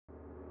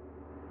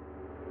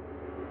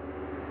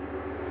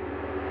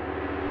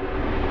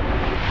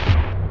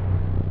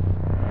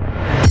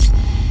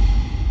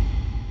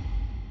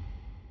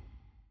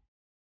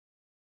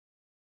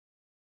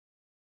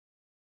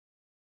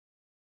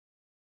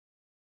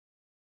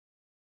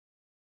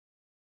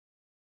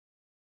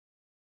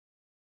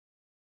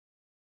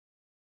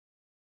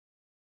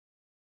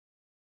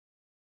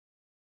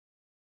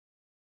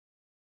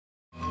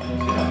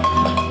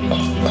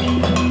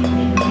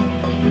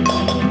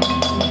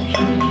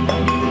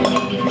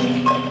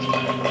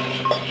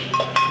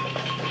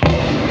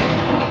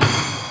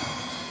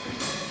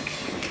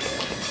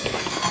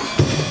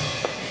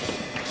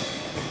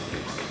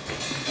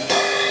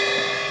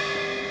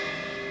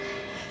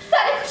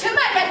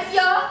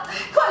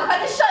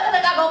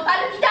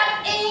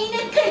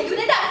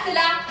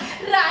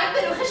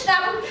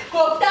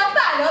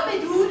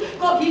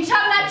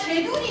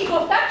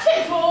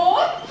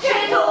چطور؟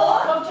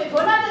 خب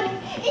چطور نداریم؟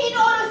 این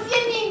عروسی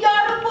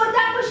نیمدار رو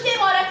بردن پشت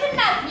عمارت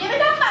نظمیه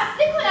بدن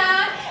بسته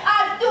کنن.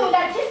 از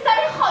دولتی سر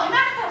خانم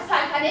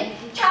اخترالسلطنه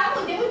کم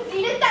مونده بود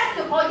زیر دست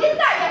و پای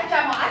رعیت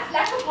جماعت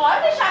لش و پار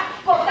بشن.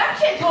 گفتم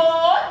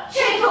چطور؟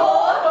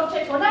 خب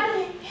چطور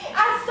نداریم؟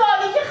 از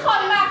سالی که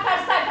خانم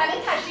اخترالسلطنه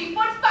تشریف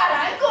برد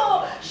فرهنگ و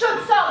شد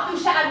ساخت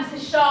دوش عروس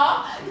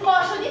شاه، ما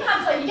شدیم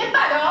همسایه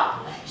بلا.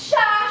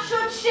 شهر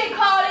شد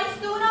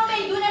شکارستون و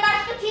میدون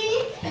مشقتی.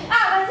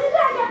 عوض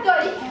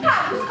رعیت‌داری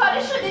هر روز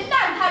کارش شده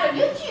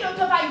ننترانی و تیر و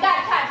تفنگ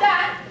در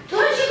کردن. تو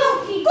چی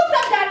گفتی؟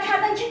 گفتم در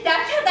کردن که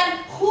در کردن،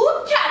 خوب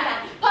کردن.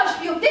 پاش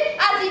بیفته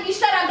از این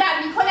بیشترم در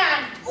میکنن.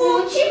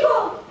 اون چی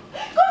گفت؟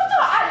 گفت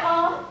تا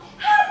الان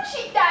هر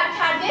چی در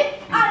کرده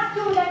از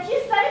دولتی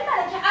سر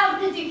ملک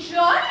عقدزی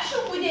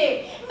جانشون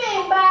بوده.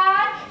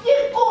 منبر یه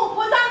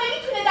قمپوزم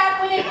نمیتونه در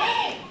کنه.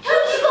 تو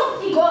چی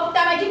گفتی؟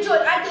 گفتم اگه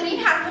جرأت داری این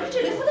حرفا رو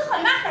جلوی خود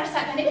خانم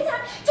اخترالسلطنه بزن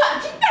تا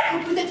اینکه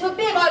نکوپوز تو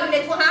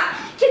بمالونه تو هم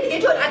که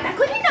دیگه جرأت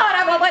نکنی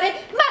ناروا باره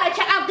ملک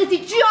عقدزی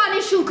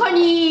جانشون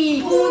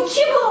کنی. اون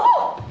چی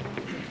گفت؟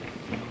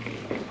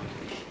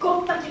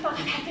 گفتم که فقط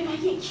حرف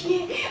من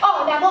یکیه.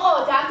 آدم و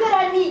آدم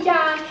دارن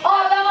میگن.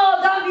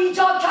 آدم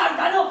ایجاد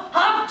کردن و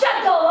همچه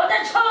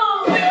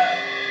دادشان.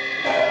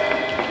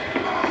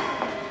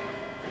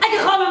 اگه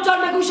خانم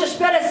جان به گوشش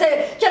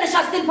برسه که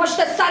نشستین پشت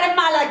سر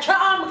ملکه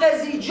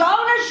عقدزی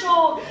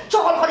جانشون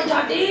چغلخوری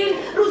کردین،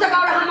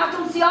 روزگار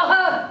همتون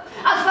سیاهه.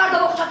 از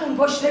فردا بخشتون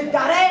پشت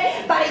دره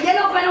برای یه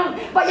لقمه نون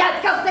باید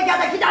کاسه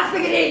گدکی دست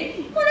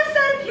بگیرید. مونه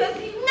سر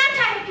پیازی نه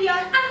ته پیاز.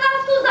 از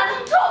رفت و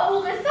زدن تا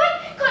بوق سگ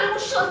کارمون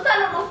شستن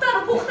و رفتن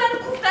و پختن و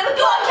کوفتن و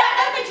دعا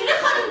کردن به جون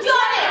خانم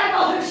جانه.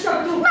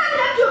 من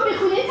دارم جو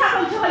بخونه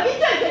تپانچه های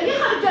جایگانی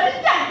خانم جانه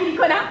درگیری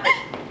کنم.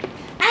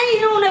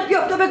 اینونه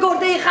بیفته به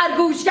گرده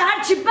خرگوش که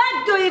هرچی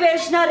بد دوی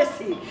بهش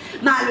نرسی.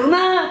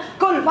 معلومه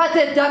کلفت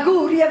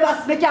دگوری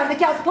وصمه کرده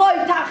که از پای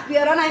تخت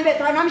بیارن این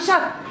بهتر نمیشه.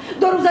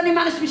 2 روز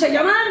نیمنش میشه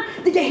یمن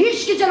دیگه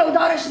هیچ کی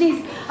جلودارش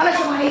نیست. حالا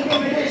شما هی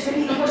بهش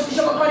برید و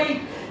پشتشو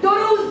بکنید. 2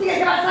 روز دیگه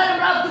که بسرم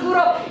رفت و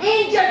برو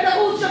این جرد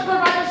قوز شد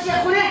پروردش یه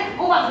خونه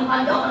اون وقت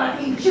من داخلت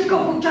این چی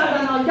کفون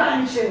کردن ها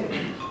یعنی چه؟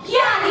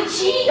 یعنی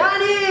چی؟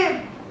 یعنی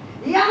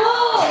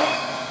یمو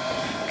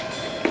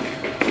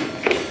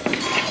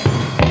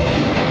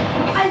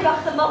ای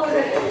وقت ما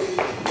بوده.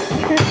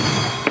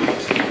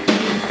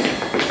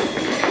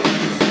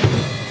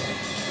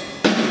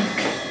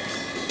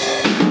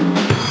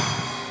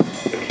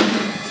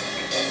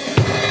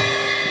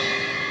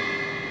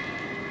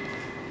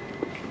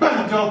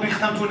 بعد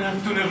ریختم تو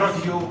نفتون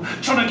رادیو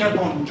چون اگر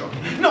بانو جان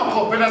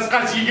ناقابل از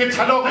قضیه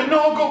طلاق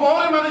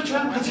ناگوار ملکه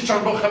عقدزی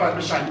جان با خبر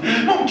بشن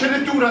ممکنه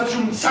دور از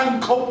جون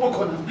سنکوب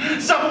بکنم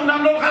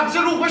زبونم رو قبض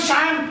روح بشن.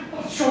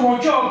 شما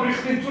که آب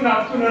ریختین تو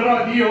نفتون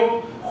رادیو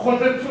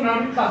خودتون هم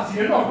این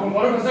قضیه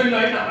ناگوار رو بزنید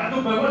لای نمد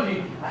و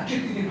بمالید. اگه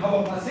دیدین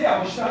هواپسه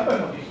یواشتر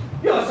بمالید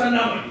یا اصلا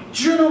نمالید.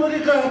 جناب عالی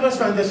قبل از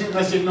بند از این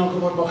قضیه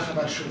ناگوار با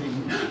خبر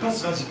شدیم.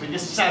 پس وظیفه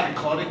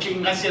سرکاره که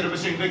این قضیه رو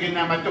بزنید لای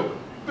نمد و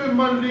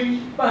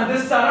بمالید. بنده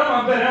سرم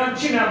هم برم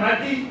چی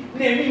نمدی؟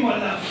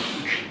 نمیمالم.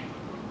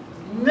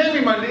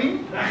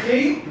 نمیمالیم؟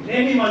 نخیر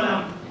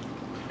نمیمالم.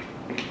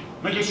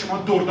 مگه شما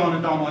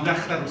دردان داماد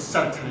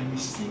اخترالسلطنه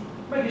نیستی؟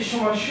 مگه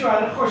شما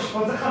شوهر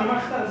خوشباز خانم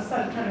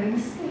اخترالسلطنه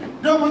نیستی؟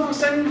 داماد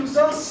حسین این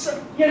روزاست.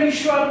 یعنی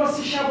شوهر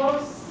واسه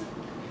شباست؟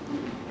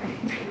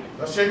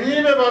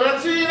 حسینی به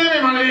عبارتی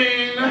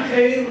نمیمالین؟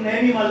 خیر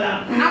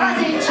نمیمالم.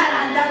 عوض این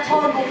چرندر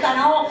تار گفتن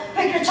ها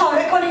فکر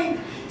چاره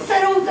کنید.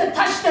 3 روز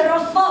تشت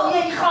رسوایی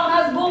این خانه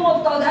از بوم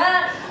افتاده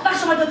و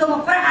شما 2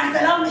 مفر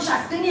ارسلان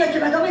نشستین یکی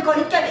بدو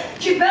میکنید که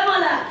کی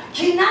بماله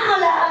کی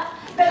نماله.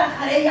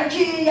 بالاخره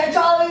یکی یه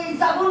جایی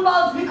زبون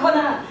باز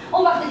میکنه.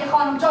 اون وقتی که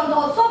خانم جان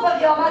تا صبح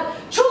قیامت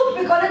چوب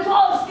میکنه تو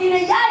آستین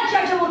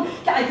یکمون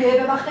که اگه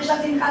به وقتش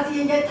از این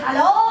قضیه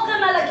طلاق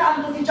ملک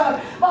عقدزی جان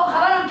با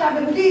خبرم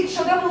کرده بودید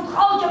شده بود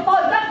خاک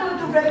پایتخت رو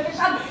تو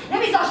بکشم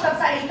نمیذاشتم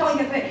سر این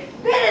طایفه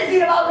بره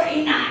زیر بار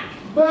اینک.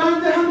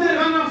 بنده هم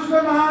دقیقا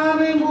مقصودم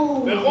همین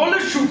بود. به قول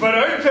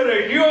شوفرهای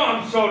تریلی و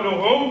امثال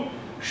هم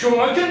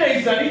شما که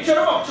نیزنی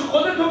چرا باقچه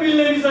خودتو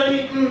بیل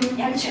نمیزنی؟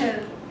 یعنی چه؟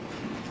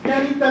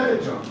 یعنی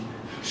دده جان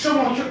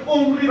شما که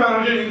عمری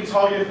برای این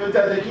طایفه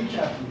ددگی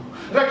کردیم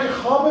و که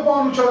خواب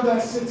بانو جان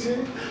دستته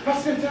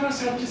پس بهتر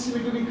از هر کسی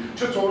میدونی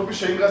چطور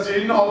میشه این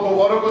قضیه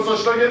ناگوار رو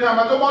گذاشت یه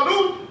نمد و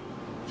مالون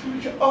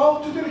چونی که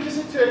آب تو دل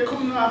کسی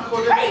تکون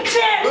نخوره. ای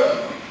چه؟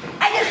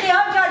 اگه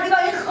خیال کردی با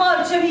این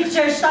خالچه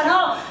میخچشتن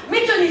ها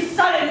میتونی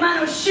سر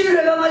من و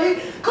شیر بمالی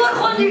کار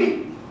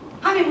خوندی.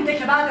 همین بوده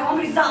که بعد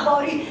عمری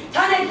زغباری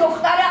تن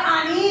دختر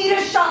امیر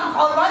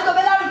شمخاروند رو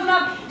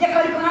بلرزونم یه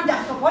کاری کنم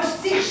دست و پاش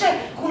سیخ شه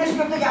خونش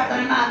بیفته گردن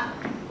من.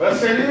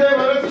 بس یعنی به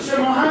عبارت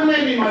شما هم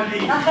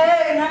نمیمالی؟ نه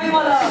خیر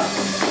نمیمالم.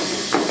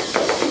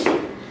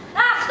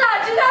 اختر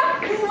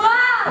جونم اومد.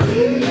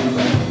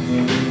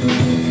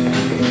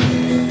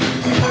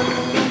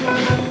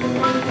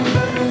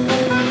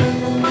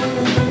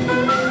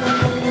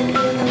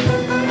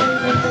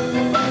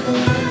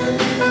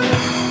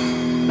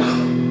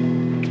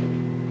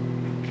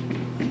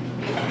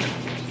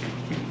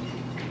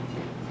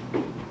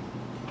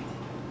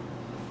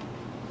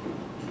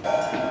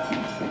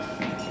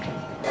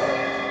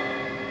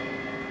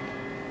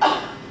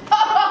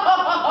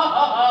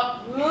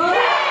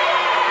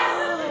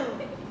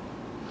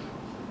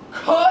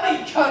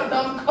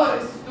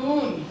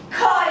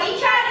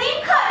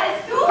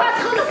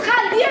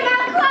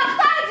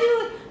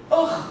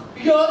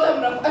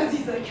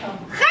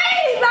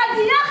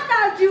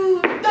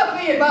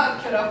 دفعه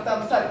بعد که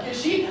رفتم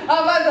سرکشی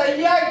عوض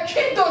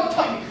یکی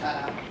دوتا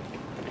میخرم.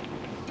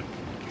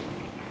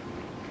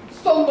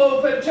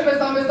 سنبوفر چه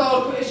بزن بزار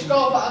تو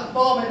اشکاف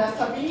اقوام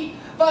نسبی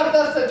بر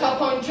دست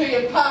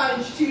تپانچه 5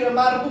 تیر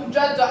مرحوم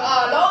جد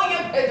اعلای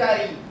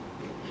پدری.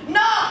 نه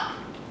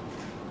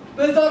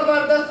بزار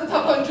بر دست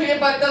تپانچه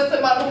بر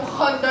دست مرحوم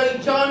خاندایی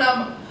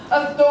جانم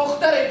از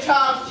دختر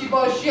چرخچی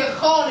باشی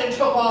خان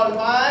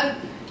چغالوند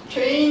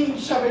که این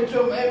شب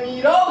جمعه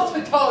میراث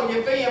به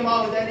طایفه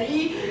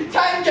مادری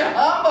تنگ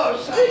هم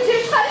باشد.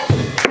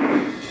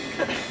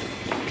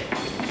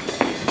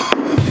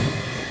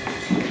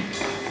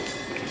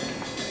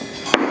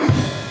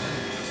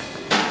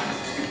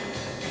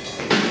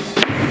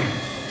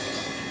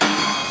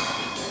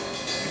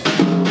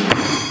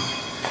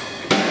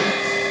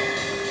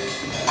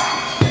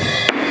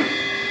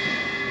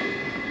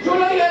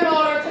 جلوی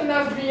امارت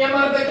نظمی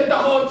مردک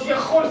دهاتی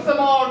خرس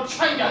مار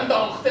چنگ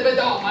انداخته به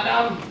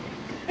دامنم.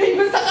 ای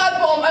به سقط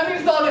بام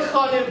امیرزاد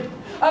خانم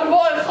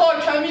ارواح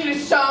خاک امیر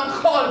شم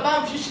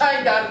خالبم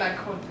فیشنگ در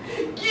نکن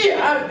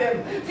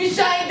گیردم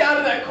فیشنگ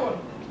در نکن.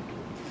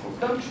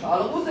 گفتم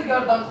چالغوز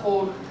گردن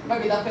خورد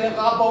مگه دفعه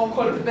قبل با اون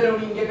کلف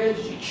برونینگ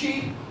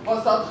بلژیکی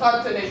واسط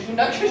خط نشون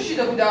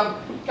نکشیده بودم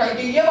که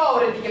اگه یه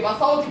بار دیگه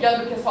بساط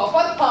گرم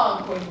کسافت پهن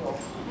کنی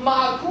و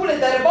معقول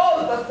در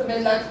باز دست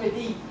ملت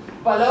بدی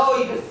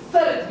بلایی به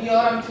سرت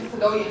بیارم که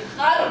صدای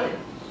خر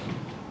بدی.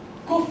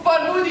 گفت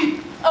فرمودی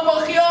اما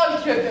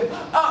خیال کردم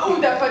او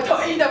دفعه تا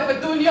این دفعه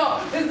دنیا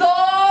 1000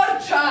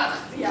 چرخ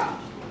سیم.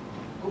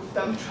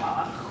 گفتم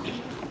چرخ؟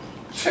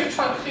 چه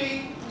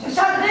چرخی؟ چه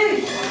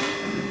چرخی؟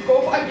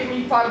 گفت اگه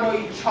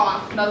میفرمایی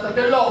چرخ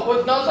نزده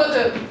لابد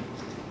نزده.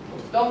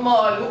 گفتم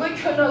معلومه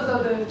که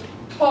نزده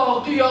تا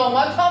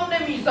قیامت هم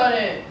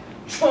نمیزنه.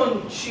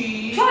 چون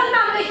چی؟ چون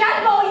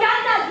مملکت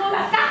باید نظم و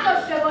نسق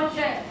داشته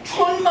باشه.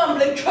 چون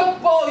مملکت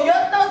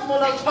باید نظم و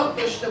نسق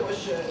داشته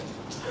باشه.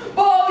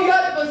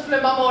 باید مثل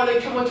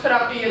ممالک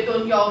مترقی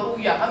دنیا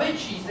روی همه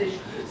چیزش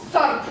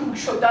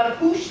سرپوش و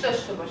درپوش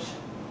داشته باشه.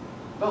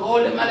 به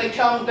قول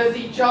ملکم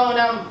قضی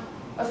جانم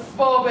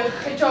اسباب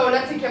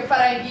خجالتی که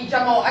فرنگی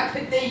جماعت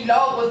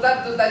دیلاق و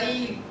زرد و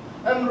ذلیل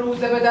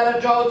امروزه به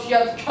درجاتی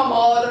از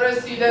کمال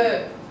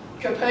رسیده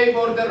که پی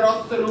برده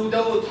راست روده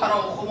و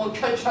تراخم و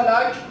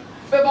کچلک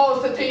به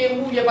واسطه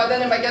موی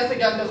بدن مگس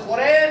گنده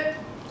خوره.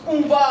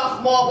 اون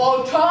وقت ما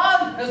با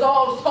چند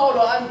 1000 سال و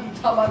اندی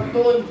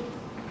تمدن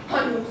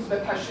هنوز به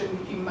پشه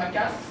میگیم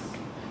مگس،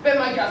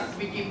 به مگس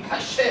میگیم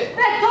پشه،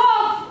 به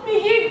توف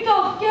میگیم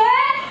توفکه،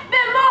 به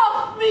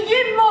مف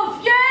میگیم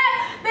مفکه،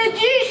 به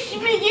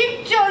جیش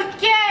میگیم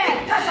چلکه.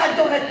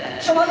 تصدقه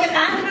شما یه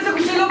قند بزا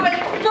گوشه رو به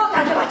دو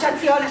تنده بچت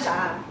سیالش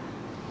هم.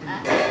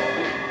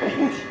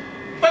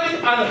 ولی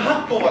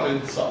الحق بود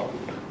انصاف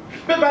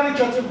به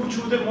برکت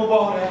وجود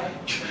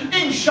مبارک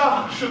این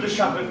شهر شده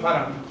شهر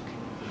فرهنگ.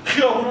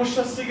 خیابوناش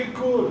دسته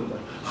گل،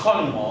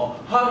 خانوما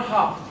هر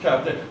هفت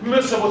کرده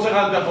مثل بوت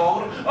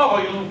قندهار،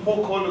 آقایون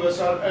فوکل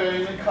بسر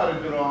این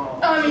کارگردان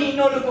امین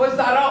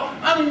الوزرا،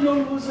 امین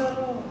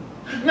الوزرا.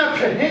 نه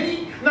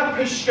پنهی، نه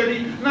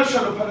پشگلی، نه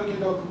شلوپر و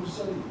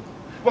گداگوزایی.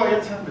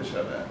 باید هم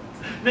بشود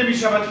نمی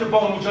شود که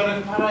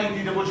بانوجان فرهنگ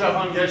دیده و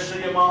جهان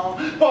گشته ما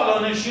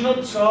بالانشین و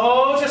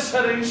تاج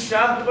سر این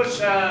شهر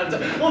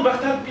باشند. اون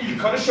وقت هم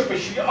بیلکار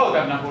شپشوی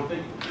آدم نبرده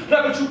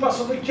لب چون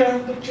بساط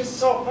گند و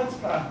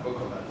کثافت پهن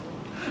بکند،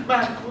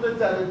 محکول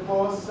در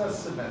باز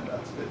دست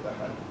ملت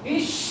بدهد.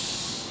 ایش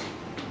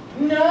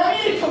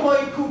نمیری که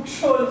مایی کوک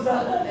شل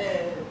زدنه.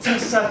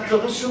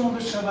 تصدق شما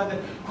بشود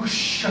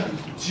هوشنگ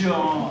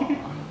جان.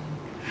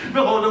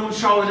 به قول اون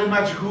شاعر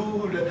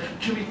مجهول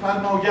که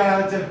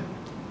میفرماید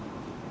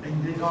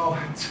این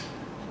نگاهت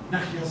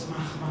نخی از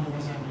مخمل و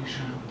از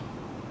ابریشم،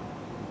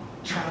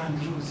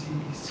 چند روزی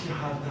است که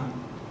هر دم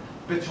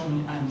به تو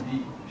می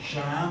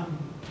اندیشم.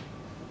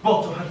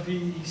 با تو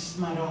حرفی است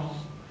مرا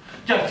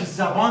گر که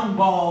زبان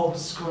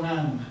باز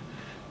کنم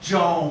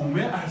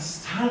جامه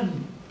از تن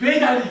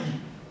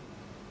بدری.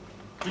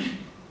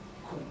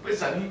 خوب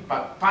بزنی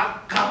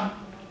بدبقم.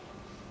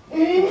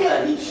 این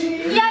یعنی چی؟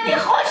 یعنی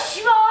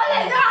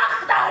خوشماله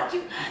اختر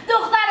جون.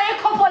 دخترای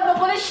کپل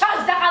مپل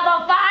 16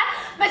 قوافر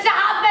مثل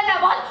حب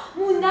نبات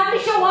موندن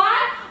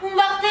شوهر، اون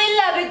وقت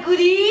لبه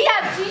گوری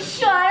همچین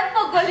شوهر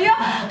فکلی و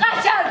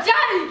قشرچه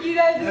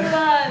میگیره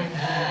دورن.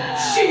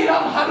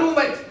 شیرم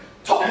حرومت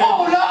تو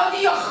اولادی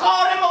یا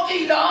خار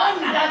مقیلان.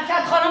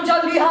 حرکت خانم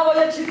جان بی هوا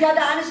یا چیزی ها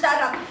دهنش در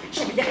رفت.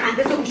 شما یه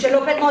قنده سوگوشه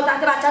لپت ما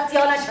تحت بچت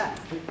سیالش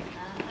هست.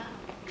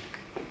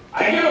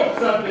 اگه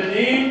رخصت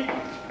بدین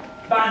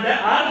بنده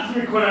عرض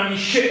میکنم این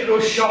شعر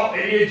و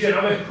شاعری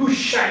جناب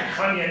هوشنگ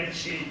خان یعنی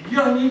چی؟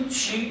 یعنی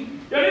چی؟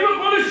 یعنی به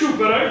قول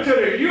شوفرهای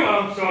تریلی و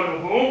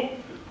امثالهم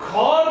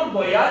کار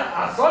باید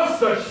اساس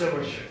داشته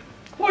باشه،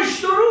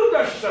 پشت و رو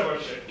داشته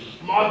باشه،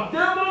 ماده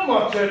و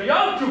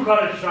ماتریال تو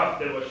کارش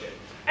رفته باشه،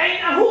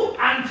 اینهو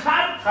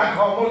انتر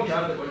تکامل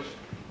کرده باشه.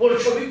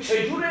 بلشویک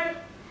چجوره؟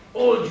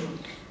 اوجور،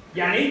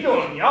 یعنی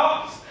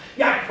دنیاست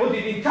یک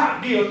پدیدی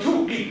تقی و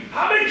توقی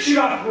همه چی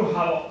رفت رو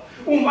هوا.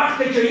 اون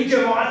وقتی که این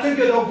جماعت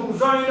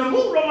گداپوزا این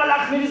مور رو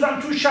ملخ میریزن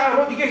تو شهر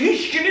رو دیگه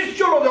هیچ کی نیست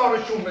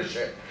جلودارشون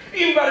بشه.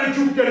 این برای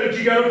جوب دل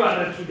جیگر رو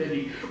بره تو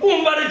دلی،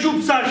 اون برای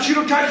جوب سرشیر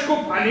و کشک و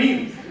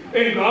پنیر.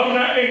 انگار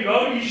نه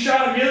انگار این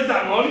شهر یه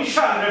زمانی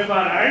شهر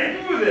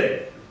فرهنگ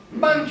بوده.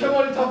 من که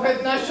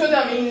ملتفت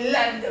نشدم این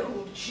لنده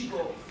بود چی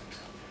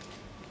گفت؟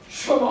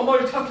 شما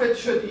ملتفت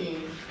شدین؟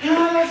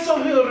 حالا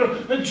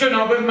ظاهر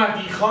جناب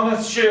مدیخان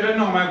از شعر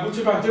نامربوط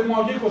بعد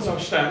مایه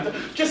گذاشتند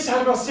که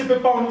سربسته به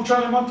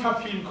بانوجانمان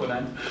تفهیم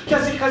کنند که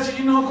از این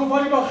قضیه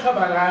ناگواری با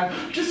خبرند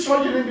که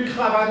سایر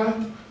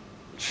بیخبرند.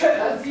 چه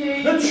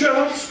قضیه؟ چه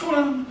عرض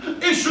کنم؟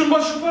 ایشون با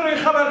شوفرهای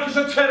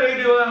خبرکش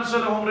تریلی و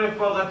امثال هم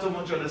رفاقت و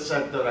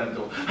مجالست دارند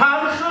و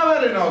هر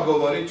خبر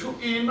ناگواری تو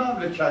این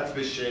مملکت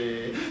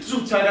بشه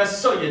زودتر از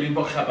سایرین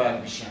با خبر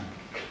میشن.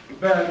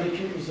 بله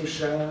که روز و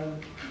شب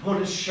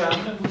حال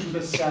شرم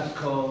وجود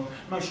سرکار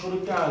مشغول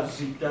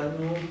درزیدن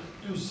و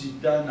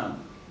دوزیدنم.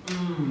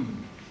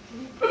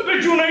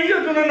 به جونه یه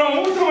دونه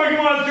ناموس رو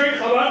مگه ما از جایی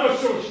خبر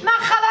داشته باشیم؟ من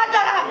خبر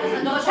دارم.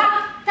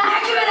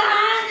 تکی به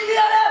دهند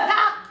بیاره.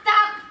 تق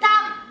تق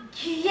تق.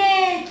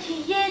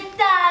 کیه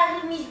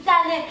در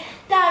میزنه،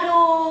 در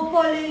و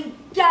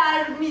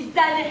بالنگر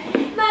میزنه.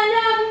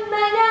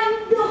 منم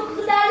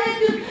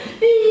دخترتون،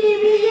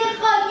 بیبی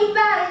خاکی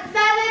بر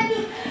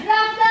سرتون.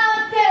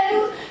 رفتم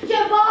تهرون که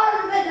بار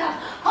بدم،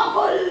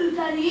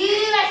 کاکلزنی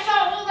و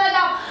شاقو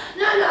بدم.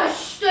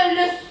 ننشت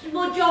لسم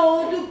و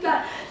جادو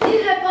کرد،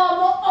 زیر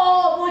پامو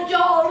آب و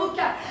جارو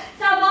کرد.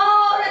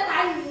 سوار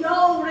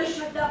طیاره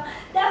شدم،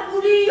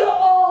 دهوری و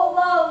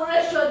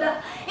آواره شدم.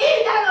 این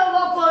در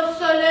آوا کن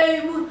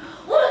سلیمون،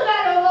 اون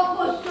در آوا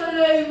کن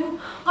سلیمون.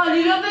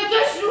 قالی رو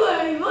بکش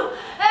رو ایمون،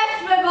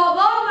 اسم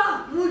بابا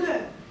محموده.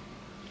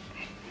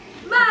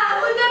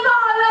 محمود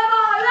بالا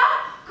بالا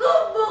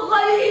خوب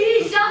بخوری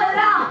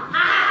ایشالله.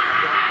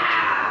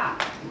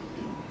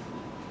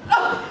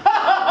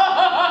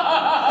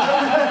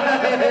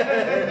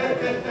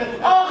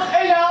 آخ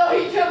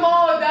الهی که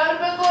مادر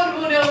به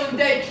قربون اون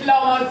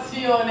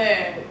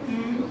دکلاماسیونه.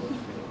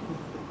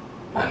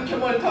 من که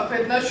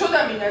ملتفت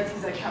نشدم این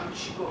عزیزکم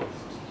چی گفت؟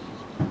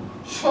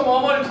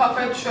 شما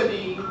ملتفت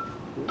شدی؟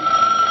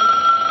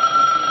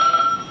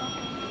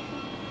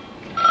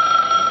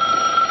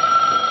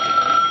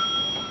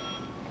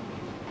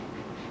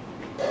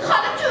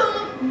 خانم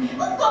جون،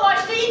 اون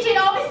گماشته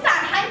جناب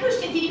فرهنگ پشت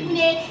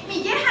تریبونه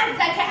میگه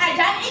حضرت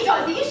عجل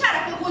اجازه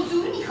شرف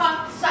حضور میخواد.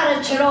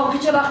 سر چراغی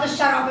چه وقت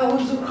شرف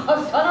حضور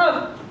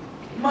خواستنم؟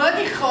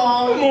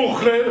 مدیخان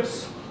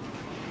مخلص.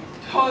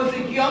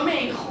 تازگی ها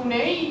میخونه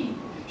ای،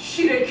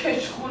 شیر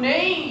کشخونه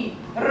ای،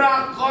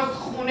 رقاص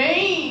خونه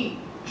ای،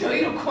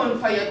 جایی رو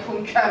کن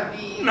فیکون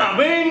کردی؟ نه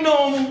به این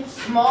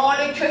ناموس.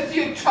 مال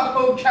کسی رو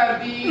چپو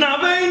کردی؟ نه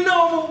به این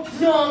ناموس.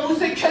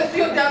 ناموس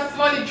کسی رو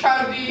دستمالی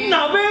کردی؟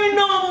 نه به این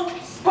ناموس.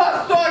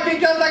 پس تو اگه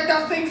گزک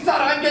دست این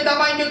سرهنگ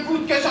دبنگ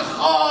کودکش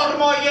خار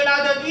مایه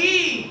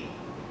ندادی؟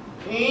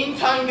 این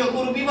تنگ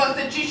غروبی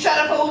واسه چی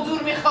شرف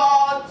حضور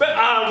میخواد؟ به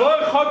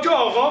ارواح خاک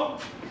آقا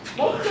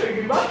ما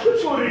خیلی وقت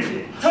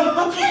طوریدیم.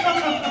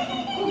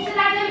 خوب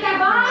لردوی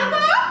دوا؟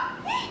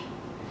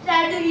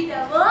 لردوی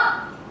دوا؟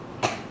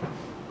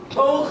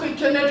 توخی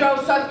که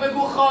نجاست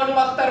بگو خانم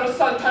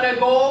اخترالسلطنه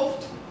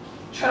گفت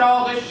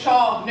چراغ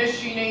شاه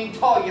نشین این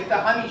طایفه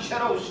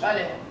همیشه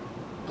روشنه.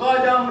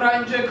 قدم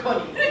رنجه کنی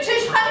رو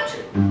چشم خانم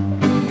جون.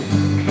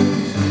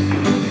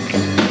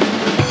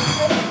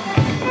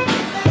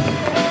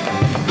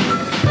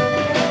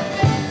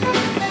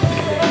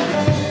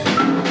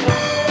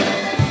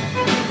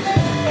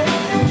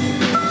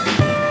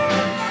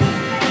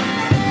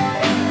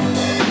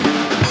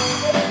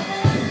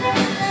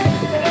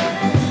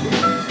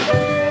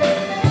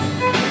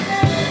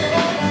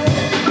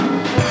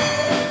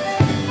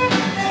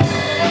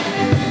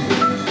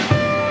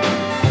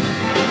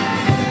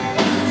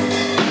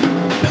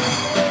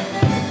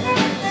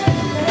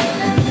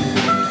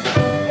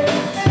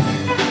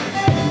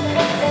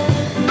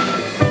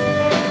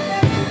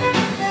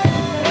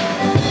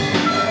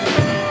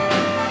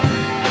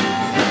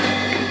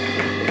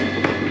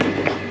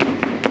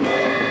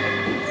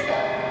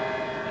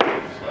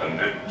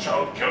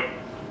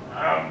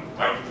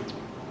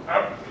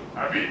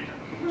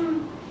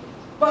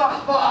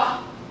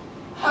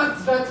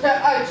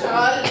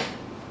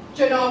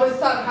 جناب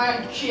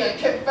سرهنگ کیه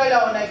که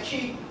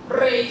فلانکی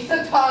رئیس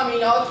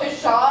تامینات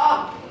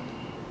شاه؟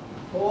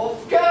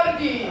 توف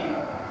کردی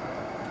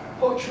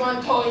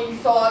حکمن تا این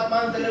ساعت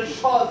منزل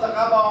شاز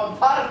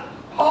قوامتر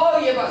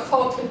پای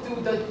بساط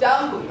دود و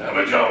دم بود.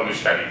 همه جان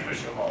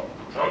شریف شما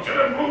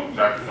شاکر امروز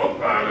از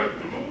صبح اهل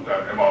دنود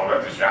در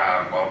امارت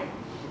شهرمان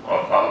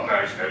آفاق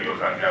نشتری و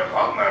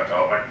خنجرخان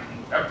نتابک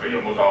در پی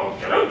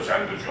مذاکره و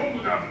چند و چون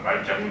بودم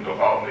بلکه این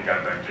دفاع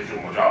نگردن کش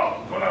و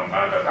مجاب کنم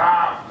بعد از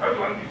 700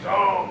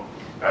 سال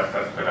دست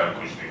از پدر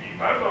کشتگی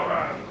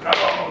بردارند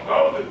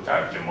قرارداد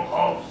ترک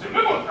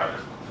مخاصمه منطقه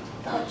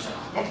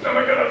گفتم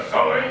اگر از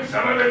ساعه این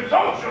سند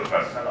امضا شد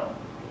بسلام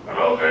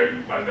برای غیر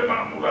بنده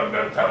مأمورم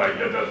در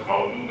تبعیت از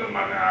قانون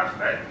منع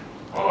اصله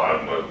خواهد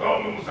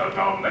مقدام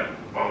مسلمانه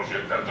با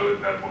شدت و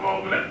در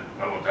مقابله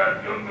و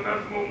متحدیان به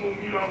نظم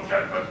عمومی را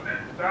کرد بسته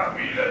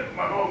تحویل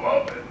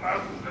مقامات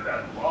مربوطه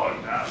در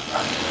پایتخت.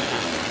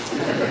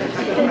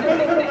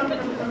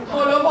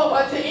 حالا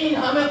بابت این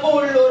همه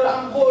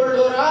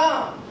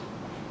قلورم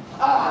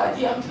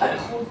عهدیم تر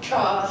خود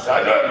کرد.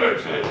 صدر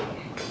بته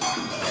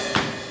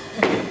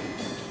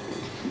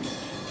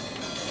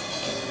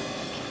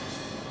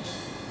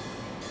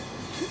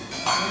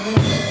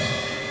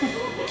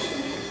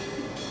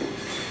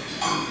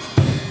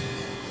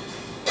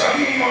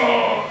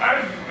اما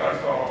از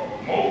قضا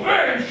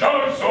موقع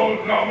انشاء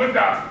صلحنامه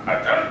در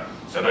خطر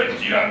صدای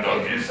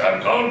تیراندازی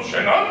سرکار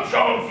چنان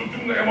چهار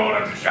ستون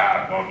عمارت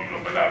شهربانی رو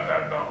به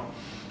نظر داد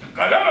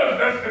که قلم از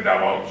دست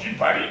دواچی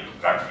پرید،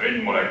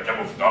 قطره‌ای مرکب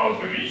افتاد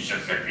به ریش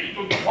سفید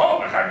و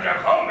دفاع به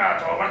خنجرخان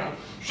اتابک و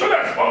شد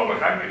اسباب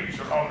خنده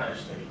ریش خانه‌اش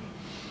درید.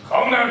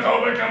 خان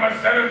اتابک هم از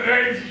سر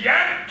غیظ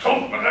یک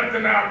توپ به قد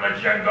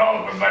نعلبکی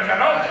انداخت به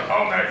وجنات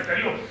خانه‌اش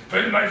درید و فی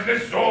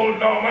المجلس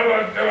صلحنامه رو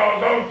از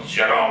درازا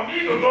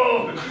جرانید و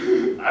گفت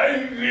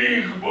ای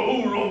ریخ به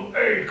او رو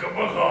ای که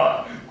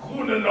بخواه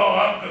خون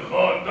ناحق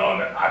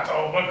خاندان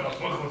اتابک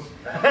بخوست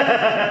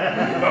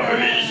و به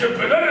ریش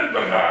پدرت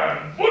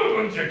بخند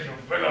برگون چه که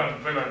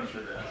فلان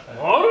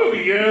شده. ما رو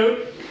بیه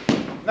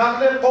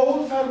نقل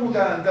قول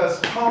فرمودند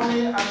از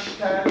خانه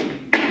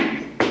اشتری.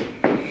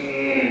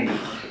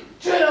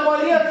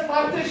 جنابالی از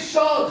فرط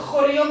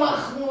شادخوری و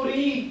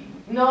مخموری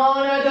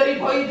نداری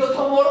پایی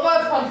دوتا مرغ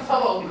از هم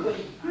سوا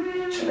میکنی.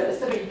 چه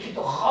برسه به اینکه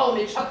تو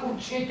خانه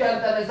چپورچی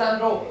گردن زن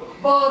رو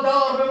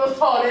وادار به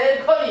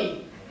مصالحه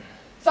کنی.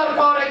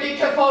 سرکار اگه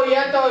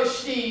کفایت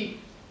داشتی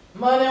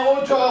من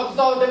اجاق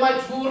زاده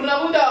مجبور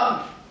نبودم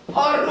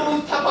هر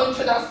روز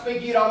تپانچه دست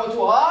بگیرم و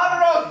تو هر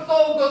راست و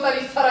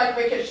گذری سرک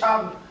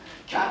بکشم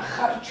که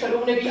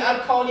خرچلون بی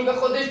ارکانی به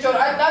خودش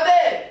جرأت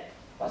نده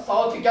و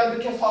ساعت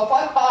گند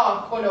کثافت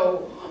هم کنه و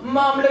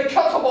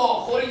مملکت و با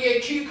خوری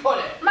یکی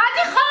کنه.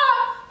 مدی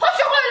خواه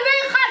پاشو قلبه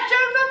این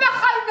خرچلون رو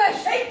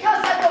بخلمش. ای تا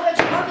صدقه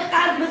چهار به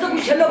قلب بزا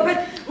گوشه لپت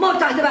ما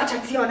تحت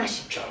بچت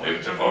سیانشی. کم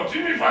التفاتی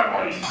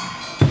میفرمایید.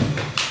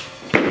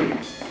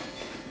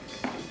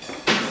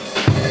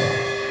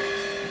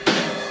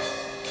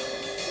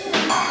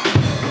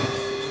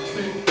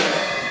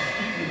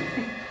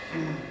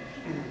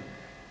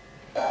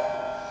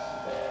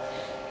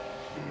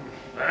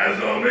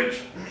 ذالک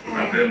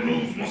من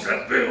امروز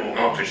مصدق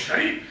اوقات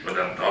شریف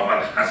شدم تا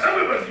بر حسب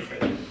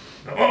وظیفه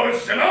و با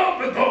استناد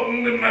به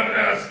قانون منع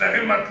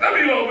اسلحه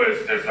مطلبی را به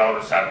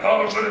استحضار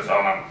سرکار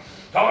برسانم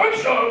تا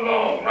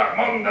انشاءالله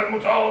رحمان در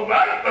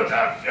مطابقت و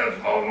تأسی از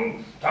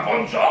قانون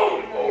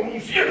تپانچه‌های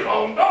موروثی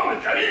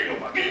خاندان کلید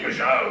و فقیه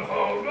شهر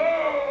خانم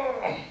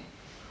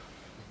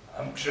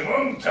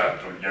همچنان تحت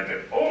ید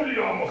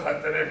اولیا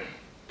مخدره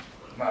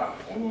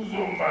محفوظ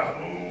و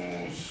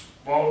محروس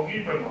باقی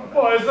بماند.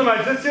 با عز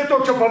مجلس یه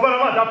تو که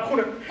بابرم ادب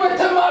خونه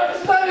بتمر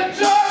سر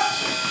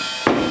جاش.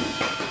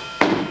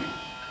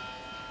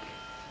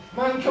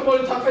 من که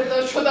ملتفت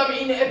نشدم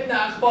این ابن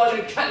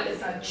اقبال کل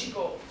زن چی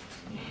گفت؟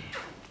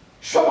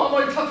 شما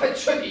ملتفت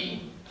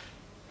شدی؟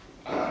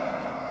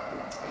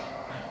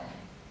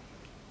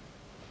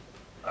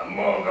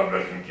 اما قبل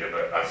از اینکه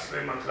به اصل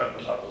مطلب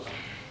بپردازم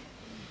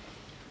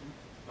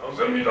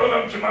لازم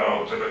می‌دانم که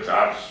مراتب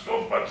تأسف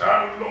و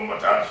تعلم و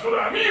تأثیر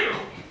امیر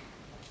خود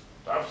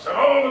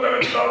افسران و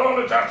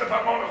درجداران تحت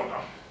فرمان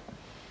خودم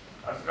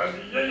از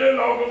قضیه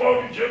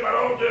ناگواری که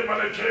برای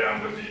ملکه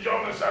امروزی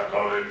جان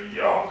سرکار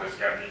لیه حافظ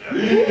کردید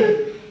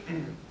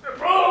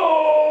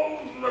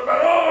ابراز و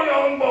برای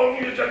آن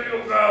بانوی جلیل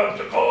القدر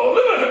که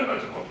قالب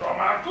همت خود را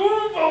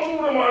معطوف و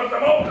امور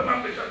معظمات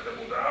من بشسته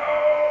بودم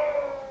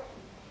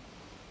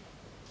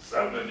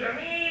صبر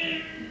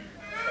جمیل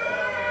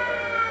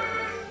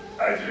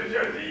اجر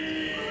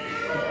جدید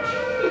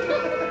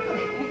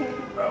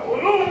و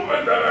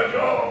علوم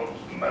درجات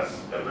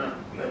مسئله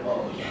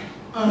نماید.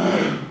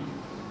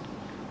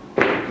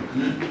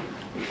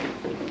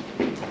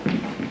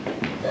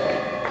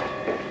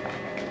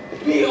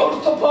 بی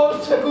ارث و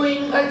پارس بگو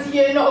این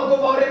قضیه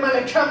ناگوار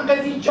ملکم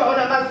قضیه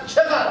جانم از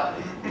چه قراره؟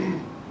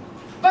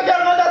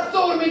 وگر ما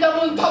دستور میدم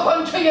اون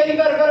تپانچه یعنی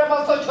بربر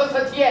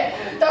ماساچوستیه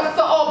دست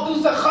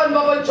آبدوس خان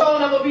بابا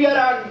جانمو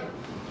بیارن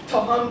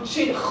تا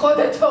همچین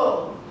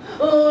خودتو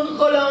اون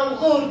غلام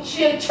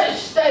غورچی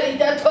چش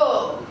دریده تو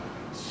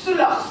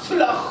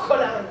سلاخ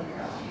کنن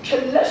که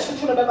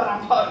لشتونو ببرن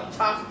پای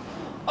تخت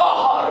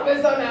آهار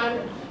بزنن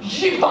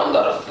ژیپان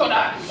درست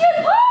کنن.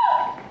 ژیپان؟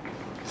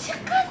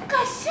 چقدر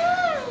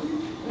قشنگ.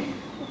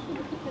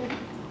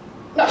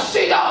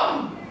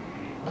 نشیدم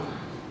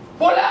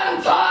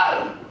بلندتر.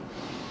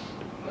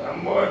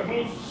 اما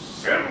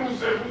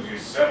امروز روزی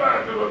سه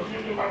مرد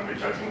رادیوی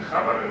مملکت این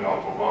خبر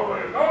ناگوار را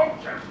اعلام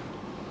کرد.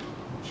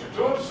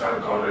 چطور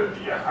سرکار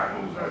لیه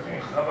هنوز از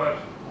این خبر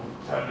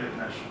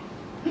مطلع نشد؟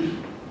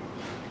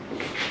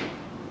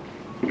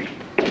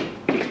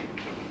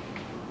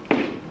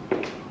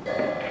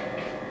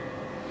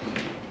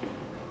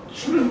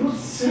 چون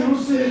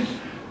امروز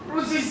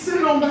روزی سه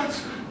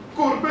نوبت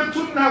گربه تو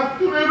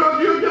نفتون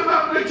رادیوی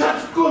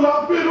مملکت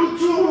گلاب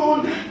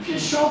بروتون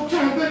پیش پیشاب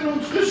کرده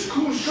نطقش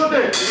کور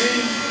شده.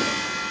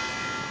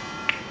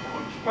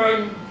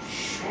 من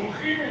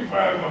شوخی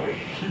میفرمایید.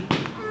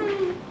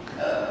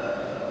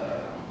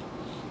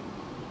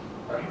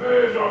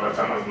 بنده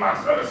اجازتا از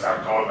محضر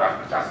سرکار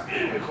وقت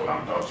تصدیل میکنم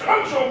تا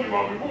چنان شوقی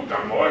باقی بود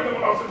در موعد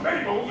مناسب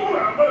نهی به حضور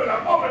اول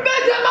لقام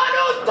بده من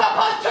اون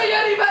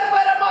تپانچه ریور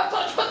بره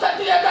ماساژ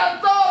کستی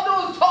دستان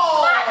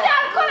دوستان. من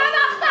در کنم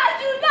اختر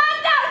جون، من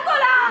در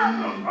کنم.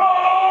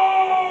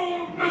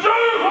 به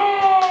جای خود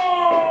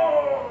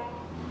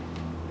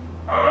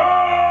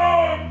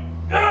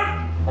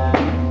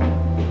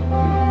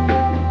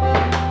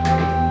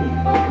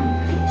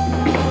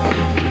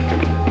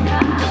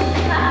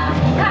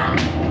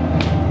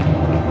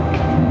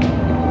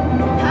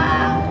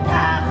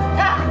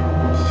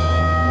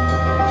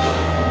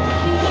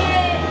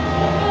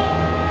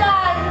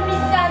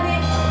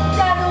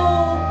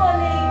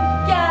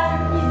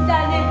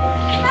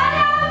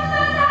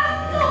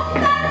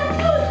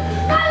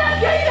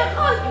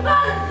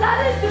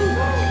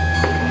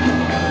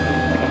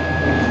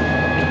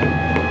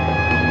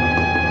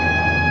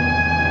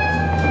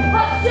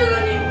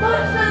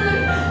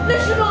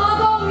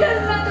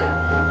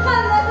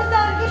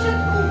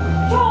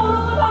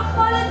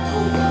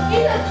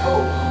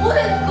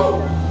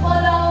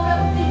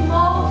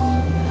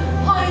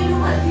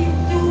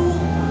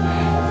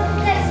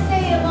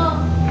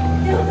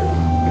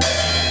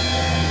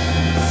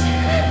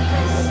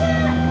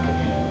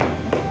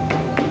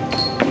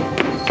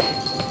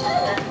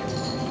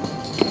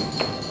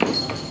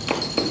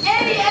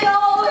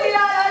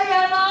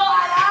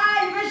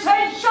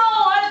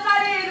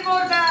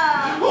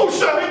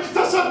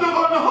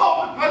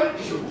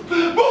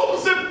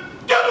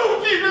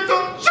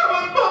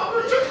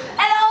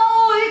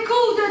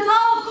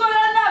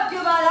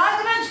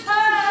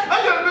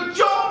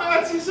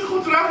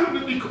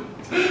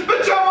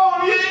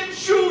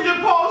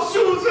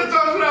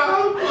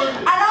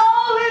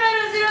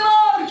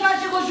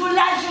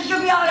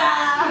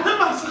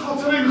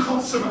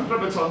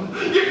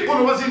یک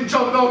قلوب از این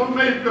جاندارو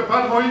میل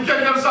بفرمایید که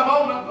اگر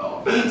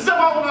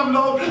زبانم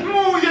لا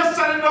موی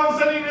سر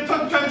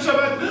نازنینتان کم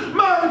شود،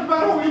 مرگ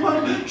برای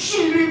من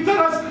شیرین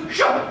تر از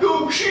شهد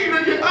و شیره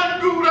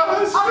انگور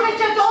است. آخه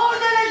چطور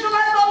دلش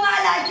اومد با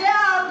ملکه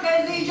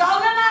همقضی جان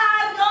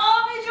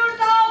مردمی جور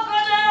تا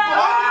کنه؟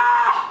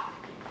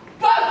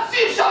 پس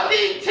چی شد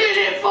این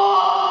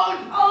تلفن؟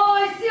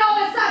 آی سیاه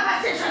سر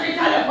پس چی شد این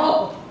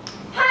تلفن؟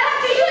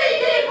 پس چی شد این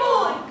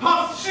تلفن؟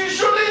 پس چی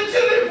شد این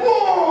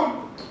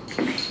تلفن؟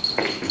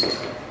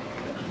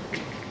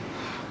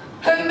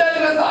 هندل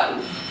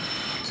بزن.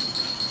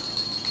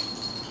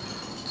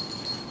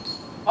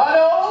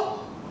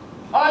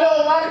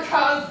 الو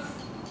مرکز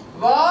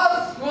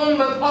واس کن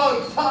به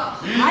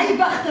پایتخت. ای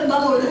بخت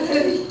مبارک.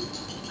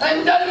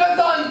 هندل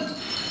بزن.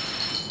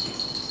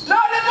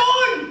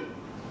 لالمون.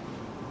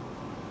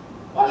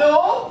 الو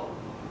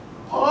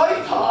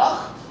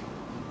پایتخت.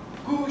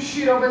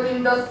 گوشی رو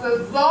بدین دست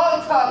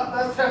ذات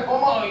اقدس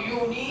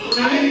همایونی.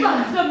 ای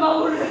بخت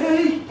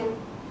مبارک.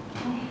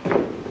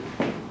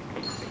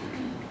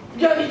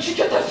 یعنی چی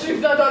که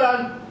تشریف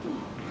ندارن؟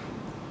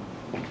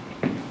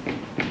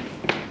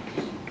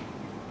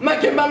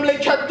 مگه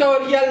مملکت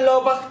داری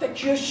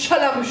الله‌بختکی و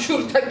شلم و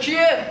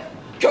شورتکیه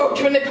که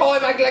حکم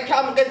نکاح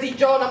مگلکم قضی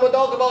جانم و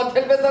داغ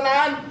باطل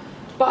بزنن؟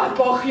 بعد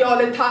با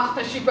خیال تخت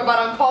تشریف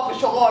ببرن کاخ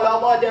شغال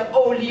آباد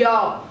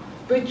اولیا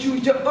به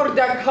جوجه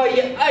اردک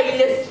های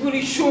ایل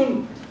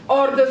سوریشون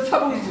آرد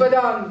سبوز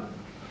بدن.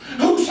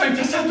 حسین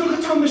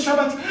تصدقتان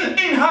میشود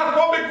این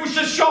حرفا به گوش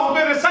شاه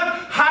برسد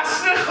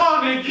حسن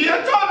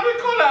خانگیتان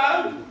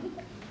میکنند.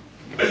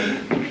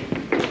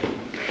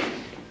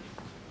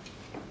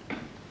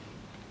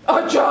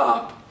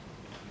 عجب،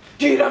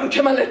 گیرم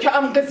که ملکه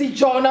امقزی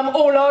جانم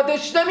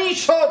اولادش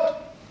نمیشد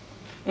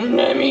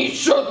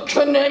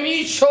که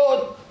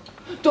نمیشد.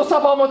 دو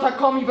صبا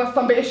متکا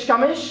میبستم به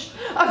اشکمش،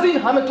 از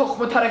این همه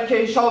تخم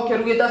ترکه شاک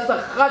روی دست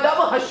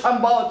خدم و حشم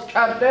باد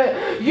کرده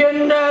یه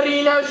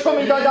نرینشو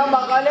میدادم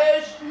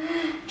بغلش.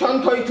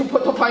 چند تایی توپ و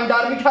تفنگ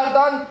در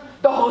میکردن،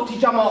 دهاتی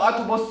جماعت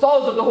و با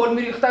ساز و دهل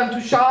میریختن تو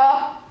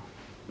شهر.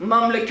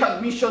 مملکت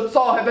میشد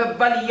صاحب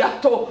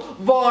ولیت و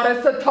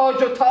وارث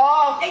تاج و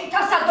تاخت. این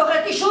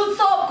تصدقت ایشون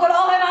صاحب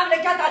کلاه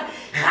مملکتن،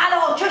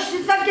 خلاکش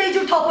نیستن که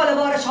اینجور تاپاله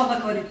بارش ها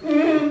بکنید.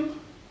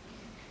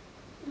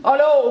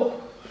 الو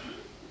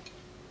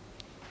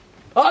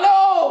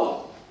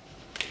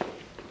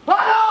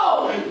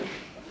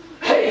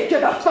حیف که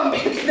دستم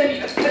بهت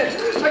نمیرسه.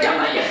 اگر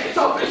من یه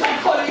خطاب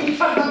بشن خالی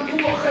میکردم تو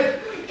مخت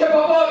که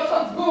بابایت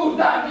از گور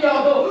در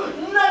بیاد و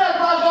نرد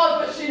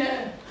بغداد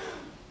بشینه.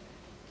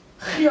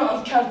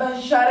 خیال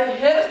کردن شهر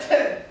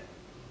هرته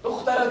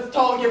دختر از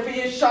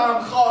طایفه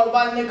شمخال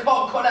و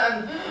نکاح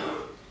کنن.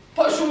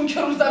 پاشون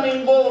که رو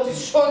زمین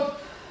قرص شد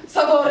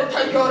سوار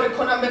تیاره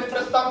کنم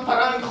بفرستم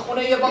فرهنگ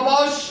خونه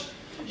باباش،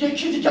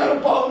 یکی دیگر رو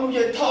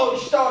بانوی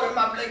تاجدار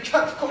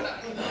مملکت کنن.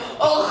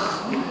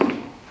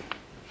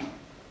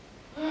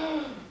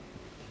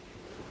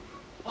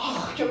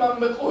 آخ که من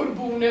به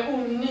قربون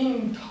اون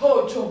نیم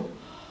تاج و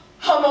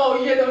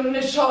همایل و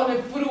نشان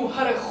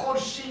فروهر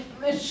خورشید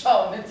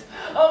نشانت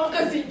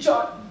انقذی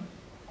جان.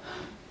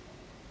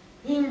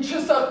 این چه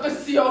سقف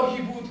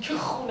سیاهی بود که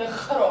خون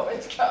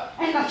خرابت کرد.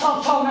 اینقدر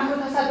چاو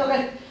نکن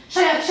تصدقت.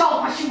 شاید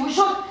شاه پشیمون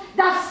شد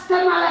دست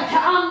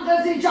ملکه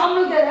انقذی جان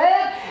رو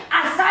گرفت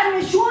اثر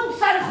نشون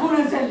سر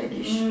خون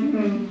زندگیش.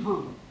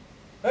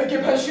 اگه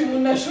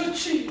پشیمون نشد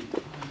چی؟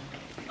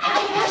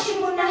 اگه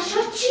پشیمون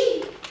نشد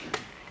چی؟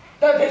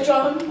 دده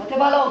جان دده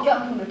بلا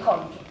گمتونت خانم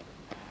جان.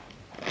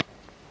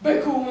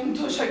 بگو اون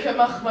توشک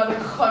مخمل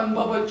خان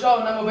بابا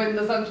جانمو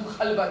بندازن تو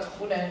خلوت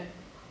خونه.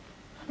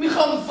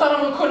 میخوام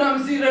سرمو کنم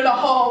زیر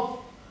لحاف،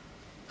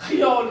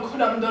 خیال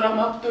کنم دارم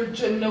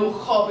عبدالجنه و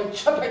خواب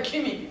چپکی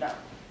میبینم.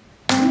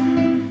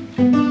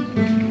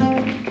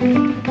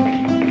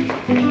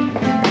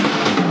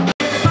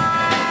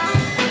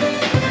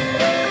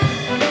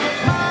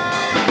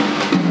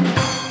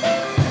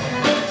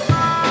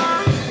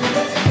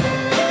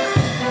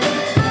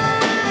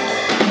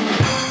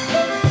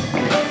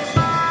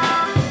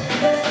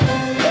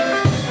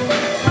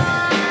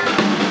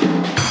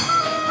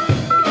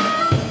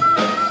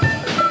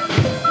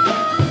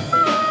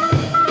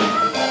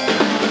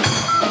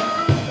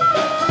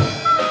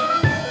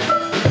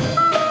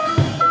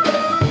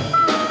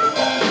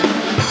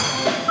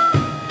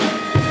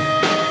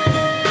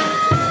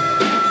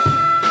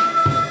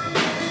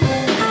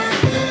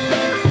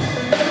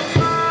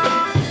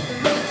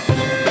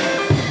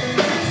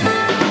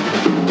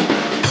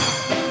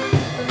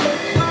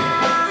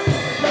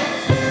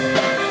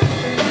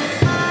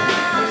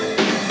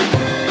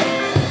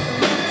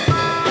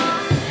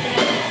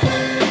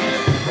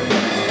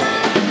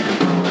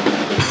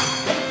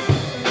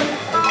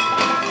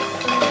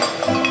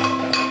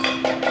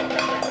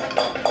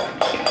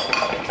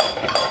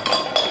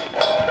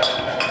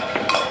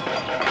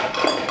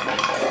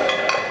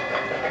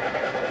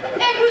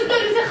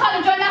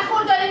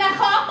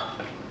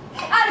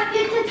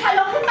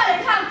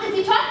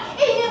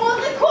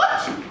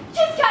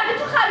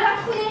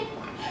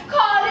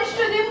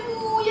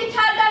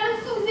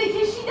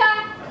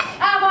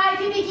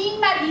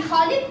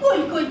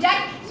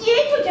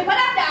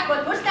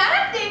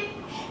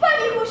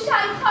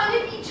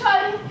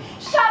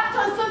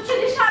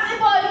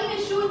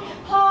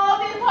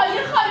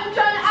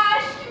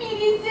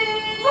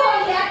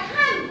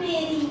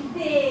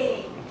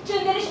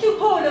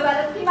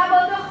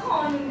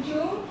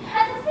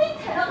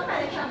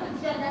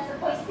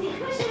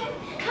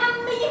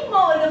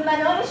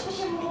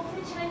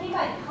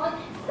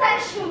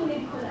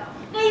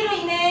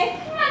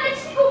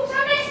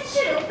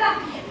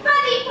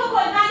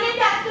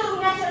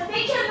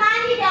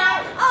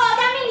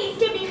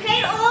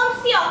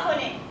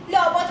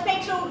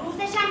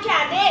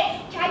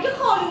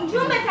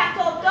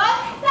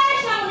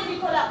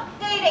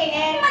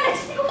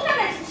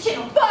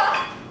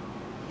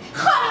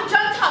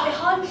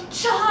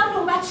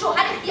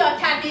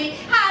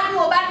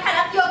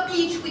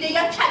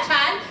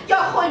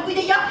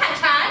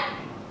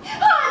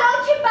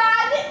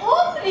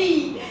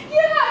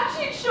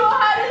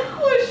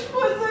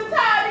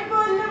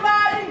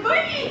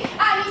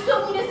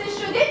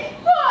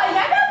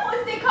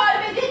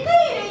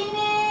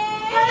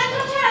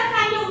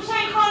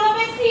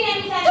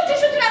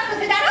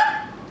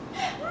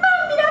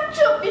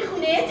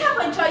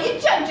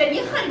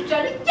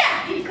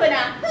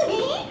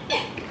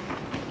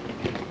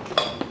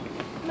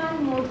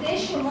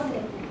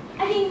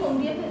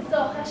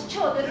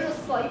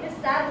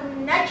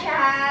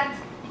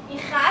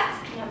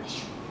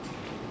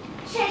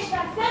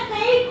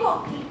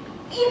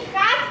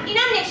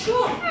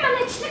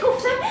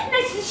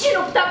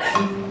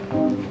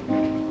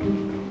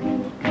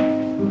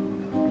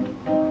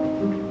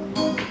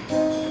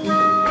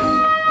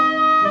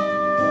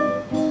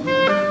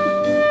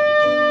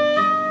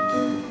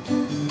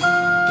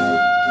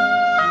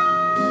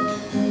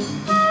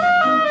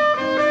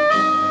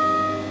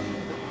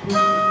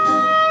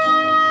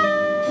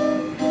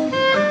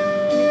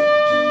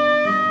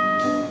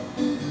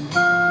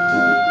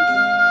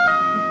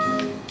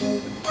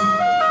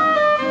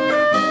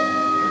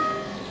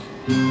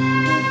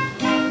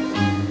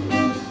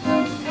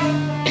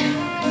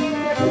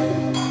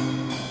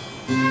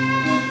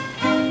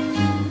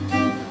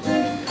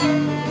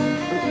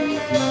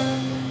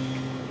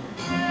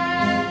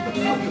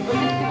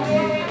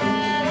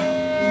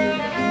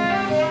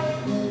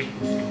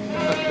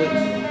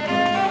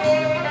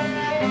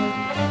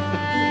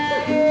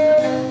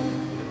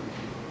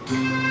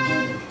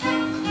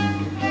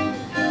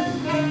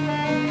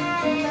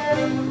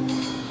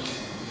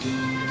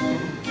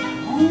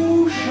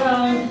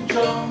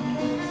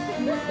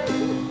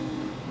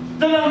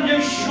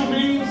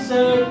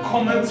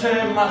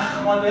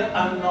 مخمل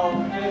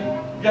انهاری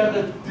گرد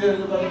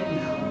دلبری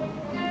میخوام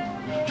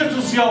که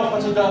تو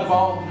ضیافت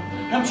دربار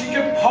همچین که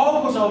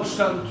پا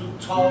گذاشتن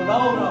تو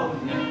تالار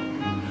آینه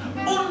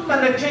اون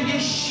ملکه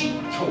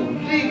شیک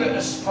و لیو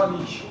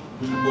اسپانی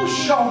شد او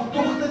شاه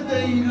دخت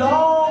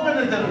دیلاق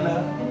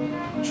ندرلند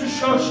چه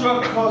شاش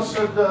و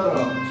کاسه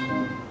درات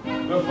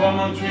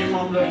بفهمن توی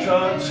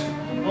مملکت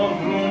ما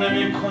رو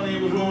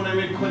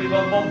نمی کنیم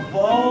اما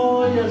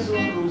وای از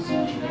اون روزی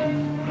که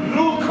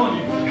رو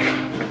کنیم.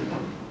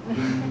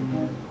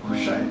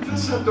 شاید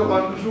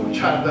تصدقان رو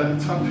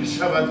کردنتان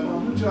بشود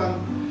مامو جان.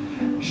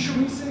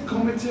 شمیز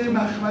کمیته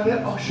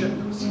مخمل عاشق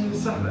دوزی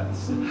زهره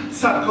است.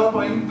 سرکار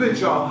با این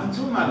وجاهت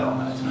و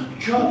ملامت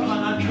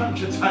کاپانا کم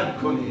که تن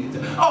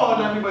کنید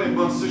آدمی با این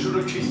بانسشون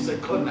رو کیسه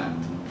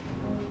کنند.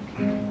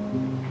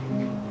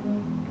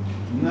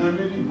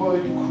 نمیری با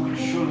این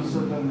کلشل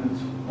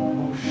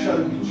زدنتون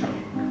شلمی جان.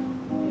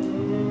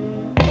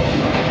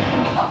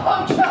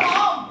 تپانچه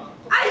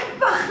ای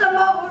بخت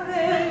ما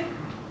بره.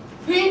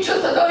 این چه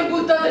صدایی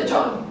بود داده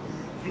جان؟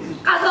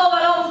 قضا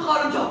بلا بود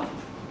خانم جان.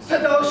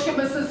 صداش که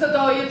مثل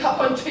صدای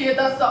تپانچه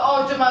دست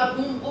آج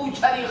مرحوم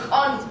اوچری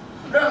خان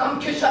رقم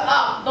کش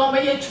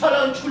عقدنامه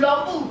چلان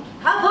چولان بود.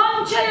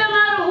 تپانچه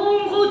مرحوم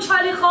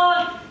قوچلی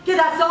خان که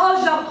دست آج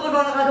نبود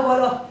قربان قد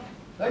بالا.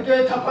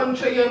 اگه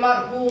تپانچه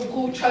مرحوم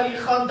قوچلی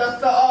خان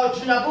دست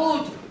آج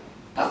نبود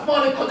پس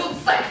مال کدوم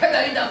سگ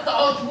در این دست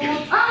آج بود؟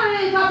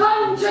 ای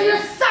تپانچه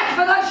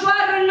سگ بدار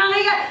شوهر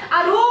ننه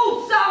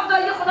عروس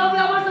ساختایی خدا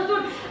بیامرزتون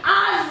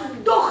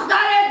از دختر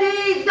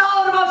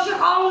دیگدار باشی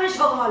خانون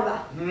شغال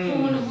به.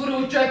 اون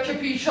وروجک که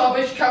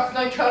پیشابش کف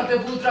نکرده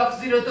بود رفت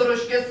زیر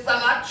درشک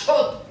سقط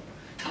شد.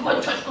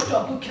 تپانچه‌اش کجا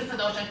بود که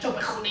صداش چو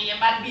به خونه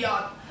من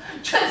بیاد؟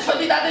 چه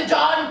شدی داده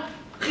جان؟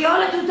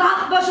 خیالتون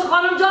تخت باشه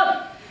خانم جان.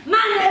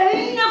 من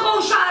عین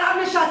قوشهرم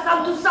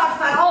نشستم تو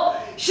سرسرها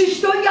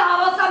شیشتوی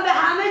حواسم به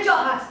همه جا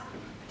هست.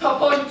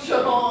 تپانچه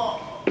را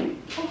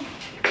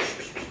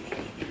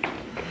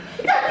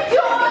دادی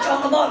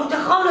جان مالوت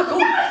خانه کن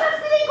نباش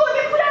تقصیر این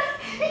گربه پول است.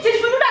 این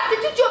چشمونو رفته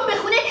تو جنب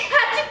بخونه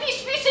هرچی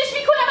پیشش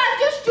میکنم از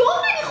جاش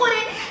جنب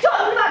نمیخوره.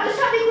 جارو رو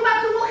برداشتم بگوبم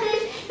تو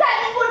مخش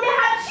زمین برده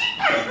هرچی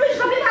پرید رو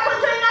اشرافه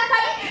تپانچه‌های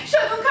نسلی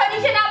شد اون کاری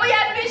که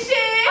نباید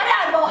بشه.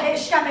 ارواح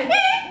اشکمه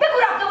بگو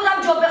رفته بودم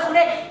جنب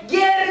بخونه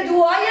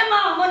گردوهای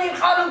مهمونین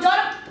خانم جان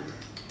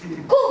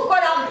کوف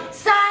کنم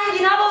سنگ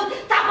نبود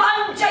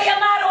تپانچه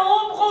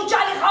مرحوم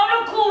قوچلی خانو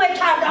کومه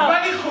کردم.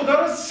 ولی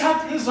خدا رو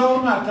 100,000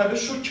 مرتبه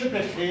شد که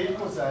به خیر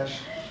گذشت.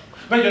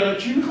 و یالا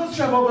کی میخواست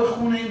جواب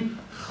خونه این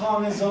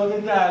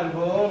خانه‌زاد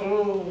دربار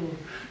رو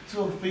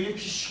تحفه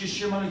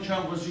پیشکشی من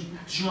کمبازی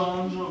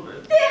جان رو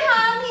بده. ده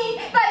همین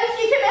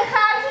ولی که به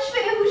خرجش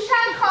بره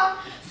هوشنگ خان.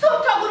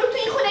 صبح تا غروب تو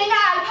این خونه این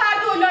الپر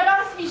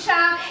دلاراس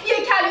میشم. یه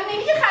کلوم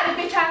نمیگه خرید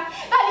بکن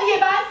ولی یه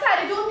بند سر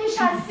دوم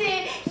نشسته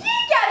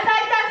یه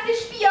گزک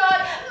دستش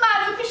بیاد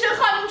منو پیش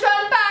خانم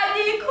جان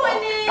بعدی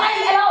کنی.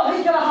 ای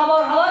الهی که به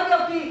هوار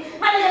بیافتی.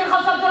 من اگه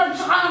میخواستم تو رو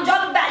پیش خانم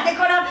جان بعده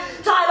کنم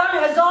تا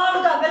الان 1000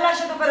 دبل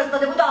نشد و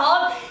فرستاده بود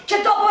که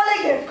تو بالا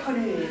گرد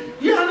کنی.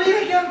 یعنی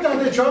اگر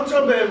داده جان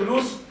تا به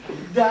امروز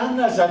دن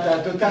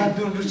نزدند و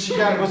دندون رو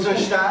چیگر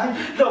گذاشتن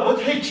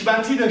لابد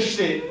حکمتی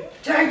داشته.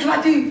 چه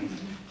حکمتی؟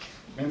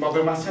 این با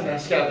به مسئله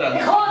ارز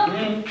کردن خود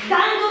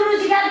دندون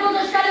رو جگر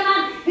گذاشتن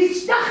من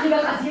هیچ دخلی به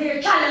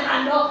قضیه کل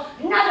قندا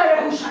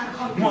نداره هوشنگ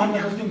خانم. ما هم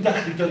نگفتیم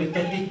دخلی داره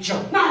داده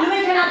جان.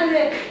 معلومه که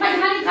نداره. مگه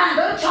من این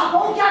قندا رو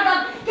چاپون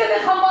کردم که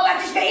بخوام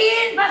بابتش به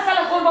این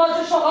مسئله خورباز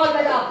و شغال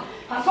بدم.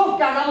 پس حکم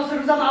کردم واسه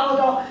روز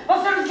مبادا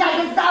واسه روز که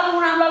اگه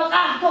زبونم رو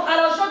قهد و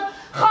قلا شد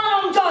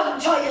خانم جان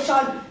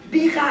چایشان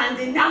بی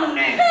خنده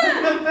نمونه.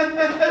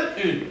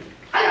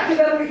 اگر که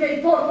بمونی که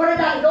این پرپر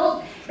دندوز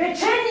به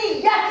چه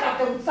نیت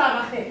رفته بود سر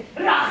وقت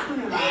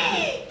رختونه من.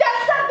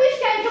 دستم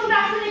بشکن که اون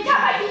رختونه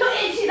کپکی تو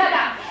انچی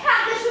زدم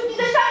حقش رو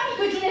میذاشتم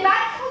پیکو جون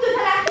من اون دو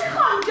تا رخت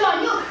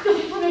خانجانی و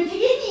دوتونو که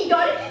یه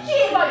نیداره تو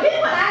جیرواجر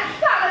کنن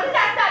پرواز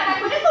دست در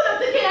نکنه گلوب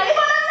تو کناره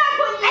بارم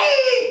نکنی. ای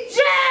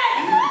جن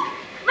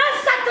من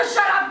 100 تا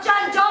شرف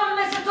جنجال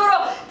مثل تو رو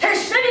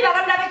تشنه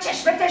میبرم لبه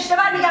چشمه تشنه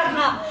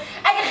برمیگردونم.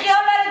 اگه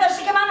خیال برای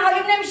داشته که من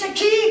حالیم نمیشه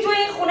کی تو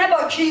این خونه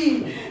با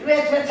کی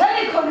رتوته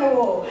میکنه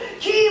و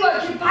کی با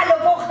کی پل و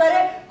پخ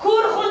داره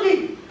کور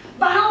خوندی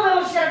بنام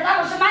مشکلت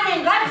نباشه من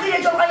اینقدر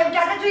زیر جو قایم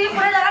کرده تو این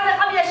خونه دارم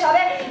بخوام یه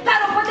شبه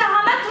در خود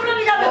همه تو رو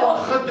میدم به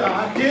آخه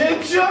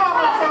داده جان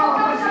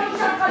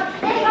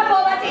اینقدر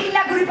بابت این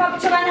لگوری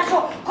پاپیچه من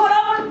نشو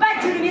کرامون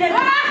بدجوری میره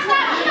وقت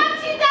نمیدم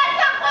تیر در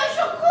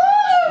تخوایشو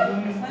کن.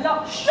 بسم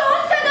الله شو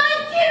صدای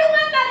تیر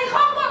اومد بدی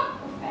خواب کن.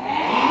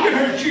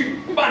 چی؟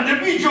 بنده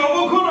بیجا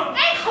بکنم.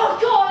 ای خب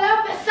که آلم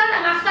به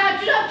سنم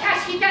اختر جلوم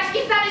کشکی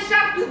سرش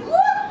رفت تو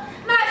گور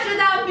من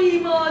شدم بی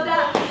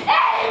مادر.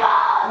 ای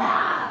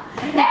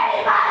مادر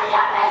ای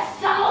مریم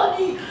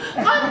استعانی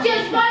آن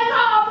چشمای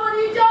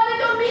معامونی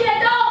جانتو میره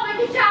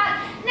داغ میکرد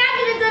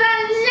نمیره دارن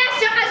لش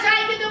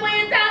قشنگ که تو با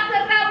یه تخت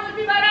رمون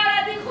میبرن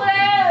از این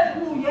خونه.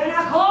 مویه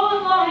نکن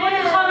مامان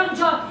خانم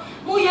جان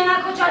مویه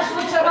نکن چشم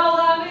چراغ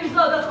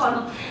امیرزاده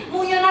خانم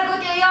مویه نکن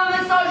که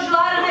ایام سال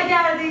شوهر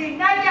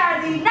نگردی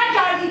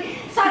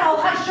سر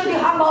آخر شدی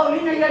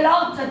همالین یه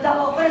لات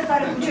دوافر سر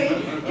کوچه ای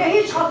که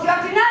هیچ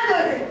خاصیتی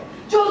نداره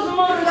جز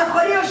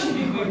مردخوری و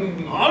شیدی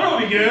کنی. آنو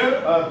میگه؟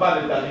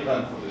 بله دقیقا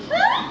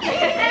خودش.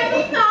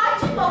 امروز نهار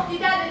چی مفتی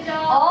داده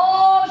جان؟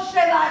 آش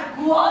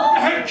برگوها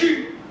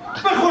هرکی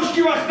به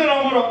خشکی وقت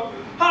نامو را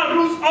هر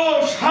روز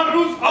آش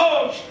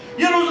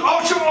یه روز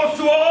آش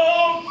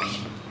آسوان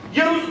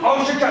یه روز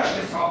آش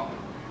کشکسا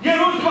یه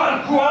روز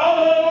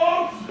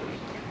سرکوب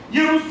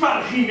یه روز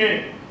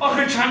فرخینه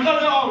آخه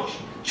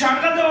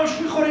چنقدر آش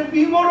میخوریم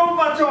بیمار و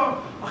بطار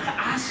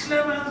آخه اصل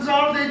من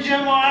زارد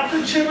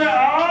جماعت چه به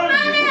آن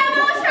من میرم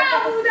و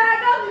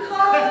شعبودرگاه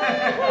میخوام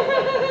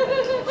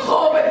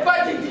خواب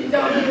بدی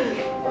دیدم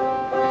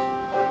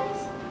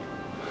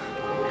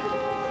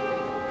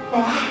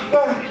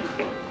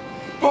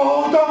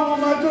باد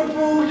آمد و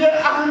بوی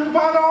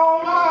عنبر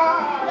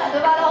آمد داده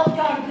بلا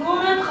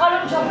گردونت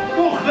خانم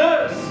جان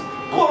مخلص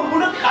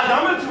قربون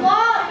قدمتون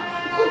وای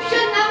خوب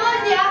شد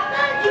نماندی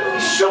اختر جون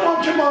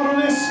شما که ما رو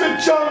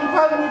نصف جان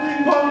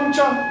فرمودین بانو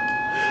جان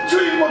تو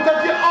این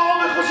مدت یه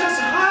آب خوش از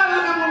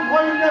حلقمون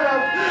پایین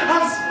نرفت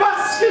از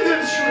بس که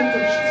دلشون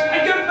داشت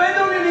اگر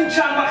بدونین این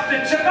چند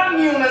وقته چقدر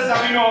میونه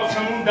زمین و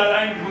آسمون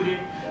دلنگ بودیم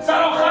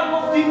سر آخر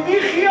گفتیم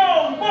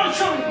میخیام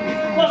باشون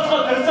باز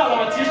خاطر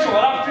سلامتی شما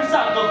رفتیم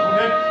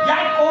سردارخونه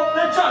یک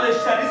قفل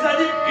چالشتری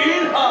زدیم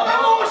این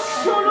همه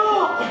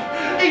شلوغ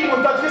این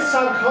مدت که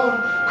سرکار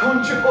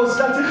کنج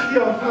عزلت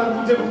اختیار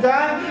فرموده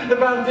بودن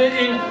بنده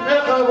این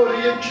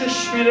قواره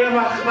کشمیر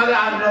مخمل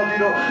عنابی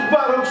رو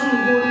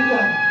براتون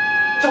بریدم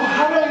تا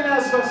هر این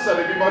از بس سر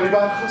بیماری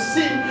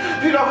برخواستیم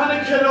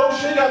پیراهن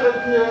کلوش یقه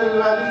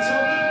پیلوری تو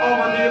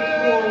آماده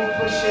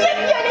پروفشه یه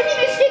پیاله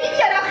نیمشکنی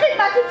بیارم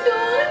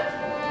خدمتتون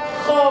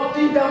خواب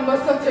دیدم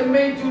وسط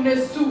میدون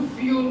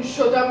صوفیون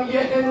شدم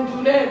یه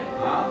هندونه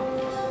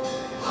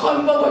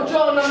خان بابا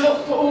جانم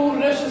لخت و اور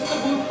نشسته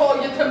بود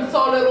پای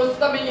تمثال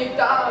رستم یک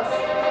دست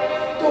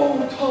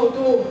دور تا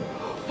دور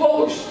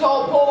پشت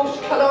تا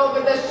پشت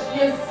کلاغ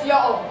دشتی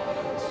سیاه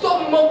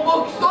سم و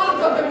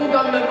بکسل زده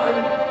بودم به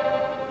من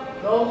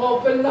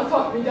ناغافل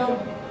نفهمیدم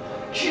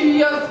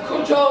کی از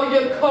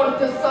کجای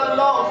کارت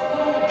سلاح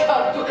فرو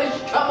کرد و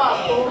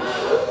اشکمم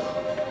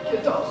که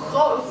تا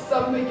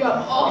خواستم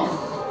بگم آخ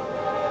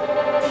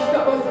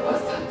دیدم از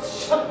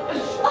وسط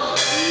شمش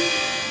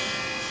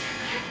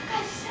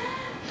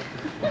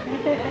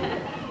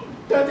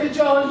داده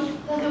جان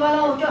داده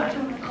بلا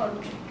گردونت خانم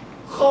جان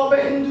خواب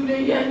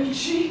هندونه یعنی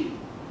چی؟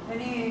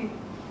 یعنی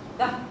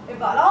دفع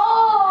بلا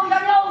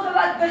یعنی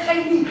عاقبت به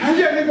خیلی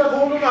یعنی به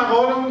قول و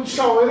مقال اون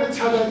شاعر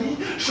طبری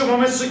شما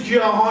مثل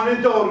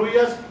گیاهان دارویی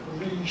از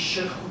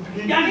ریشه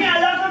خوبی یعنی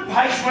علف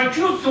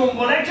پشمکی و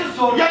سنبولک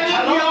سرمه یعنی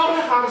گیاه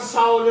هر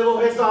ساله و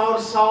هزار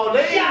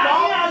ساله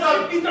یعنی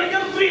از بیدای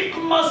ریق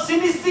ماسی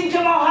نیستین که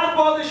ما هر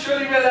باد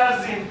شوری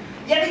بلرزیم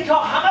یعنی تا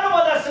همه رو با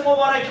دست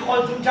مبارک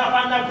خودتون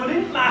کفن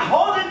نکنین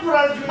محال دور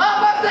از جون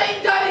اما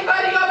این داری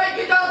بریا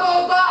بگید از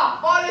اوضاع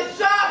حال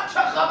شهر چه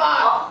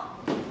خبر؟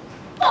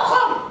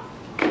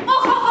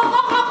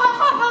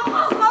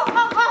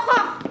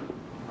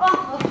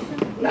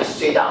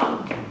 نشیدم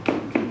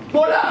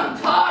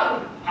بلندتر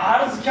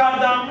عرض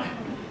کردم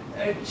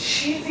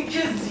چیزی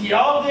که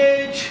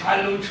زیاده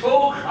چلوچو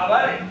و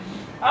خبره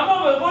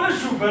اما به قول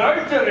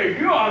شوفرهای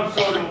ترگی و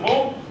امثال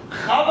هم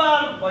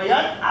خبر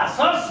باید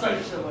اساس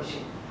داشته باشه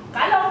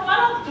قلم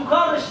تو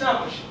کارش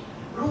نباشه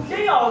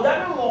روحیه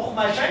آدم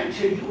مخمشن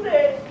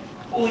چجوره؟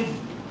 اون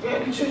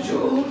یعنی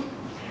چجور؟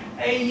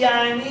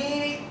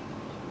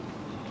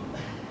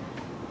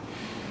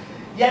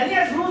 یعنی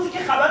از روزی که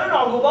خبر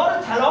ناگوار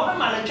طلاق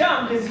ملکه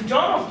امقزی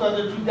جان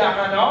افتاده تو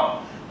دهنا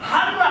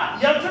هر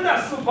رعیت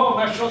دست و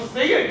پا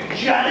نشسته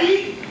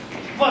جری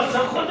واسه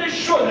خودش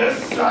شده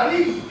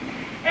سری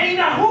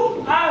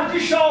اینهو عهد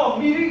شاه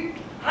میری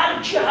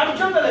هر کی هر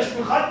جا دلش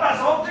میخواد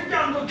بساط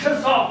گند و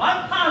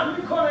کسافت پهن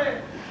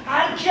میکنه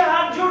هر کی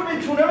هر جور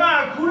میتونه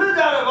معکول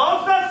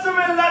درباز دست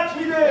ملت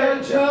میده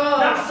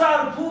نه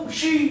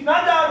سرپوشی نه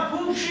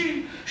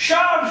درپوشی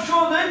شهر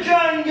شده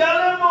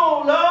جنگل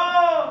مولا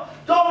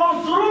دار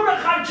و سرور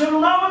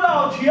خرچلونه و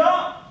لاتیا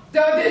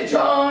داده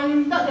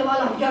جان داده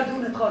بلا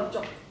گردونت خانم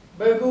جان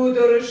بگو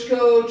درشکه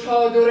و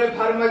چادر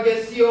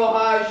پرمگه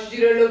 38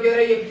 زیر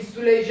لوگره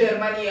پیستول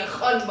ژرمنی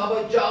خان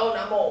بابا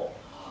جانمو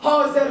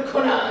حاضر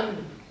کنند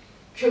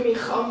که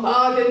میخوام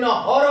بعد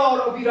نهار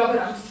آرابی را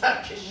برم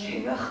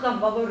سرکشی وقتم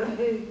بابا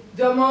رهی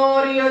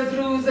دماری از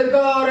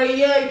روزگار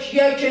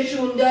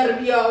یکشون در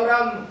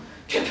بیارم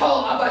که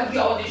تا ابد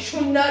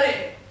یادشون نره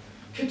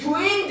که تو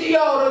این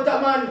دیار و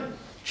دمن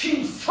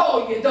کی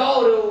سایه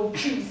دار و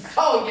کی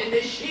سایه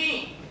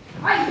نشین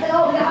ای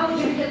الهی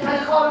همونجوری که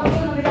تل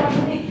خارمون رو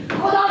می‌رسونی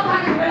خدا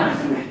تنگ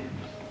برسونه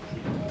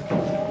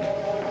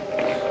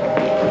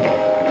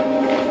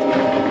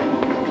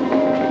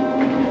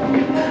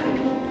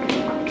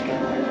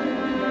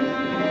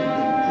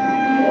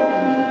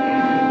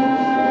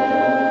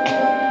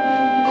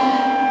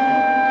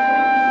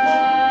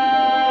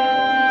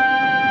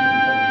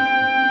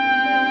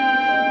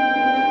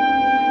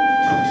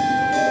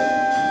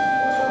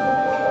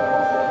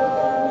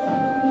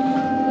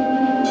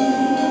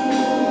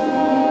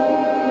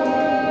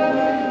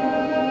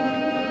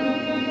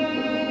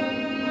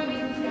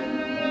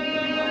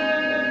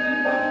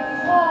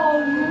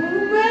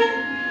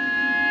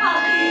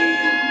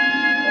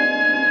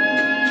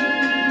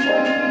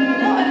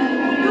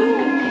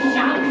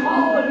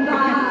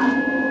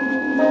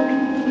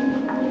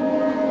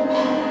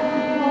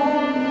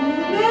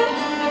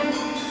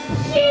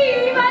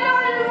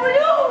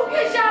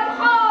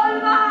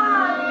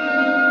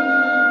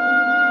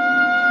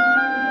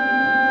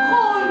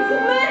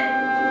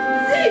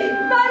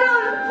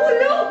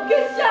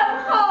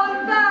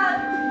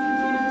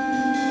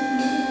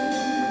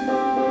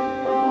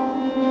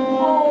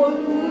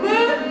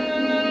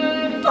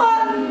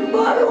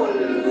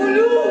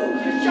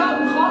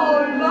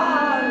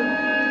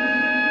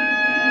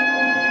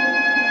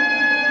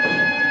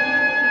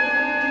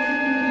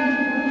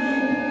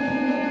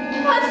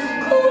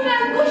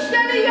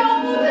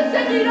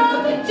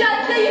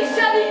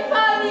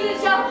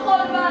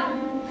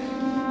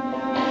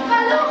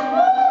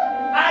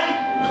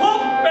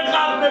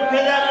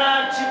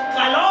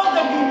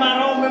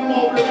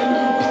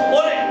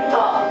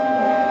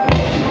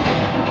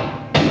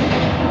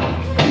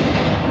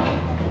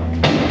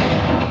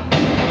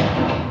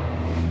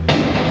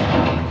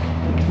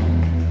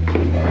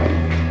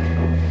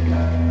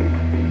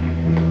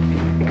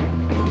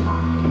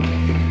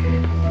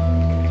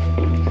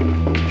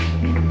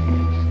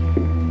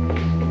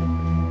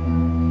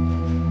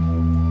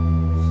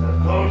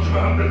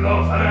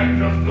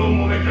دو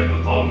موقع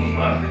قانون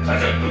مهد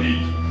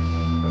تجددی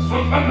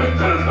سلطان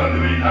بهتر از بنده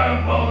به این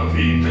امر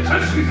واقفی که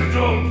تشخیص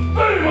جرم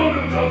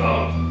پیمان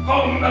مجازات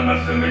قانون در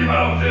مسئله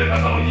مراجع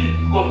قضایی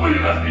قوه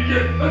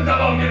رسمیه و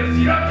دوایر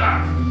زیرت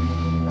است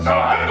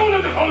اصلا هر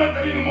گونه دخالت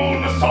در این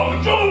امور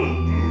مثال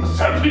جرم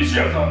سرپیشی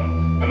از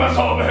آن به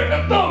مثابه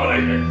اقدام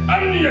علیه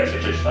امنیت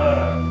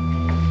کشور.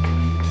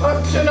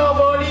 پس جناب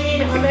عالی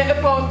این همه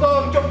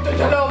افاضات جفت و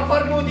جلال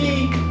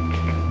فرمودی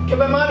که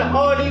به من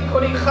حالی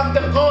کنی خط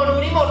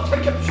قانونی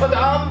مرتکب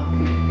شدم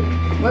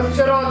و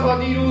چرا تا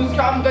دیروز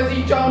که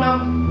امقضی جانم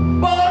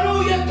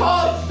بانوی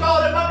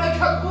تاجدار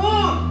مملکت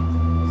بود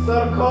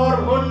سرکار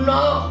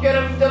مناخ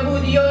گرفته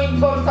بودی و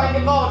اینطور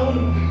سنگ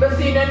قانون به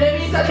سینه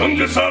نمیزدی چون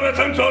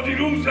جسارتا تا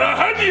دیروز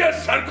احدی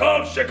از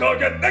سرکار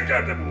شکایت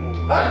نکرده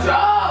بود.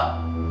 عجب!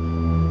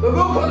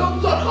 بگو کدوم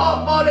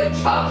سرخاب مال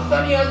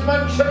چخزنی از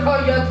من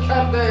شکایت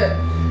کرده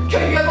که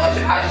یه باش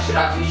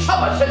اشرفی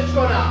شباشش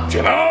کنم.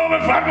 جناب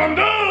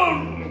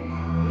فرماندار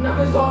نه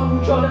به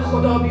زامو جان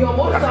خدا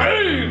بیامرزم.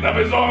 خیر نه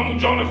به زامو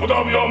جان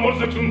خدا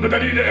بیامرزتون به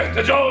دلیل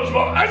احتجاج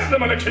با عزل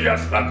ملکه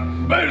اسبق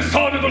و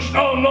ارسال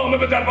دشنام نامه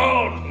به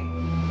دربار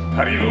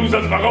پریروز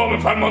از مقام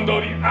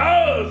فرمانداری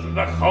عزل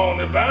و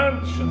خانه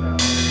بند شدم.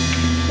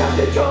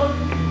 داده جان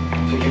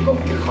تو که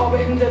گفتی خواب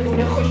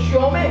هندوونه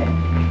خوشیامه.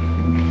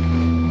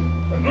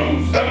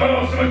 امروز در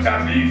مراسم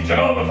تحلیف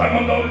جناب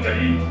فرماندار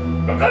جدید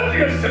به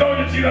قدری از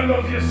صدای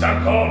تیراندازی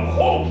سرکار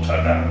خوب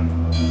کردم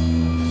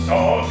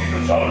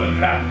ساعتی دچار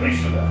لحظه‌ای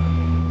شدم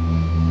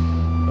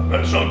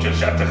و شاکر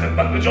شرط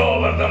خدمت به جا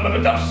آوردم و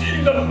به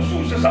تفصیل در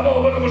خصوص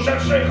سوابق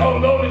مشرشح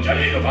خاندان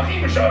جلیل و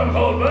فخیم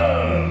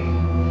شهرخواربند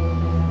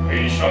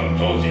ایشان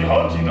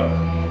توضیحاتی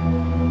دارند.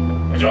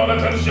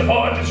 اجالتا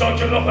شفاعت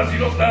شاکر را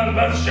پذیرفتند و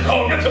از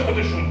شکایت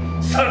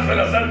خودشون صرف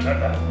نظر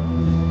کردند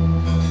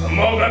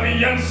اما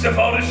قویاً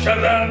سفارش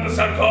کردند به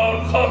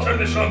سرکار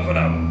خاطر نشان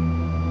کنم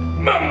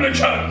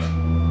مملکت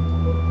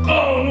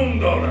قانون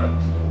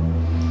دارد.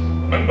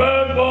 من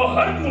بعد با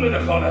هر گونه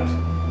دخالت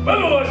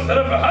ولو از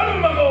طرف هر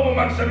مقام و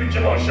منصبی که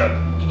باشد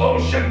با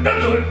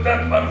شدت و حدت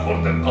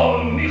برخورد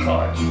قانونی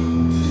خواهد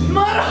شد.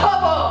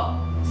 مرحبا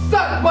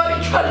صد باری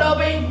کلا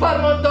به این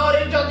فرماندار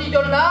جدید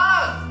و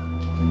نست.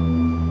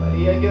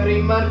 ولی اگر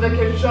این مرد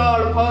که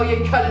شال پای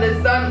کل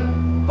زن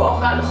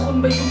واقعا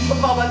خون به جوش و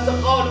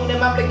پابست قانون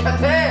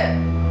مملکته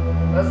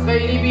از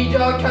خیلی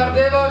بیجا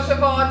کرده با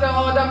شفاعت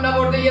آدم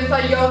نبرده یه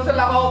سیاس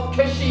لحاف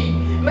کشی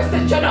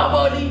مثل جناب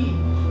عالی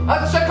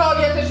از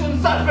شکایتشون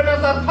صرف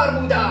نظر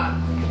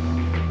فرمودن.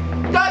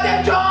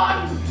 داده جان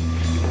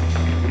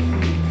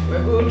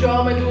بگو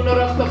جامدون و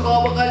رخت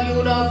خواب و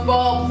قلیون از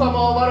باب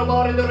سماور و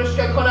بار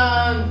درشکه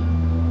کنند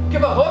که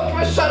به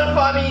حکم شرف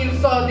امیر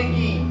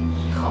سادگی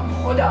میخوام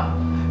خودم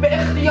به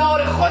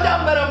اختیار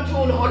خودم برم تو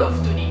اون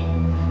هلفتونی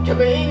که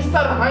به این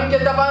سرهنگ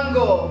دبنگ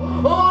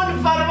و اون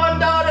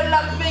فرماندار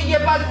لقبه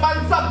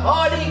بدمنصب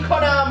حالی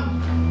کنم.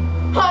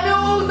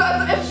 هنوز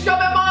از عشق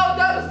به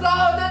مادر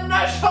زاده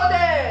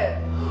نشده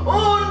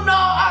اون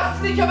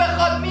نااصلی که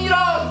بخواد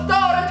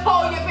میراثدار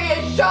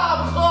طایفه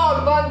شم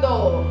خاربند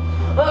و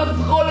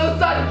از غل و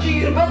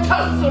زنجیر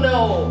بترسونه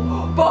و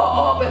با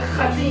آب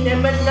خزینه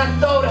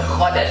منتدار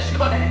خودش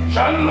کنه.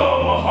 شلا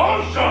و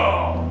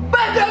هاشا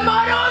بده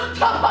من اون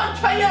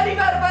تپانچه یعنی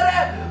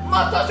بربره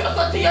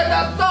ماساژوستی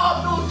دست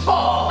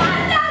آبنوسا. من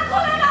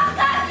نکنم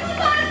اختر جون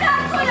من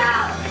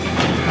نکنم.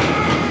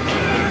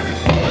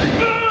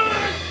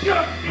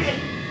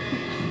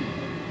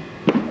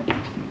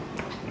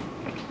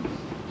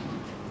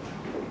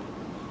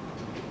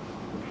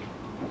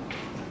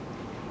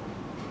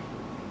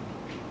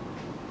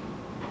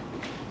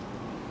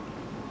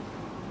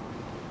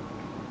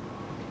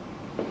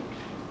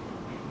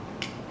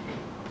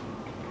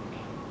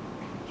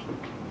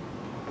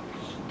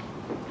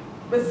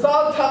 به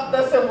ذات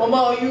اقدس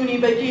همایونی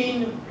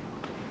بگین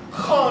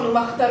خانم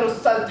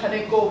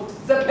اخترالسلطنه گفت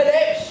ز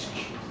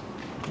پلشک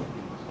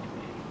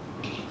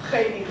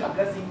خیلی قبل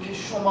از اینکه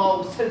شما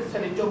و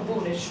سلسله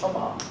جنبون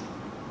شما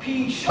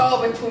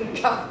پیشابتون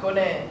کف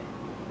کنه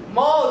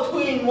ما تو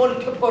این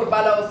ملک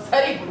پربلا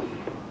سری بودیم.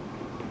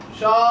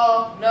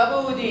 شاه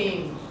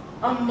نبودیم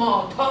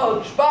اما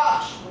تاج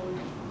بخش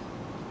بودیم.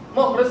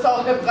 مهر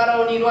صاحب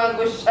قرانی رو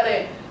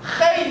انگشتره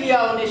خیلی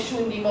ها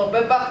نشوندیم و به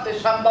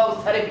وقتش هم با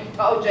سر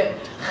بیتاج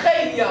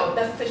خیلی ها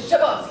دست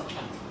شبازی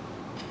کردیم.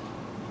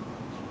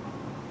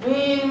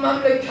 این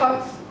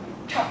مملکت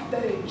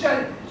کفتر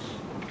جلبش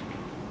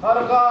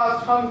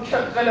هرگاه هم که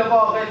قل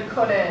واقل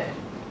کنه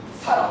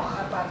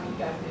سراخر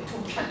برمیگرده تو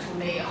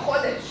کتونه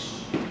خودش.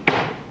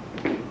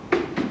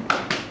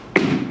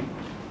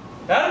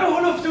 در به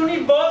هلفتونی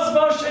باز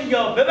باشه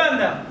یا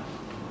ببندم؟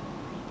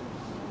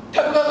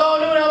 طبق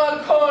قانون عمل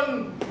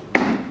کن.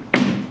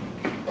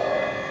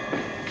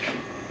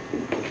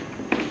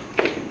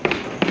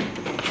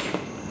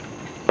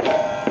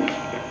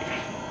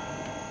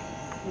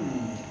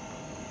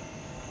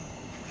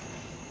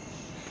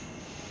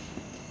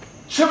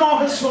 چه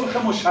ماه سرخ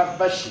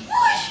مشوشی،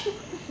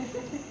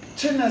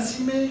 چه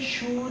نسیم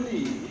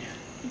شولی،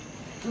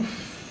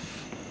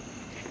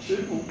 چه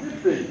بوی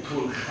بیت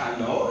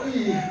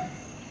الخلایی،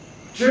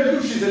 چه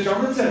دوشیزه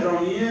جان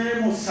تهرانی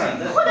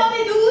مسلح؟ خدا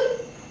بدون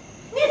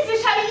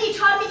نصف شب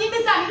نیچار میگیم به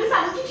زمین و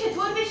زمان که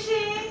چطور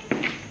بشه؟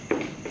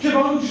 که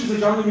با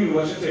دوشیزه جان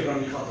میروش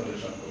تهرانی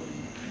خاطرشان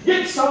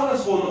کنیم. 1 سال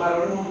از قول و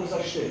قرار ما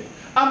گذشته،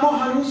 اما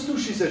هنوز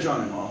دوشیزه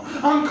جان ما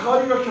آن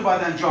کاری را که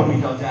باید انجام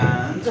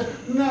میدادند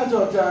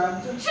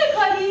ندادند. چه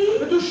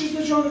کاری؟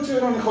 دوشیزه جان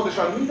تهرانی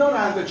خودشان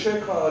میدانند چه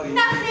کاری؟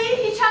 نه خیر،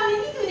 هیچ هم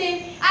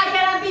نمیدونه.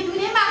 اگرم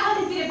بدونه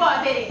محال زیر بار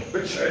بره.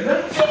 به چه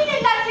علت؟ چه این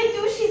علت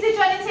که دوشیزه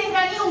جان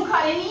تهرانی اون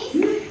کاره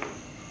نیست؟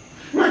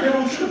 مگر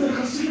عاشق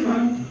دلخسته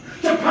من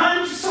که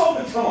 5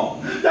 سال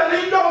تمام در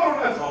این دار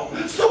و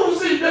نظام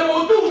سوزیده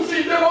و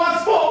دوزیده و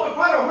اسباب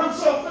فراهم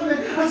ساختن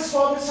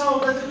اسباب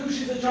سعادت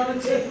دوشیزه جان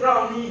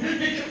تهرانی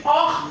یک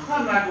آخ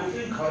هم نگفته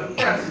این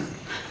کار عزیز.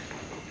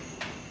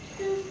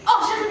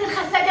 عاشق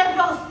دلخسته اگر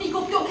راست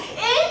میگفت و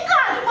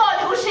اینقدر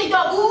بالغ و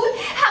شیدا بود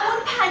همون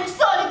 5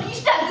 سال پیش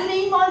دندون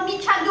این مال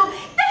میکند و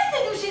دست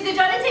دوشیزه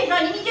جان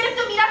تهرانی میگرفت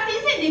و میرفت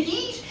به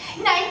زندگیش.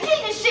 نه اینکه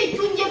این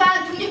شیطون یه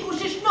بند توی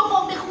گوشش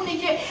نقم بخونه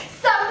که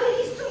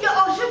صبری سوی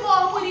آش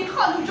معمولی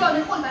خانم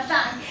جان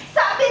خلمشنگ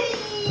صبری.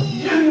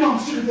 یعنی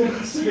عاشق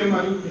دلخسته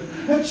ملوده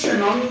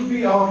چنان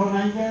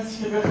بی‌آرنگ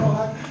است که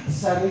بخواهد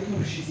سر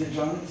دوشیزه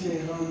جان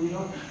تهرانی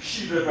را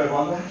شیره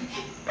ببالد.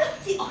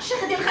 وقتی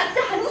عاشق دلخسته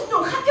هنوز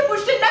نوخط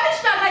پشت لبش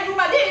در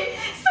نیومده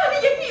سر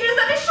یه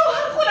پیرزن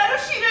شوهر خونه رو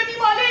شیره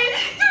میماله.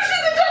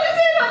 دوشیزه جان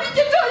تهرانی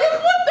که جای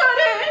خود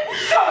داره.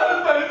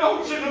 شاید برای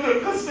عاشق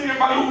دلخسته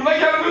ملوم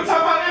نگر به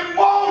تمن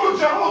مال و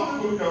جهاد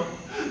بودم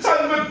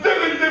تن به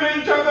دل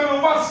این کردن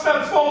و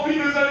وصلت با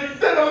پیرزنی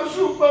دلم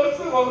شوب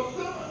بسته باشم.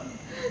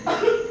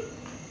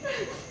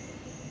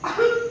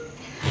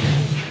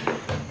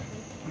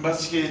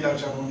 بس که در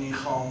جوانی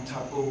خام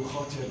طبع و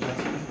خاطر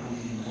لطیف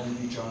بودیم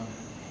بندی جان.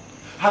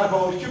 هر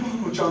بار که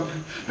بانو جان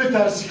به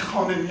درزی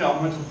خانه می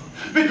آمد و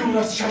به دور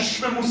از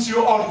چشم موسی و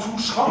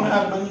آرتوش خانه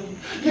ارمنی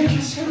یک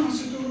اسکناس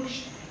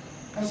درشت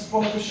از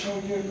باب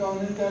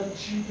شاگردانه در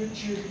جیب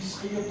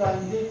جریسقی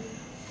بنده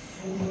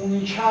فرو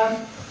می کرد.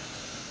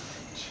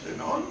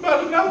 چنان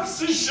بر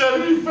نفس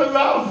شریف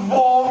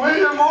لوامه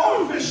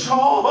ما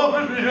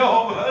فشار می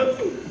آمد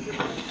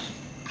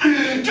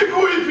که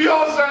گویی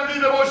پیاز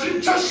رندیده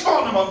باشیم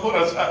چشمانمان پر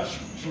از اشک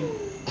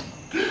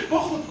با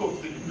خود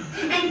گفتیم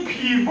این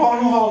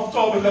پیربانو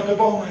آفتاب لب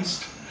بام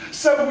است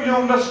سبوی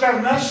آن لشکر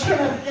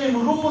نشکند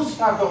امروز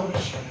فردا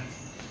بشکند.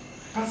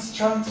 پس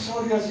چند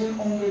سالی از این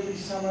عمر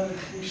بی ثمر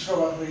خویش را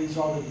بر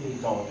ریزار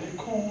دل داده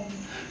کن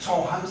تا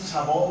هم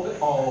ثواب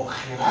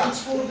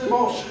آخرت برده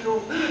باشی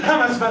و هم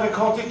از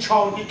برکات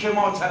چاگی که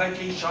ما ترک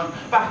ایشان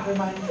بهره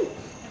مند.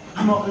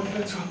 اما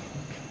قفلتا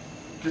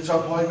که تا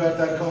پای بر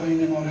درگاه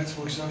این امارت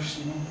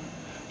بگذاشتیم و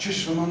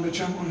چشممان به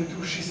جمال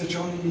دوشیزه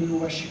جان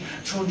مینوشی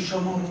چون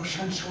شما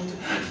روشن شد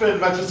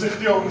فلمجز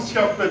اختیار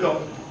اسکف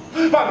بداد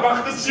بر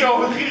وقت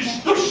سیاه خیش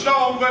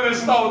دشنام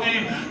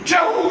فرستادیم که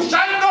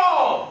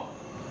هوشنگا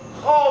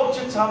خاک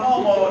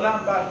تمام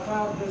عالم بر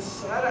فرد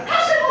سرش.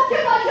 هشت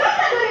مفتمانی ها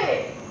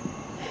نداره.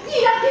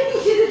 گیرم که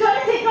دوشیزه جان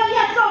تهرانی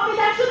از راه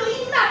بدر شد و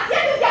این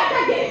مقصد رو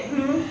گردن گرفت.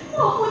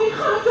 مامونی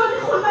خانم جان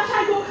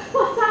خلمشنگ و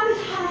با سرش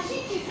هرشی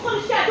چیز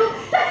خونش کرد و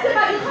دست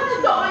بری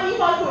خانم دامن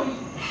ایمان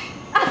کنید.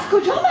 از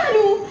کجا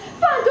معلوم؟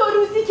 فردا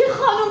روزی که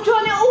خانم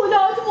جان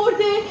اولاد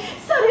مرده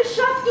سرش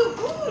رفت و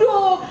گور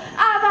و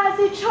عوض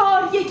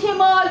 4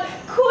 مال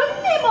کل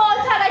مال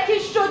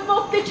ترکش شد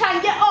مفت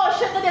چنگ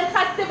عاشق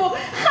دلخسته و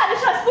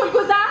خرش از پل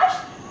گذشت.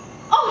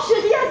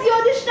 عاشقی از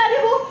یادش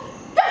نره و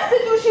دست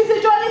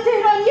دوشیزه جان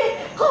تهرانی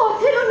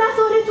قاتل و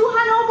نظاره تو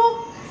حنام و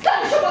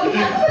سرشو با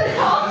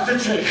میدن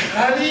چه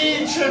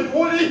خری، چه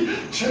پلی،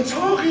 چه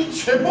تاقی،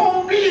 چه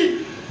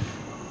بامبی.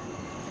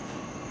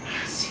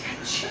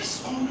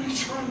 چیست عمری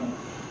جان؟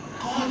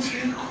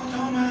 قاتل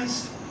کدام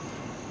است؟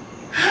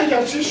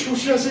 اگرچه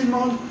شوشی از این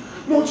مال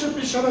موجب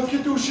می شود که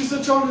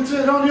دوشیزه جان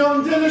تهرانی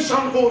آن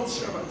دلشان قدس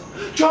شود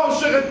که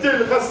عاشق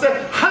دلخسته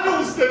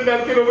هنوز دل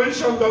در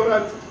گروهشان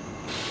دارد.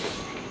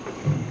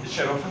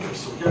 شرافت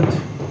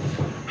سوگند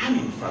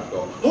همین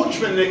فردا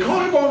حکم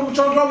نکاح بانو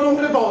جان را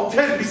مهر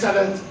باطل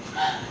می‌زنند.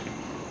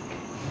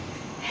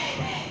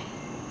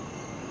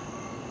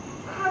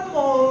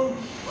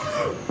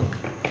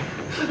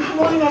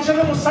 اما این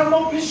عجب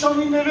مسلمان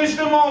پیشانی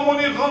نوشته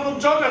مامونی خانم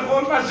جان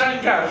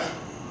خلمشنگ است.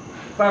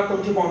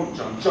 فردا که بانو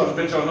جان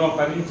به جان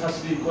آفرین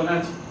تسلیم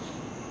کند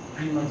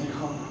پیمدی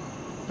خان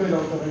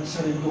بلادرک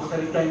سر این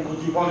دختری دنگ و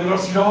دیوانه را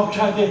سیراب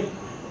کرده و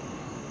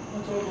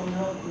تا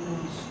بنیاد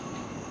نیست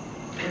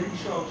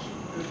ریش عاشق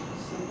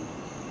دلخسته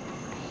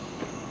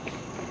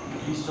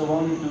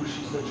گیسوان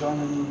دوشیزه جان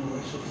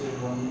نیموش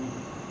تهرانی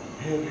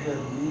هر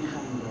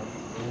میخندد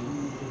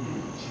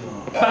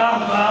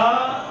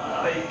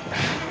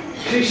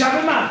چه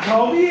شب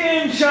مهتابی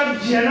امشب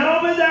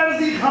جناب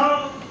درزی خان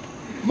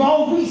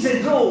ما بیست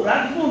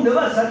دورت مونده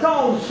وسط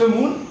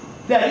آسمون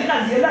در این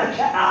قضیه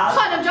لکه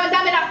خانم جان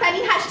دم رفتن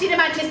این 8 تیر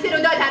منچستر رو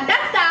دادن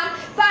دستم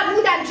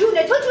فرمودن جون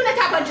تو جون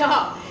تپانچه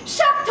ها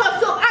شب تا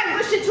صبح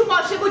انگشت تو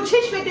ماشه و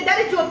چشم به در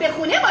جنب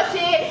خونه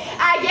باشه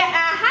اگه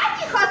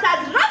احدی خواست از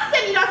راست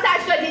میراث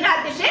اجدادی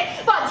رد بشه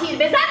با تیر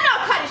بزن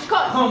ناکارش کن.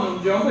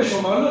 خانم جان به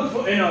شما لطف و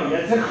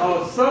عنایت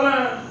خاص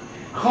دارم.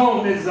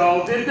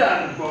 خانزاده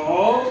در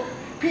باب،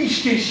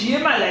 پیشکشی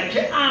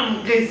ملکه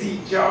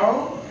امقزی جان.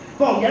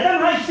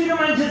 بایدم 8 تیر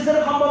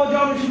منچستر خان بابا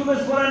جانشون رو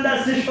بسپرن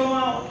دست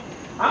شما.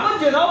 اما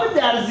جناب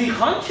درزی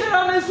خان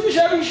چرا نصف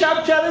شبی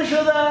شب چره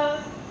شدن؟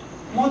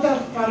 ما در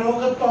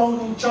فراغ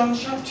بانو جان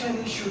شب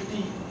چره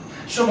شدیم.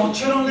 شما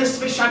چرا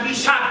نصف شبی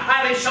شب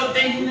پره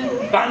شدین؟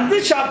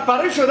 بنده شب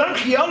پره شدم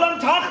خیالم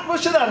تخت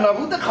باشه در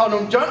نبود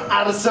خانم جان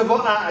عرصه و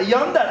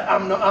اعیان در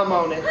امن و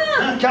امانه.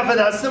 کف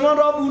دستمان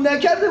را بو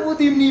نکرده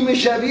بودیم نیمه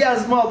شبی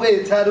از ما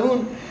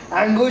بهترون.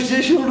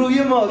 انگشتشون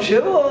روی ماشه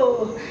و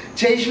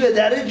چشم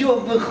در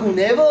جبه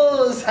خونه و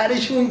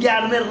سرشون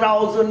گرم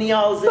راز و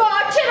نیازه. با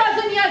چه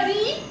راز و نیازی؟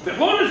 به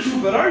قول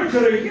شوفرای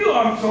ترگی و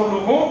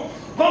امثالهم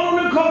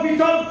قانون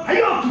کاپیتان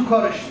حیات تو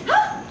کارش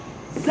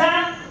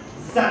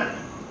زن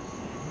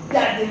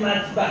درد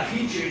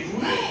مطبخی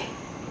چجوره؟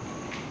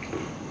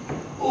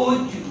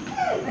 اوجو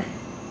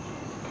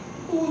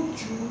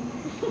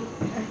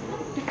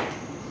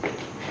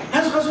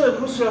از غذا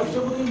امروز رفته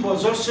بودیم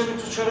بازار سر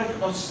تو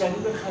چرا آستنی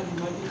بخریم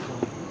ندی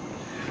خواهد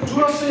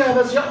تو راسته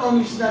عوضی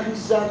آمیز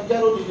نمیز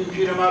زنگر رو دیدیم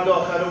پیرمرد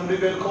آخر عمری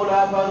بالکل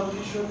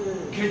عبروتی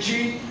شده که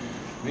چی؟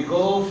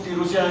 میگفت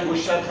دیروزی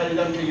انگشتر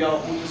خریدم که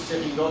یاقوت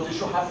سقیلاتش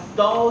رو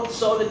 70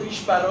 سال پیش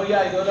برای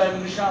عیال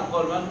امیر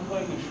شمخالمند پای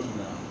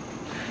نشوندم.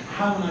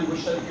 همون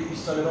انگشتری که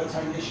 20 سال بعد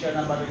تنگش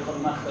کردم برای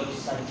خانم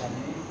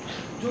اخترالسلطنه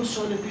 2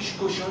 سال پیش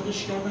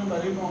گشادش کردم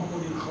برای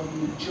ماهمونی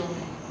خانم جان.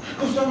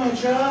 گفتم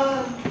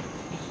عجب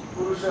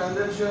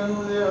فروشنده چه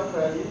بوده یا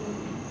خرید؟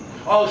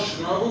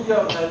 آشنا بود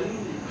یا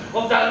خرید؟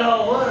 گفت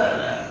علاوه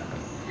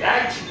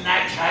یک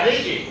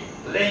نکره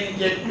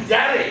لنگ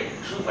دره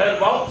شوفر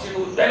باکسی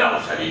بود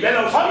بلاشنی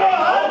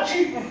حالا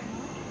چی؟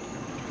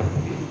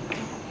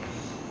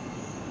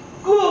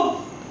 گفت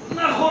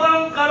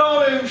نخورم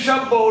قرار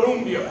امشب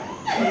بارون بیاد.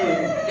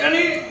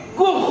 یعنی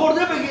گفت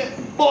خورده بگه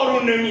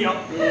بارون نمیاد.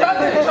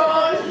 داده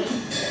جان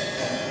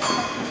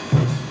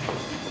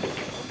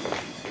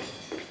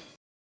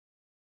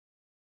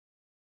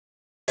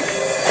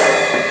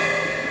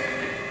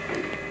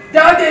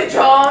داده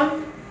جان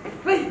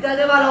وی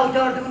داده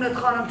بلاگردونت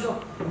خانم جان.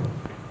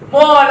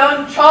 ما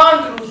الان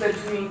چند روزه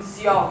تو این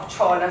سیاه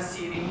چال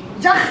اسیریم؟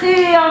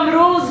 جختی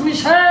امروز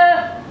میشه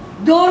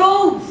 2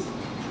 روز.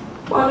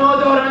 بنا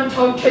دارن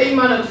تا کی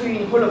منو تو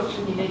این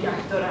هلوفتونی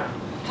نگه دارن؟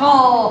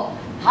 تا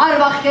هر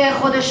وقت که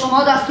خود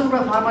شما دستور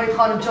بفرمایید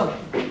خانم جان.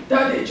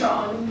 داده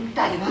جان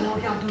داده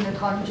بلاگردونت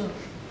خانم جان.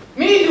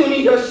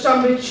 میدونی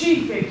داشتم به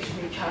چی فکر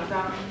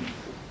میکردم؟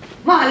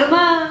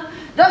 معلومه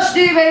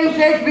داشتی به این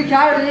فکر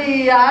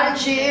میکردی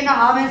هرچی این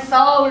همه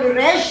سال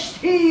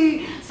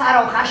رشتی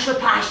سراخش و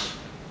پشم.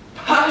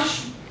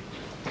 پشم؟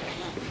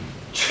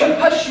 چه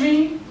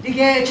پشمی؟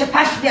 دیگه چه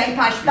پشمی این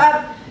پشمتر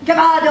که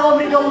بعد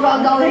عمر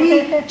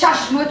دورانداری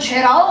چشم و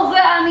چراغ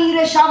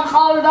امیر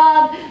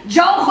شمخالمند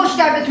جا خوش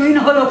کرده تو این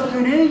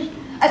هلوفتونی.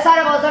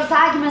 سر بازار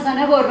سگ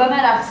میزنه گربه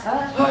مرقصه.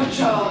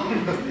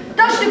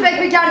 داشتی فکر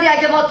میکردی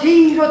اگه با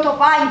تیر و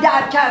تفنگ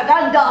در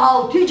کردن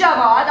دهاتی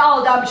جماعت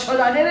آدم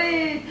شدنه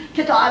بید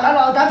که تا الان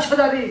آدم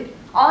شده بید.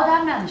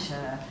 آدم نمیشه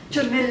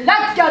چون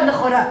ملت گنده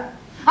خوره.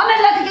 هم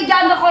ملتی که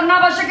گنده خور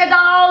نباشه که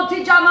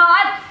دهاتی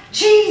جماعت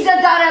چیز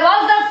در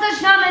باز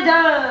دستش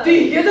نمیده.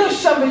 دیگه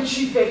داشتم به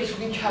چی فکر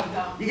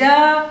میکردم؟ دیگه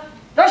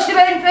داشتی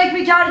به این فکر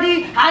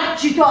میکردی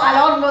هرچی تو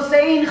الان واسه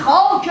این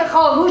خاک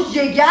خاموش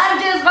جگر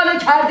جزغاله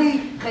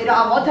کردی خیر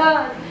اماتر.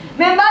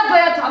 من بعد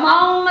باید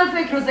تمام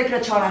فکر و ذکر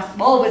 4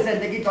 اسباب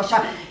زندگی باشه.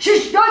 6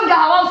 دنگ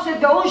حواست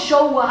به اون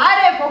شوهر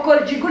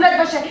فکل جیگولت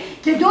باشه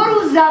که 2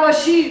 روز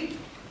نباشی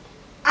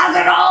از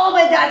راه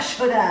به در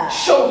شده.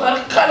 شوهر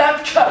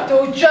غلط کرده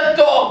و جد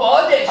و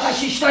آبادش.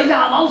 6 دنگ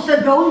حواست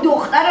به اون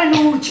دختر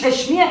نور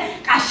چشمی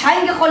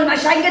قشنگ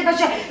خلمشنگت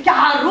باشه که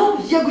هر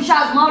روز یه گوشه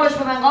از مالش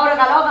به منقار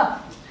قلاقه.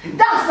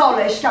 10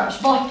 سال اشکمش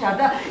باد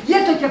کرده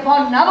یه تو که پا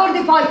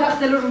نبردی پای تخت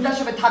دل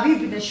رودشو به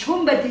طبیب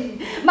نشون بدی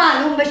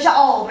معلوم بشه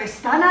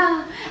آبستنه.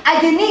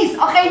 اگه نیست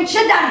آخه این چه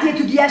دردیه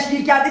تو گیش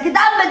گیر کرده که دم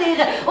به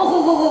دقیقه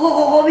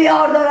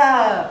بیار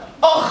داره.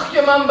 آخ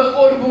که من به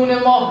قربون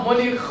ماه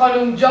منیر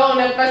خانم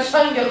جان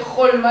قشنگ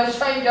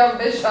خلمشنگم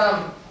بشم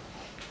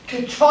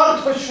که 4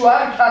 تا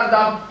شوهر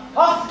کردم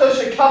 7 تا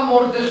شکم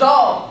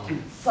مرتضا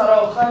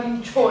سرآخر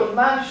این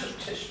چلمن شد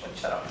چشم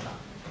و چراغم.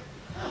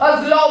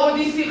 از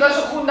لابدی سیغش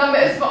خوندم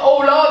به اسم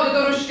اولاد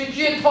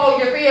درشتگی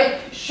طایفه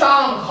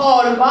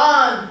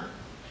شمخالمند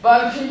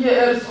بلکه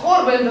یه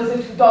ارثخور بندازه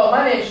تو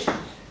دامنش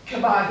که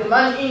بعد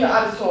من این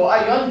عرص و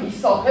عیان بی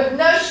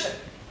صاحب نشه.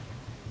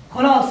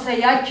 خلاصه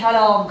یک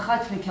کلام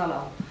ختم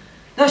کلام.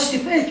 داشتی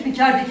فکر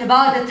میکردی که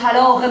بعد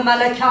طلاق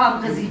ملکه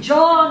امقزی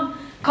جان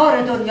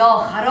کار دنیا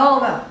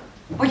خرابه.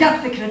 باید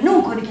فکر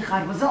نو کنی که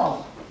خربزه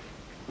آب.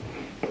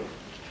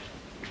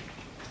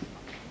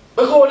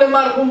 به قول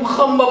مرحوم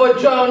خان بابا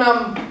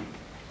جانم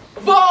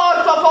وار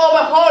صفا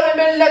به حال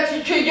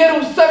ملتی که یه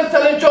روز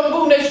سلسله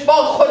جنبونش با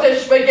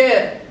خودش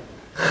بگه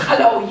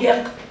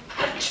خلایق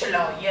هرچه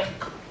لایق.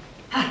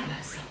 هر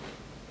بحثم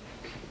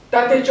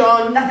داده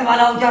جان داده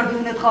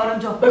بلاگردونت خانم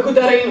جان. بگو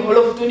در این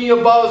هلوفتونی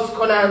رو باز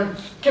کنن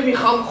که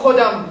میخوام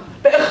خودم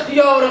به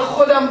اختیار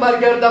خودم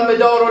برگردم به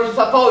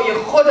دارالصفای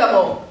خودم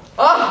و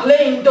اهل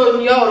این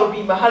دنیا رو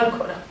بی‌محل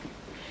کنم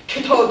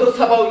که تا 2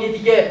 صبای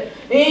دیگه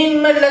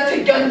این ملت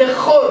گنده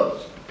خور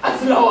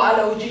از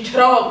لاعلاجی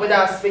چراغ به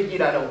دست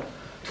بگیرن و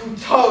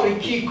تو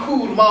تاریکی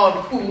کورمال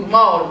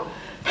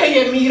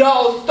پی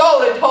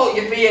میراثدار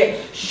طایفه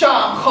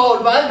شم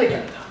خالبند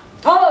بگردم.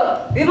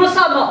 بی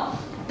مسما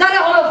در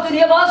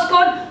هلفدونی باز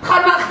کن.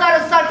 خانم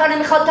اخترالسلطنه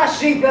میخواد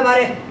تشریف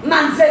ببره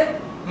منزل.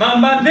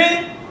 من بنده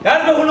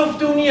در به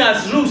هلفدونی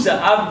از روز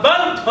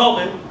اول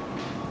تاقه.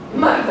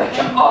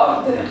 مردک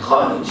آردر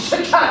خانم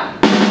شکن.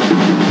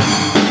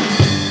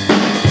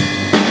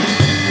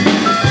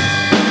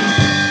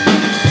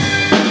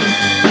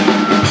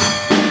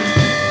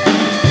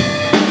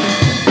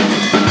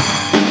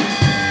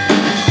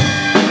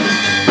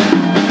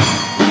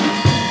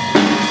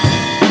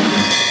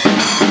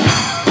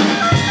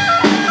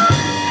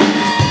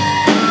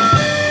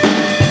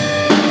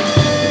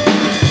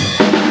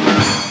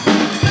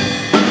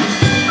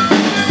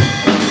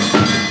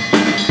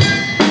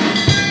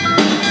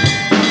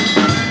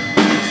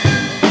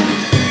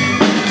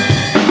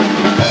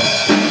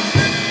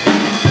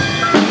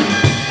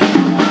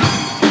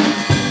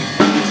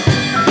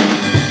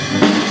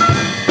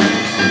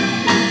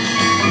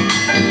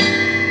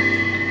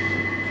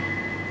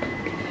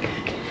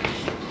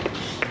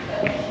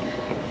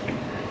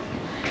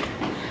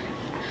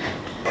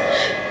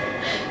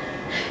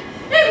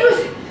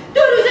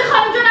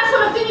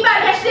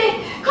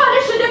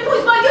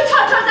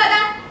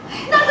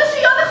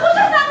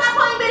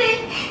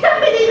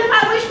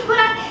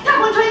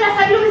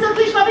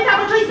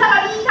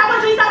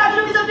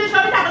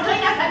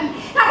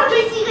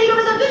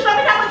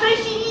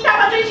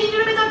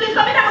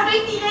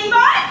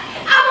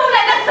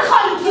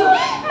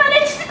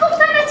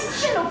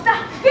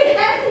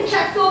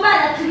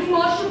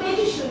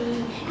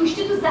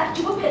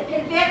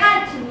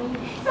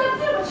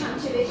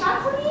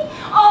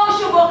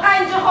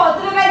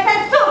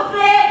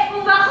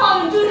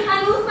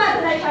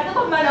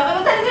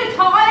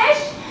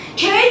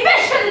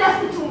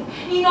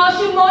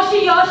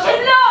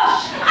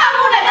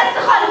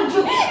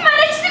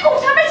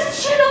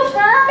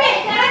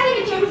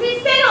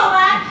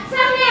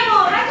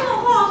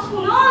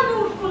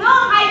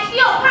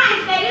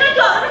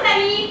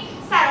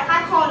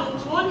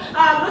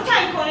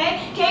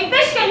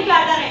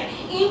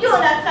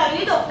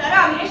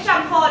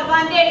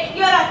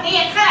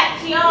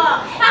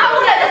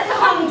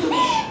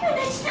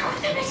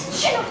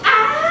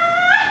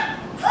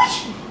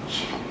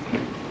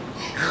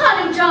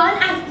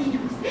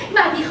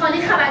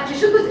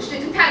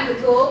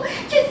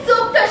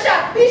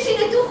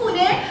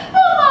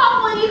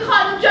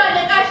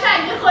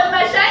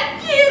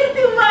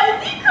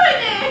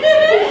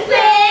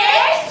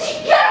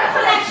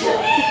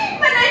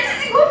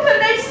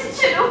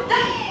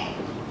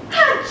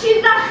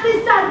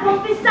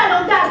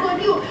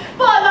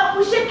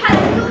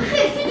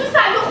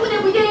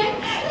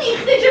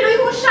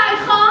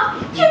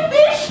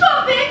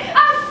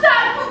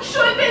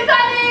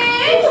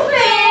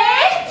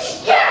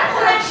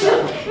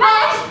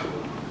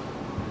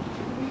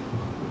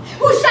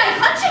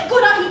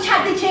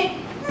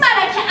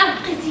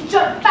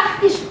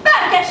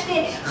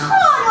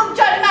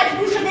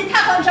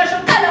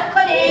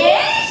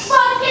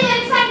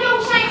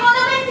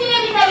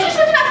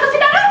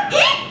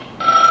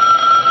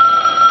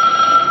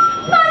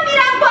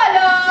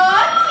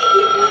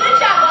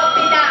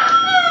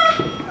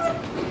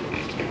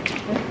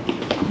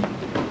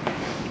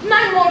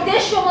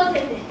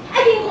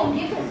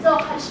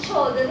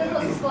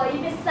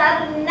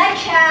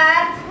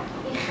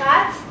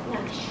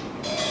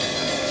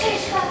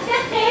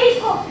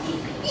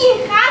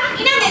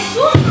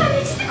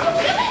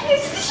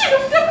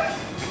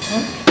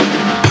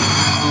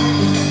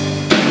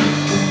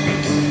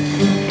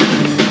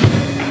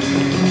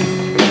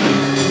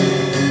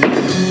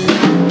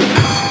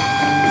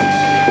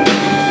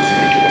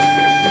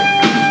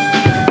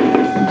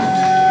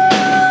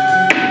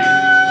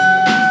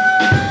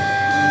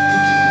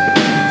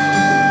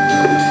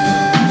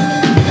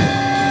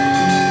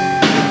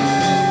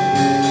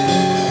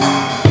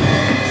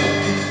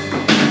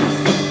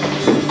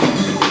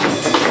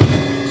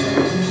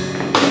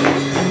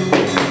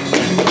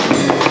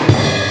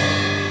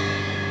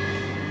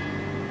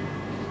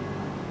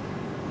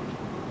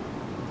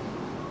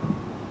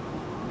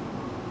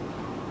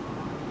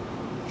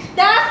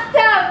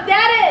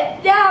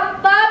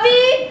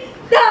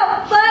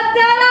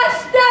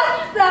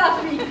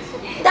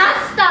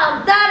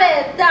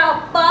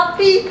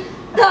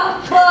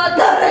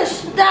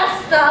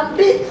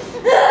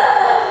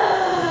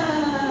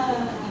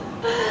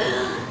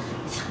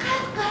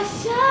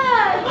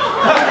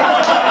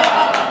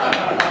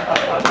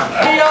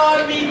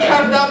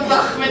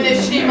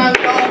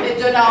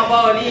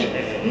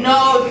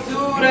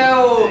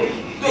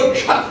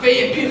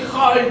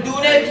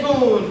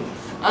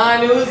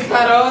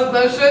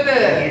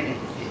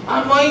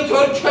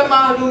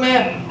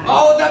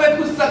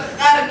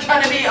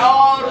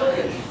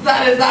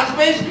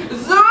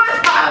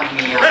 کم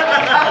میاد.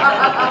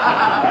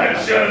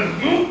 هرچه از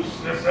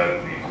دوست رسد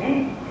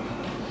نیکو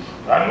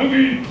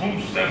فرمودی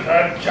پوست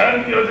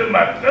خرکن یاد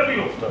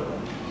مطلبی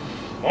افتادن.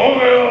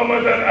 موقع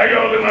آمدن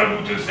ایال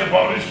مربوطه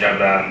سفارش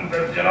کردند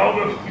از جناب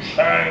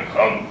خوشنگ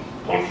خان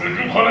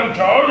پرسجو کنند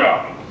که آیا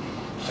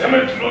 3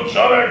 متر و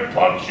 4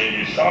 پارچه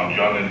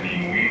شامیان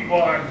لیمویی با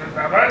عرض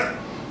زبط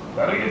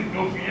برای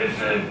 2 پیس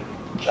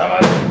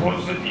کمد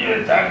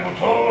کرستی تنگ و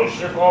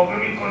ترش افاقه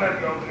می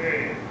کند یا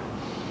خیر؟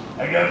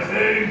 اگر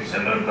خیر 3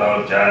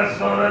 مقدار کس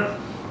دارد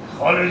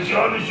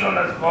خارجیانشان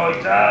از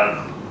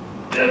پایتخت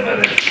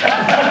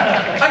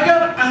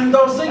اگر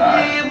اندازه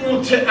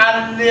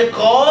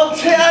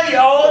متعلقات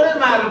ایال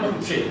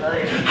مربوطه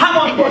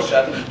همان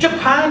باشد که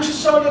 5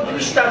 سال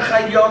پیش در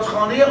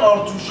خیاطخانه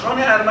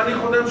آرتوشخان ارمنی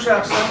خودم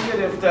شخصا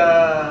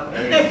گرفتم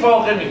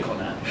افاقه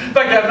میکنم،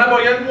 وگرنه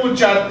باید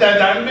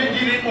مجددا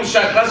بگیرید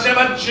مشخص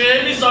شود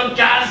چه میزان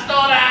کس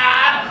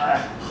دارد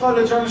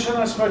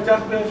خالجانشان از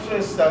پایتخت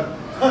بفرستن.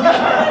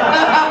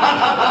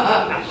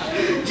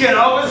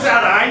 جناب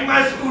فرهنگ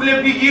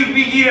مسئول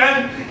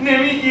بگیرن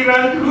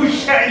نمیگیرن،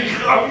 گوشه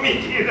خام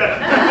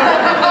میگیرن.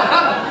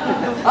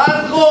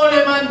 از قول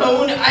من به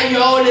اون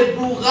عیال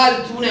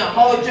بوغلتون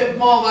حاجب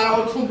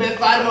ماوراتون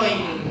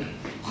بفرمایید.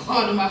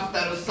 خانم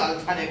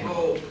اخترالسلطنه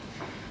گفت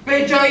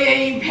به جای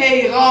این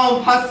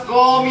پیغام پس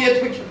قامی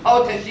تو که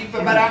پا تشریف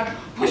ببرن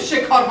پشت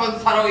کاروان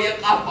سرای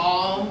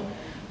قفام،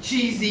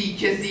 چیزی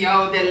که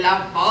زیاد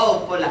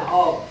لفاف و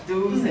لحاف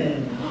دوزه،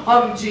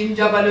 همچین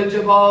جبل و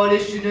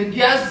جبالشونو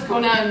گز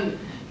کنن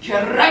که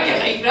رگ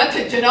غیرت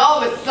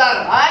جناب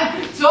سرهنگ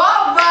تو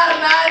بر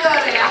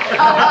نداره.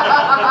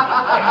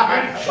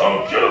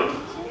 شاکر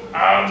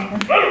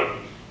برو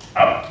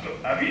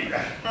عبید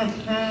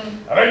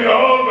این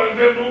حال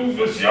بنده روز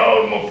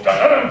بسیار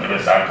مفتخرم که به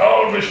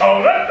سرکار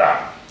بشارت دهم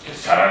که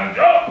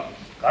سرانجام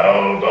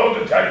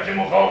قرارداد ترک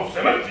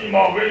مخاصمتی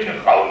ما بین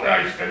خان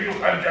اشتری و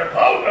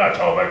خنجرخان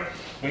عطابک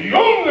به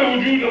یمن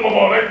وجود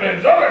مبارک به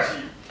امضا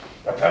رسید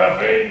و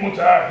طرفین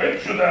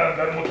متعهد شدند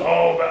در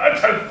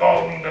مطابقت از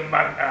قانون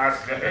منع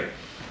اسلحه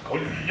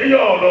کلیه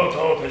آلات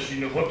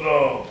آتشین خود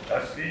را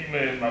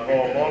تسلیم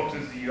مقامات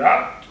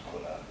زیربط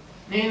کنند.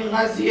 این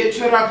قضیه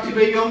چه ربطی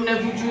به یمن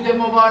وجود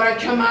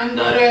مبارک من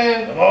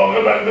داره؟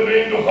 واقع بنده به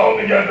این 2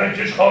 خان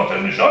گردنکش خاطر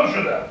نشان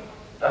شدم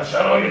در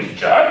شرایطی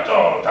که حتی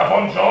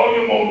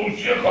تپانچه‌های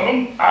موروثی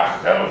خانم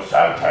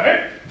اخترالسلطنه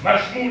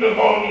مشمول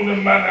قانون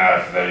منع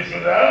اسلحه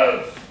شده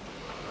است،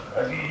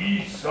 ولی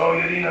هیچ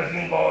سایرین از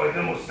این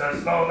قاعده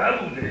مستثنا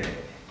نبوده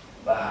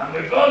و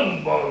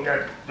همگان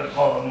باید به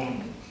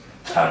قانون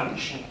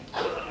تمشین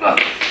کنند.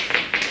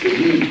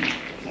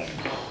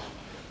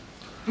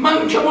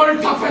 من که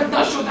ملتفت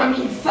نشدم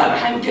این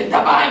سرهنگ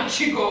دبنگ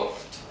چی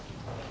گفت؟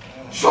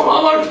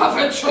 شما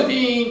ملتفت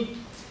شدین؟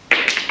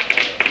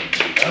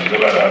 بنده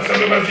بر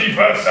حسب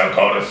وظیفه از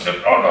سرکار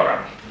استقرار دارم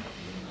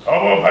تا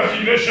با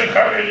پذیرش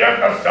خرعیت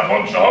از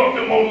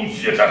تپانچه‌های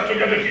موروثی تخت و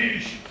ید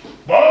خویش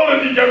بار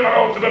دیگر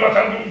مراتب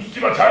وطن دوستی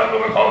و طرد و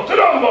مکاتب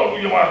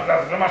آنباروی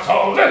معزز و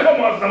مصالح و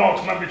معظمات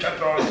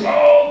مملکت را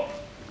اصلاح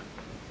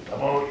و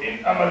با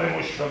این عمل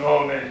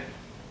مشفقانه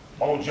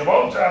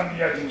موجبات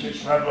امنیت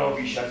کشور را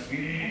بیش از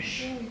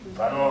پیش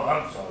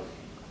فراهم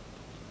سازیم.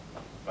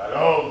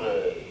 بلا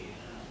غیر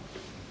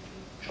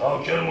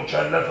شاکر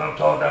مکلفم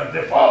تا در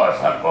دفاع از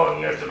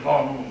حقانیت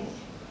قانون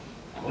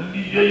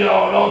کلیه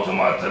آلات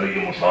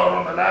معطله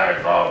مشار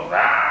علیه را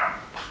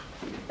رفت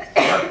و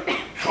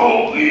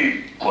توقیف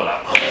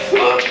کنم.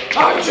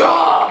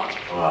 عجب!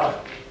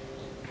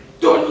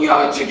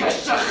 دنیا چه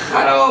گشت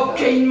خراب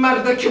که این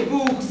مردک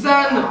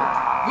بوغزن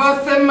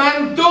واسه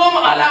من دم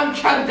علم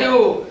کرده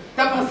و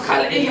دم از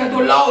خلعه ید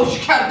و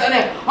لاش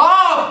کردنه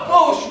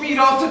بوش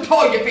میراث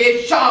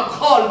طایفه شهاب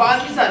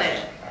خالبند میزنه.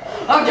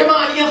 اگه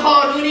معنی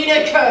قانون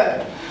اینه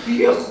که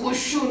یه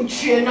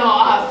خوشونچی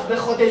ناعز به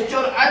خودش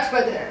جرأت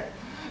بده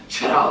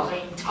چراغ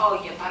این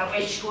طایفه رو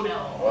بشکونه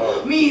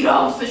و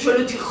میراثش رو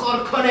لطیخور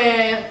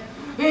کنه،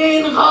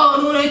 این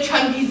قانون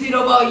چنگیزی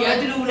رو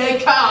باید لوله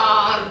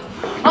کرد.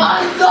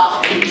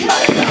 انداختی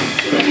کردم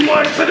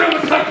معشدم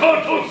به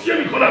سرکار توصیه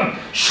میکنم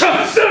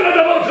شخصا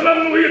ادوات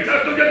ممنوعه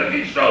تحت و ید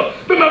خویش را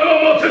به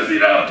مقامات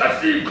زیربط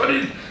تسلیم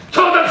کنید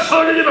تا در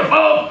سایه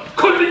وفاق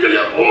کلیه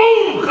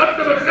امور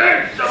ختم به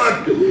خیر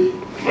شود.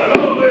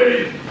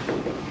 علاوه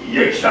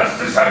یک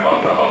دست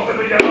سربان نهاده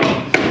به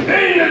گران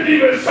عین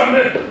دیو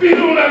سمه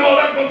بیرون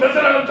امارت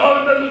منتظرم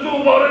تا در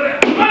لزوم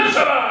وارد عمل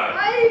شود.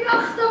 ای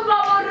بخت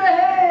باباره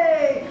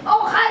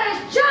آخرش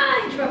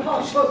جنگ به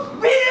پا شد.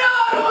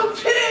 بیار اون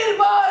تیر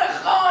بار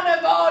خانه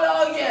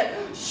بالای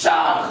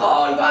شهر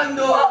خالبند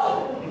و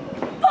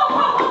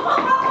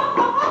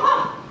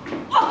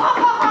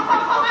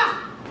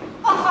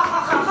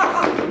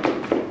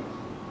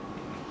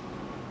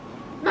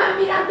من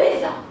میرم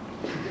بزن.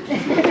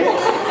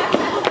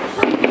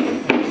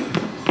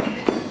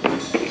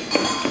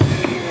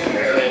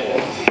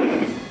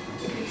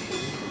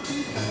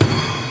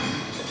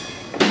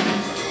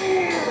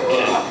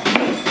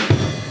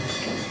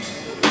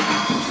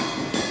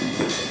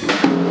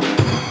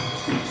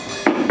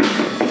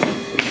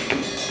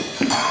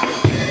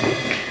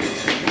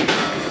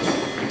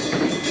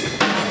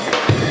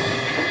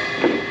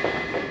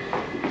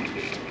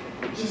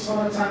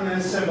 قطعا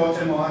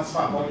ثبات ما از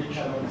فعال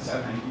کلام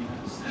سرهنگین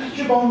است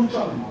که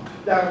بانوجان ما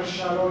در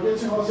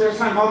شرایط حاضر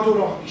تنها دو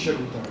راه پیش رو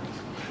دارد.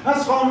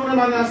 از قانون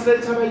من اصل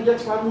تبعیت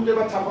فرموده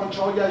و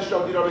تپانچه های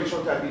اجدادی را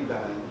بهشان تحویل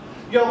دهند،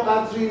 یا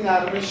قدری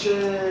نرمش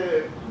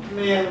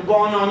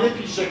مهربانانه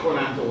پیشه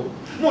کنند و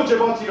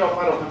موجباتی را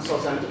فراهم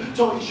سازند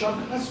تا ایشان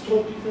از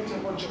توقیف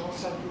تپانچه ها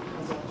سرگیر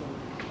نظر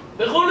دارند.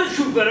 به قول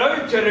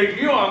شوفرهای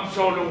ترگی و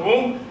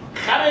امثالهم،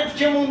 خرد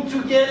که مون تو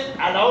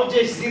گل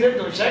علاجش زیر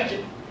دوشکه.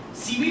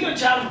 سیبیل رو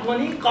چرب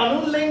کنی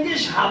قانون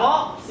لنگش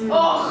هوا.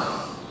 آخ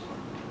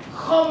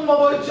خام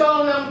بابا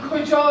جانم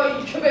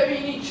کجایی که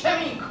ببینی چه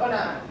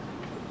میکنن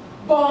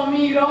با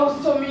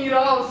میراث و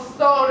میراث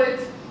دارد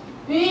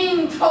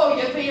این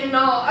طایفه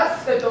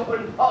نااصل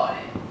دهلپاره.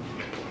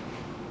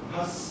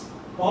 پس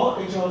با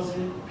اجازه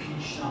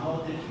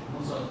پیشنهاد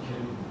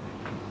مذاکره.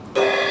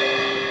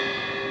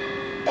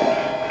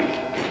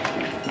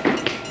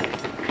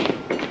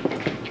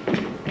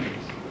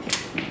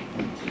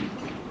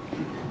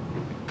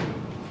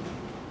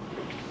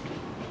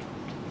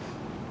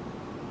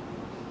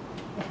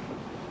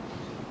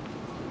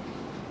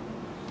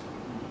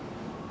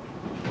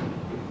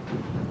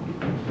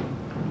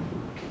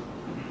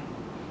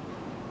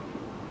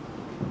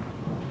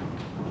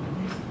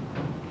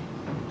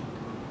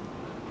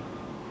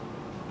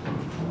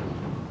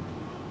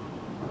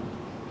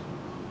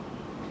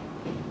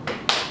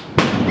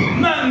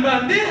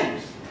 بنده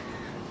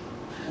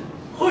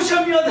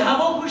خوشم میاد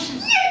هوا خوشی.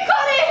 یه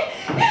کاره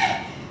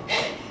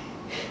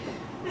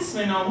اسم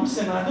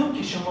ناموس مردم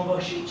که شما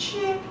باشید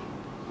چیه؟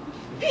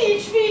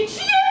 پیچ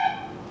پیچیه.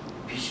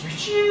 پیچ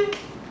پیچیه؟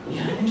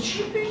 یعنی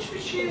چی پیچ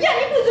پیچیه؟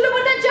 یعنی بوزونو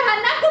بردن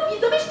جهنم و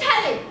ویزومش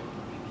تره.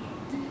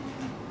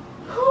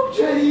 خوب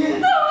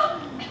جاییه.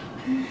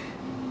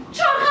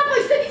 چارخم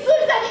بایستدی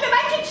زور زدی به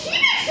من که چی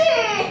بشه؟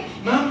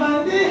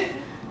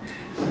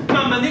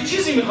 من بنده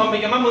چیزی میخوام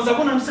بگم، من با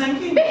زبونم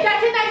سنگین. بهتر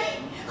که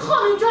نگی.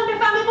 خانم جان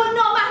بفهمه با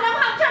نامحرم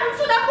هم کنون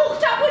شدن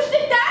پخچم پشت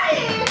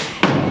دره.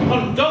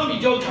 خانم جان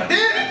بیجا کرده؟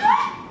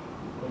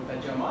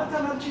 و جماعت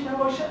هم چی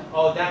نباشه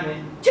آدمه.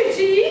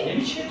 چی؟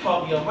 یعنی چیه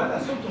تا بیامد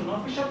از صبح تو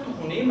ناف شب تو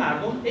خونه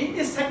مردم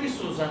عین سگ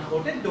سوزن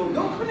خورده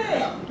دولو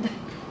کنه.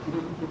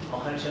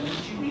 آخرش هم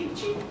چی بگید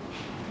چی؟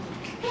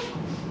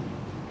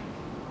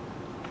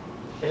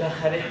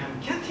 بالاخره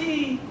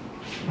همکتی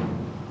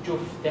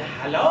جفت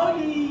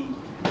حلالی.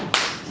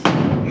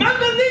 من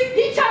بنده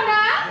هیچ هم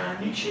نه؟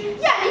 یعنی چی؟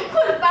 یعنی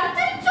کلفت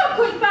داری جا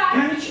کلفت.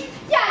 یعنی چی؟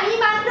 یعنی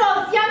من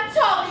راضیم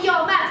تا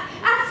قیامت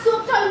از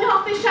صبح تا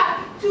ناف شب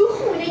تو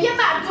خونه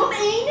مردم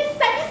عین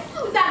سگ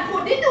سوزن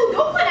خورده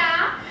دودو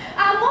کنم،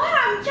 اما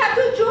همکت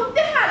و جفت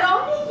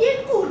حرام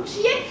یه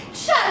قورچی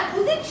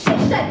چربوز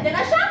چش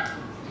ندیده نشم؟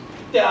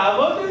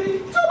 دعوا داری؟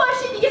 تو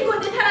باشی دیگه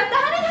گنده تر از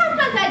دهنت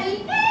حرف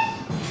نزدی؟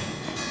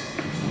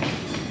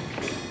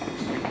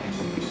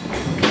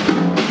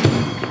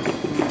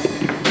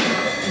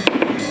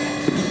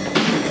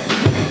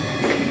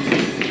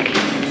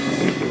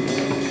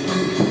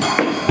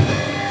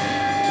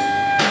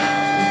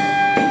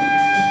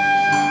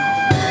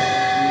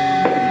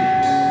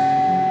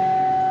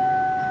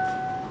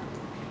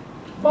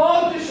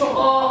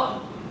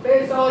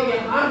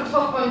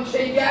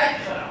 تپانچه یک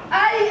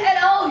ای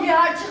الهی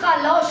هرچی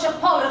خلاش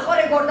پاره خور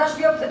گردش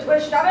بیفته تو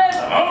اشتبه.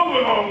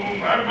 جناب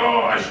قانون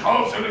هرگاه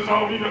اشخاص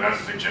نظامی به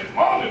قصد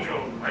کتمان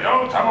جرم و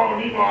یا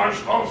تمامی با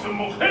اشخاص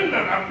مخل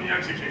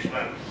امنیت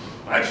کشور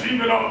وجهی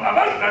بلا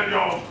عوض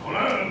دریافت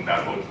کنند در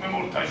حکم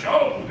مرتشا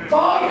بوده.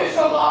 باب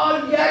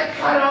شغال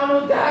یک کران و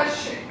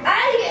دشه.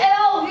 ای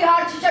الهی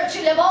هرچی چپچی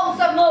لباس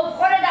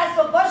مبخور دست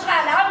و پاش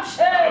قلم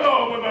شه.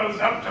 علاوه بر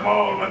ضبط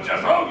مال و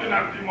جزای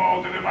نقدی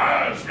معادل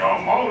وجه یا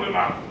مال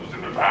محفوظ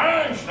به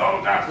 5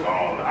 تا 10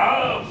 سال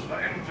حبس و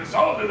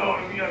انفساد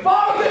دائمی از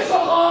باب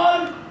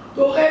شغال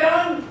دو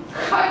قران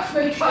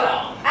ختم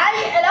کلام.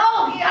 ای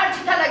الهی هرچی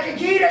تلک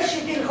گیر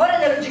شیدین خور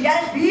دل و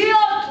جگرش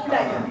بیاد تو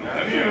لگم.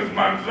 یعنی از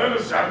منظر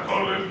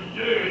سرکار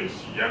لیه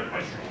حیثیت و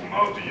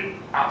شؤونات یک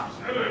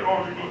افسر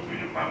عالی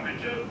رتبه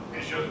مملکت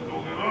بیش از 2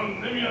 قران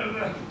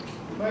نمی‌ارزد.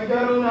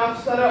 مگر اون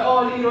افسر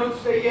عالی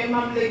رتبه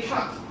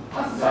مملکت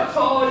حضرت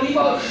عالی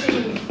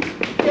باشیم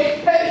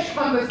یک پشت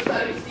هم به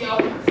سر سیاه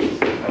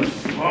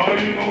است.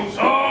 ماری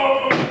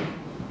نوسار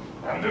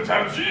بنده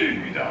ترجیح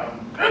میدم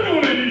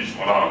بدون هیچ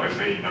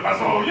ملاحظه‌ای به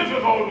وظایف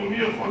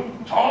قانونی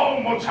خود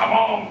تام و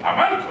تمام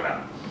عمل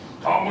کنم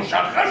تا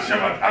مشخص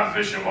شود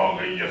ارزش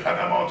واقعی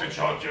خدمات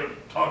چاکر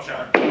تا چه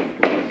حد.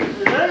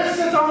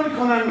 استدعا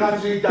می‌کنم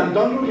قدری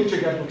دندان روی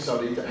جگر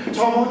بگذارید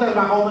تا ما در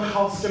مقام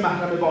خاص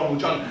محرم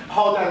بانوجان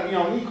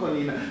پادرمیانی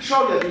کنیم.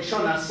 شاید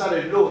ایشان از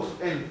سر لطف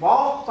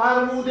انفاق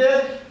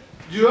فرموده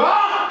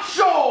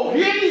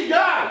شاهی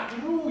دیگر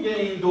روی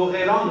این 2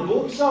 قران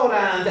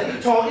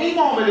بگذارند تا این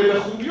معامله به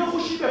خوبی و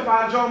خوشی به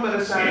فرجام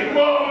برسد. این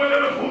معامله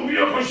به خوبی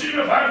و خوشی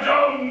به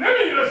فرجام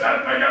نمیرسد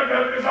مگر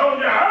در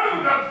ازای هر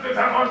نفس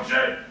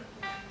تپانچه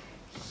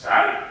 100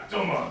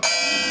 تومان.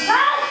 100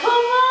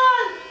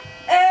 تومان؟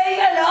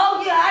 ای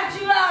الهی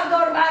هرچی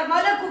بردار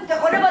برمال کوفته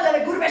خونه بالا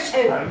به گور بشه.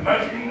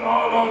 البته این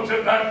آلات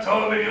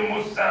قطاله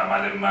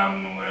مستعمل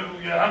ممنوع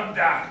روی هم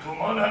 10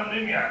 تومان هم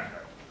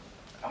نمیارزد.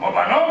 اما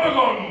بنا به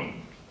قانون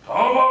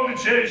تاوان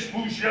چشم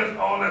پوشی از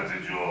آلت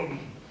جرم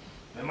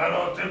به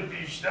مراتب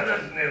بیشتر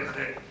از نرخ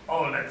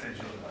آلت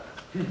جرم است.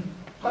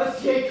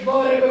 پس یک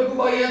باره بگو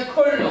باید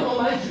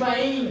کلهم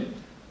اجمعین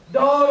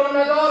دار و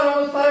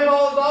ندارم و سر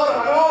بازار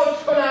حراج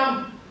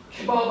کنم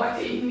که بابت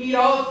این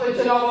میراث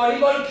به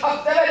جنابعالی گل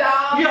کفته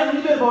بدم.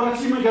 یعنی به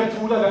عبارتی مگر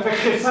طول علف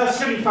خصه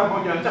است که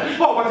میفرمایند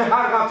بابت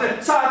هر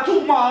قطعه 100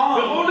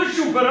 تومان. به قول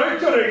شوپرهای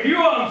ترکی و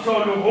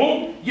امثال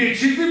هم یه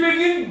چیزی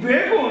بگین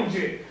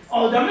بگنجه.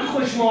 آدم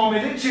خوش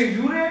معامله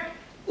چجوره؟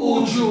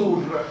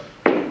 اوجور.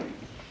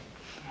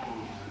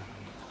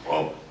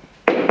 خب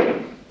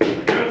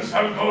اگر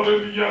سرکار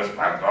دیگه از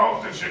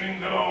پرداخت چنین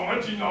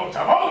درآمدی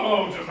ناتوان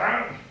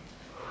عاجزند،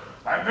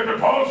 بنده به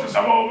پاس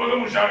سوابق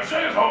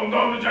مشرشح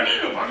خاندان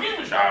جلیل و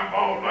فقیه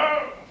شهاب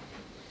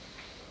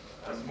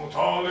از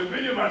مطالبه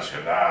وجه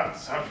نقد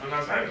صرف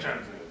نظر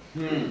کرده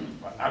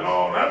و علی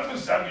رغم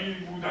صغیر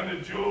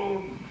بودن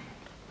جرم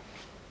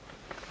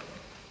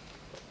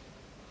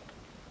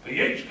به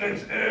یک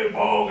قطعه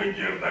باغ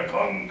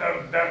گردکان در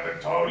درب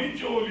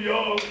تاریک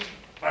اولیا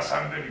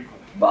بسنده میکنه.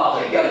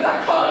 باغ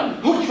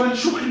گردکان؟ حکماً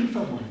شوخی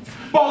میفرمایید.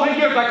 باغ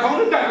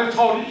گردکان در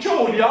تاریک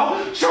اولیا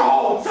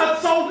 400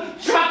 سال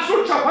چتر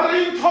و چپر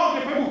این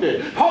طایفه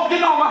بوده. پاک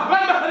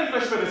نامحرم به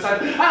حریمش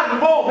برسد.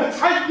 ارواح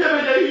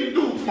طیبه این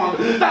دوتمان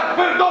در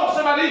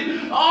فردوس ولی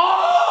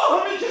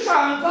آه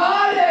میکشند.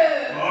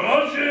 بله.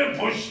 گاراژ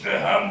پشت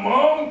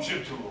حمام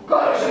چطور؟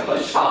 گاراژ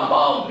پشت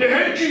حمام؟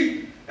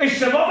 دهنکی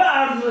اشتباه به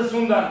عرض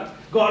رسوندن.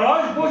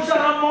 گاراژ پشت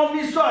حمام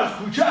نیست و از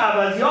کوچه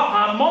عوضی ها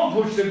حمام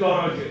پشت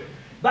گاراژه.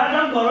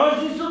 بعدم گاراژ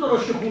نیست و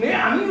درشت خونه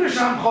امیرش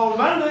هم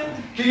خالونده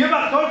که یه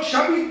وقتا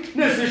شبی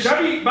نصف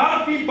شبی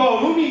برفی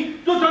بارونی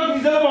 2 تا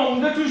دیزل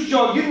مامونده توش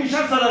جاگیر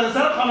میشن صدقه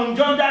سر خانم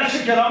جان در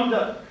شکرم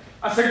داد.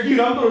 اصلا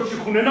گیرم درشت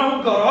خونه نه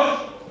اون گاراژ.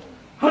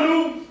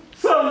 هنوز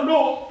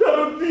سرنو در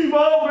و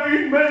دیوار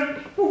این ملک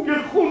بوی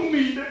خون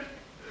میده.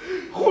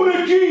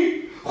 خونه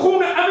کی؟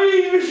 خون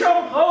امیرش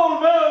هم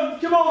خالوند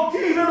که با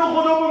تیر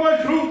نخدا به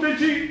مشروط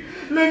چی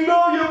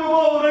لنگای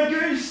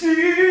مبارکش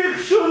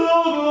سیخ شد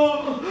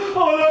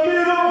حالا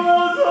میرم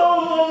از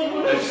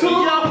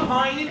یا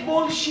پایین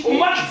بلشید.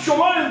 اومد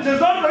شما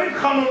انتظار دارید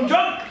خانم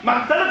جان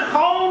مقتل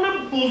خان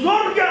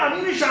بزرگ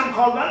امیر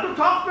شمخالوند رو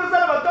تاخت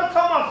بزنه و 2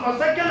 تا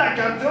ماسماسک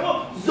لکنته و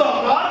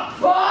زاغر؟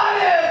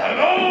 بله.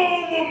 طلا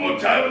و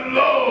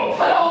مطلا.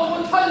 طلا و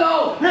مطلا.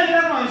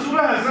 نه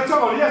منظور حضرت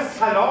عالی از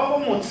طلا و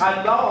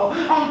مطلا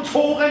آن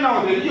طوق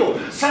نادری و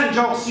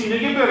سنجاق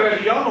سینه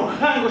برلیان و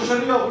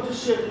انگشتر یاقوت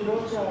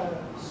شقیرات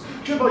است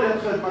که باید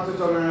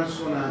خدمتتان عرض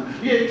کنم.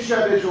 یک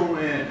شب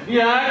جمعه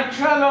یک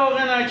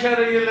کلاغ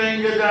نکره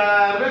لنگ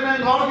در به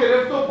منقار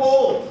گرفت و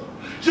برد.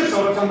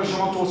 جسارتاً به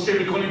شما توصیه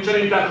میکنیم چرا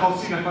این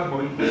درخواستی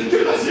نفرمایید که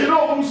قضیه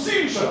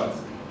ناموسی شد.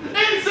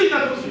 این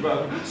زینت و زیبر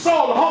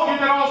سالهای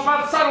دراز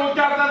بر سر و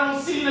گردن و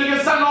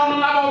سینه زنان و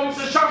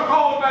نوامیس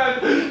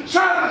شمخالوند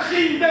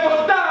چرخیده و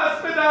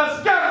دست به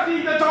دست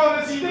گردیده تا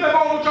رسیده به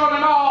بانو جان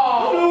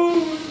ما.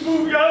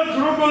 بویت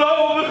رو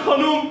گلاب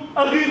خانم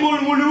عقیق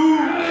الملوک،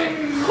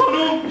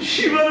 خانم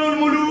شیور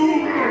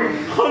الملوک،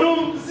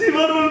 خانم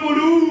زیور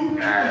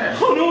الملوک،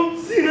 خانم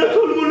زینت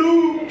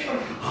الملوک،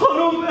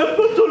 خانم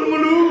افت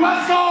الملوک و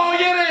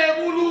سایر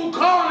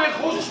ملوکان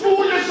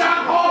خوشبوی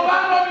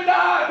شمخالوند را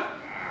میدهد.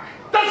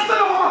 دست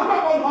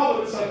نامحرم آنها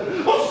برسد.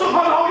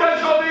 استخوان‌های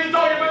اجاده این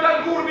طایفه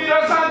در گور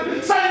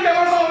میرسند. سنگ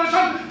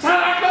مزارشان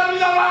ترک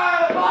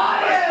می‌دارد.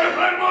 پس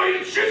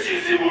بفرمایید چه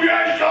چیزی بوی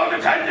اجداد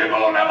طیبه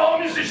و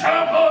نوامیس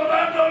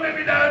شمخالوند را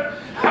نمیدهد؟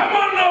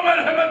 همان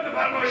نامرحمت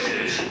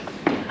بفرمایید.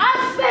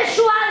 اسب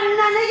شوهر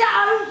ننه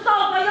عروس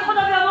آقای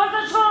خدا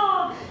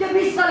بیامرزشون که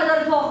 20 ساله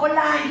داره تو آخو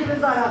لنگ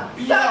بذارم.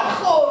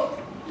 خود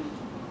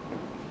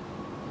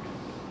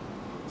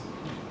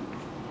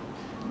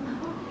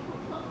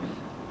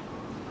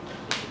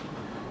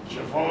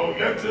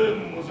کفایت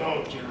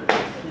مذاکره.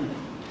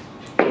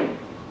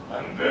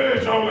 بنده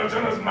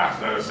اجالتا از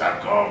محضر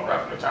سرکار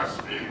رفع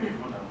تصویر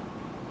میکنم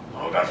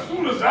تا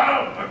دستور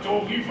ضبط و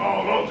توقیف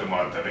آلات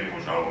معطله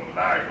مشابه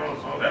لعب را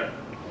صادر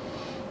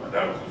و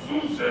در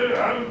خصوص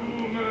هر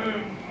گونه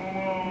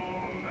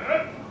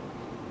ممانعت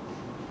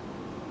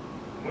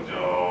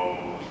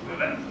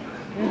مجادلت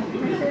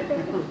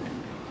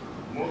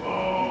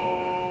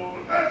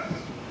مقاومت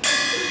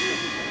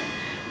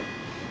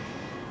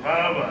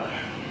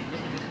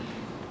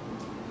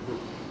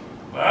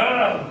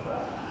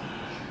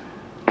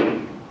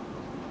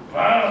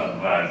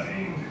و از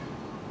این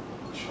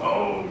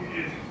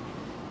چای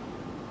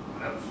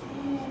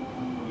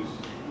نفسوس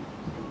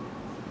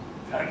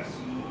تنسوس.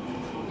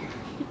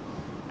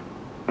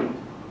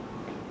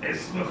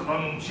 اسم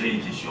خانومچه‌ای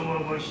که شما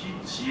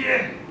باشید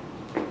چیه؟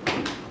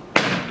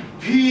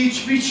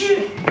 پیچ پیچیه.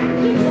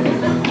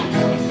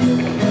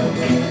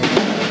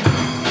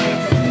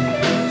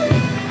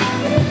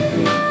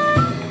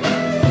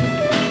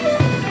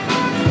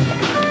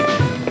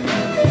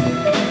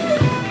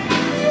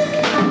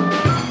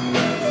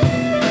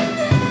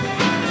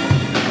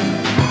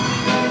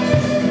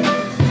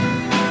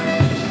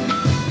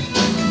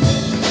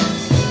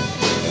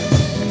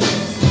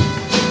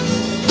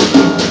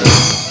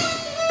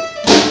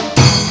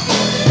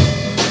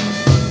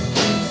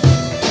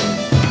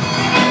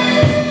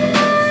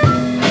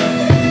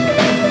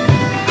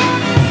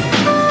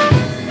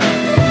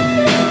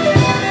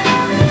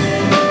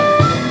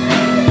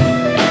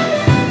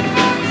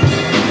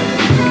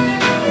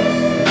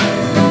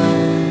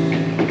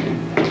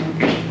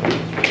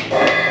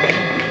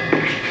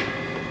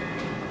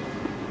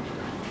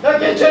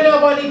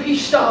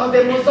 یاد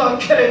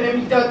مذاکره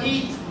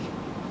نمیدادید؟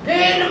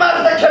 این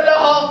مردک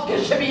لحاف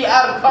کشه بی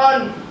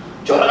ارکان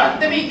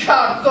جرأت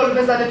نمی‌کرد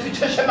زل بزنه تو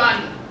چش من،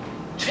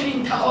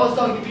 چنین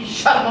تقاضای بی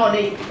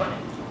شرمانه‌ای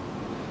کنه.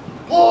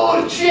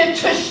 قورچی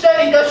چش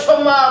دریدش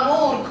رو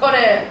معمور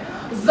کنه،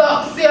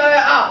 زاکسیای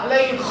اهل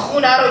این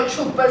خونه رو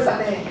چوب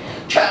بزنه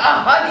که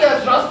احدی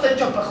از راست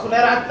جبه خونه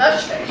رد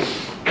نشه.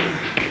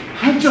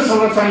 هر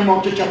جسارت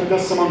ما که کف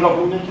دستمان را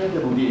بو نکرده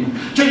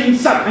بودیم که این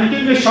سرهنگ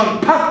نشان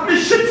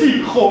پهمش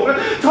تیر خوره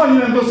تا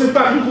این اندازه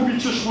بقی خوبی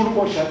چشم رو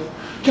باشد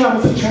که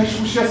حواظ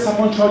چشموشی از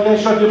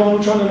تپانچه‌هایش را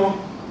دیوانوچان ما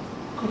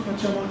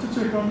کفت جماعت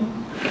تهرانی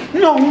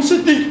ناموس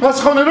دیگ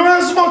پس خانه رو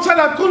از ما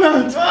طلب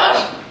کنند.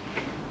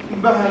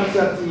 به هر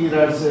زرطی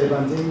ررزه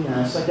بنده این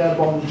است اگر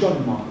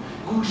بانوجان ما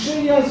گوشه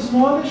ای از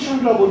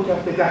مالشان را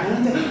برکفته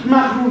دهند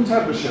مغرومتر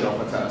به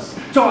شرافت است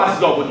تا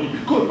از لابدی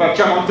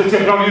کفت جماعت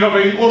تهرانی را به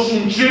این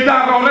قشونچی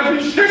در راه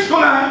پیشکش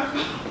کنند.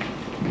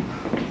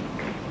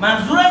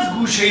 منظور از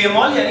گوشه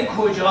مال یعنی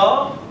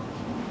کجا؟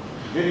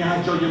 یعنی هر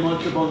جای مال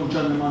که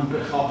بانوجان من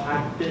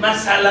بخواهد.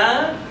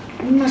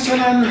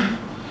 مثلا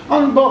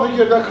آن باغ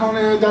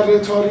گردکانه در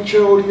تاریک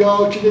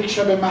اولیا که یک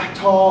شب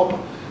مهتاب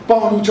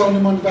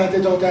بانوجانمان وعده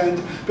دادند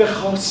به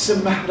خاص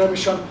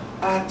محرمشان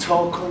عطا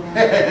کنند.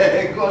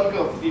 گل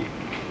گفتی.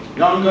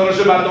 یا آن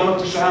گاراژ بردام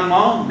پشت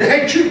حمام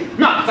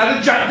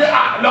مقصد جد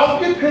اخلاق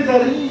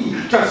پدری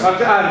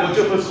جسارت ارواج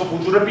فسق و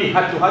فجور بی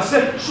حد و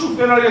حصر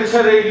شوفرای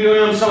تریلی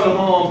و امثال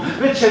هم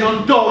به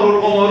چنان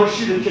دارالقمار و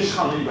شیرین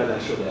کشخانه‌ای بدل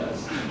شده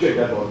است.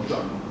 جد بانوجان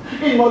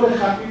این مال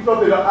خفیف را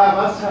بلا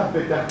عوض هم به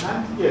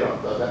دهند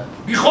گران دادن.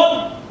 بی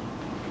خود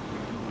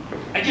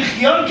اگه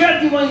خیال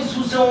کردی ما این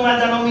سوسه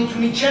اومدن و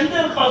میتونی چند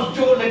درخواست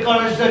جعل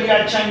گاراژ داری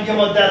از چنگ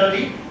ما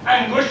دراری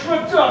انگشت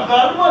رو تو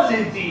آقار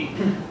مالدی.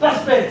 پس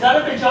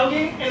بهتره به جای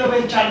این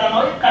الوه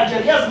کردنهای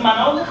قجری از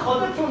منال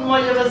خودتون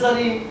مایه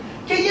بذاریم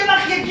که یه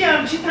وقت یکی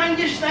همچی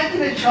تنگش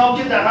نگیره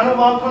چاک دهن رو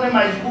وا کنه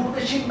مجبور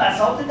بشیم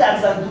بساط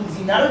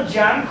درزدوزینه رو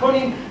جمع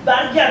کنیم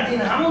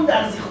برگردین همون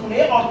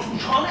درزیخونه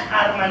آتوشخان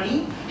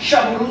ارمنی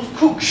شب و روز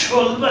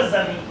کوکشل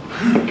بزنیم.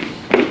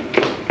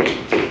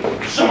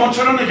 شما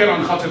چرا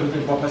نگران خاطر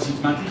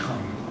دلواپسید مدی خانم؟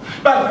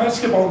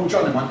 برفرض که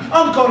بانوجانمان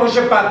آن گاراژ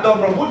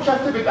بدنام را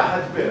ملکفته به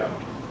دهد برم.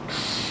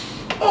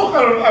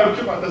 آخرالامر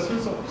که بعد از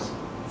حسابست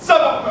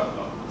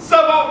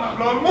زبان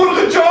نملار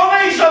مرغ جان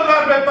ایشان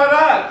ور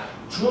بپرد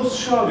جز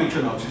شاوی که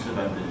ناچیز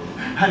بنده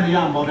همه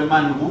اموال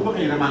منقوب و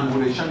غیر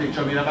منقوب ایشان یک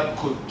جا می رود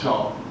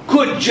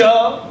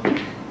کجا؟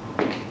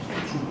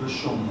 تو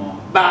شما.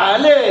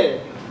 بله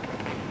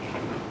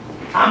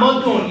اما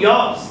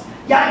دنیاست.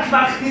 یک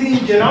وقت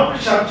دیدیم جناب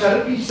شبچره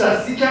پیش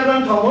دستی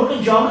کردن تا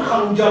مرغ جان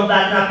خانم جان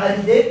بر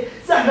نپریده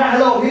زهره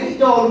حلاوهی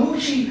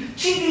دارموشی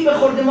چیزی به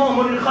خورده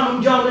مامورین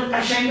خانم جان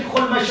قشنگ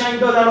خلمشنگ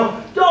دادن و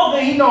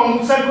داغهی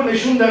ناموسک رو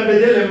نشوندن به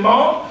دل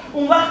ما.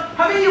 اون وقت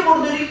همه یه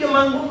بردرید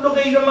منقول و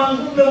غیر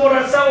منقول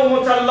مرصع و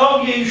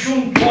مطلق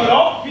ایشون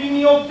پاراپی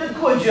میفته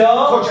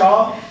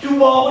کجا؟ تو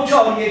باغ و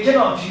چاریه که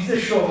ناچیز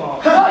شما.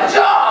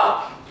 کجا؟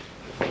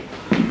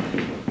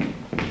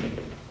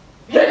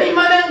 یعنی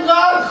من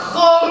انقدر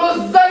خار و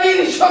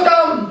ذلیل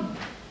شدم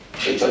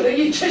که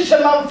جلوی چشم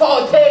من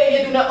فاتحه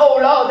یه دونه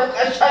اولاد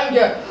قشنگ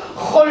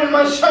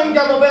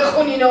خلمشنگم رو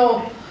بخونین و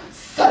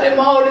سر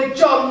مال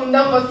جا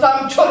موندم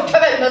واسم چرکه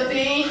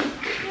بندازین؟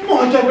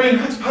 ما اگر به این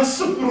حد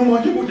پس و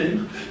فرومایه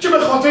بودیم که به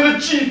خاطر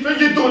چیفه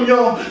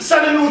دنیا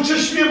سر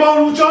نوچشمی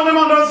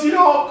بانوجانمان را زیر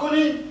آب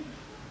کنیم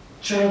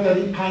چرا در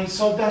این 5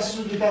 سال دست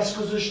روی دست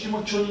گذاشتیم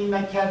و چنین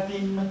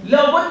نکردیم؟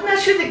 لابد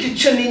نشده که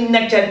چنین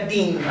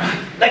نکردیم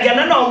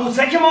وگرنه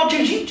ناموسک ما که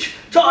هیچ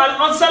تا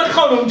الان سر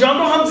خانم جان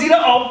رو هم زیر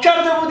آب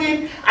کرده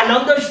بودیم.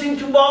 الان داشتیم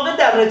تو باغ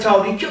در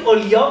تاریک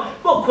اولیا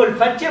با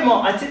کلفت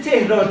جماعت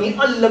تهرانی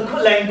الله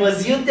کلنگ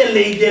بازی و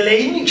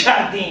دلی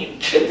میکردیم.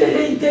 که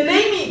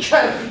دلی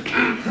میکردیم؟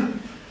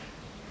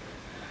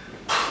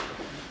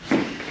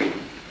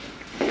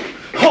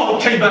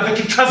 کی بنده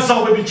که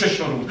کذاب بی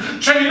چشم رو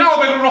چنین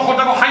آبرو را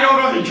خورده و حیا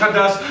راهی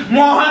کرده است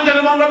ما هم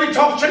دلمان را بی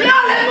تاق چنین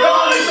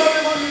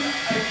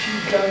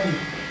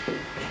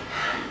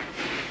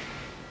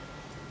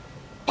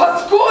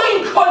پس گو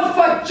این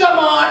کلفت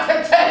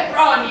جماعت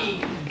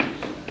تهرانی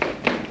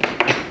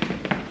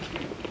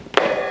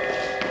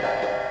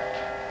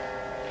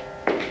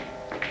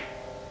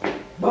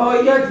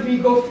باید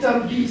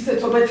میگفتم گیس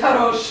تو به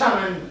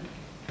تراشن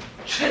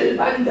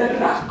چلبند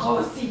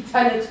رقاصی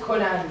تنت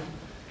کنن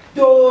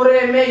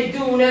دور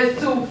میدون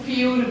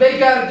سوفیول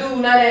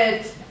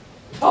بگردوننت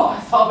تا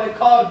حساب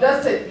کار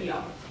دستت بیاد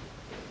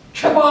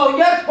که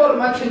باید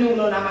حرمت نون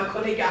و نمک و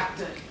نگه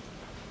داری.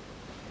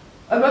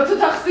 البته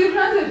تقصیر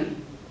نداری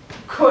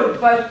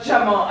کلفت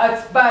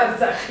جماعت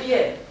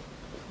برزخیه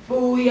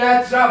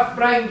بویت رفت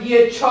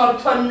رنگی 4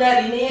 تا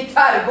نرینه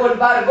ترگل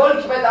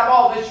برگل که به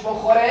دماغش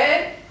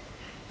بخوره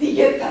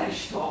دیگه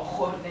سرش تو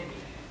آخور نمیره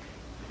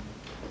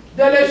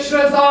دلش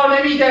رضا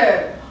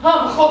نمیده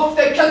هم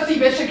خفته کسی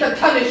بشه که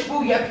تنش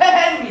بوی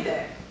پهن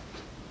میده.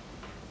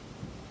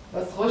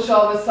 بس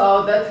خوشا به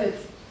سعادتت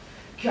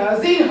که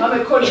از این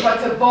همه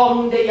کلفت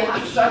وامونده ی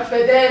حسرت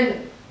بدن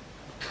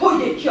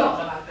تو یکی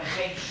عاقبت به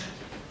خیر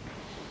شدی.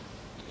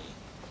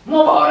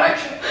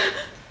 مبارکه.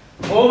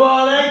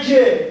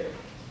 مبارکه.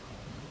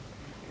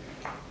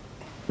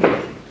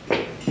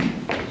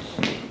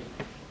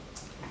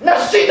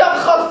 نشیدم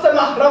خاص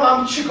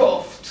محرمم چی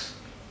گفت.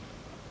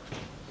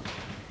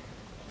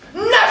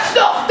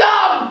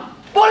 نشناختم.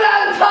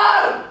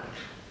 بلندتر.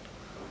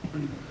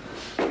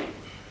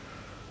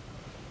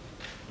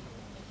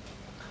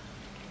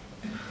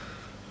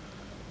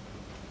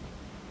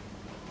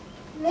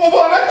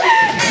 مبارکه.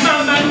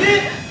 من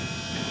بنده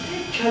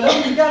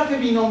کلامی درف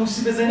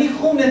بیناموسی بزنی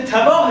خون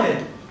تباهه.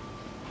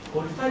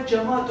 الفت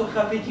جماعت و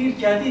خفگیر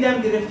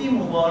کردیدم گرفتی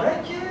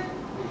مبارکه.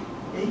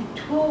 ای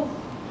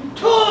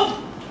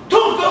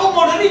توف به اون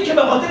موردی که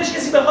به خاطرش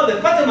کسی بخواد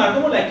افت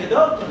مردم رو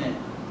لکه‌دار کنه.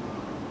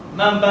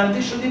 من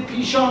بنده شده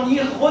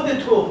پیشانی خود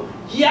تو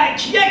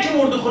یک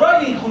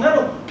مردخورای این خونه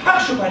رو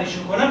پخش و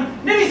پریشون کنم،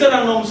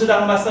 نمیذارم ناموس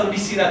درون بسته رو بی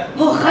سیرت.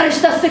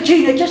 آخرش دست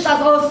کینه کش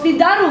از آستین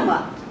در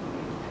اومد.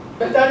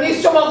 بهتر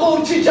نیست شما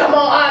قورچی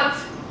جماعت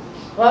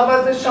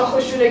عوض شاخ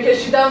و شونه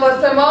کشیدن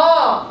واسه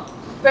ما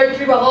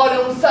فکری به حال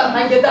اون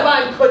سرهنگ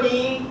دبل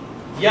کنی؟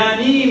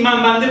 یعنی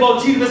من بنده با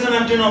تیر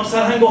بزنم جناب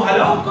سرهنگ رو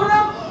هلاک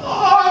کنم؟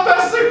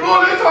 دست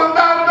گلتان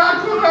در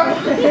نکنم.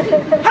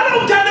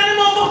 هلاک کردن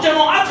موافق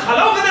جماعت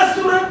خلاف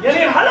دستوره؟ یعنی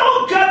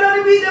هلاک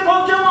کردن بی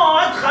دفاع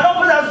جماعت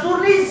خلاف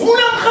دستور نیست؟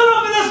 اونم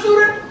خلاف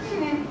دستوره؟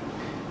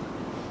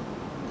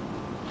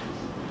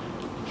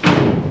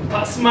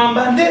 پس من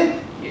بنده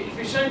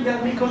یک فشنگ در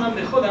میکنم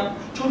به خودم،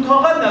 چون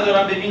طاقت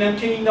ندارم ببینم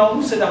که این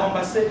ناموس دهان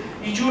بسته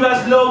اینجور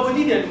از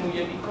لابدی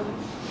دلمویه میکنه.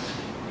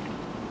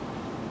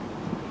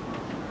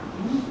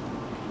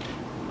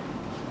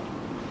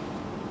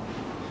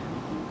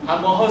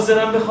 اما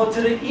حاضرم به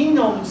خاطر این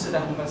ناموس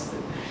دهان بسته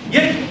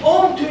یک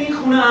عمر تو این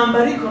خونه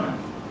عنبری کنم،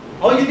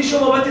 آیدیشو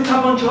بابت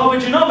تپانچه ها به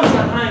جناب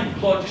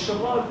سرهنگ باج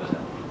شغال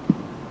بدم،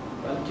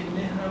 بلکه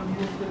مهرم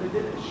بیفته به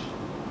دلش.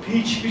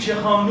 پیچ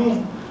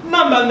خانوم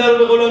من بنده رو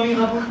به غلامی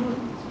قبول کنم.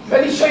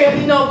 ولی شاید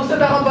این ناموس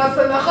دهان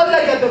بسته نخواد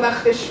لگد به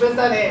وقتش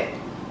بزنه،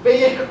 به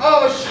یک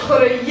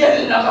آشخوره یه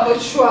لقب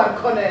شوهر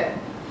کنه.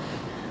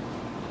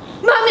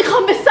 من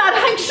میخوام به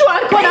سرهنگ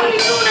شوهر کنم.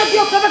 میدونه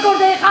بیفته به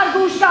گرده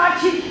خرگوش که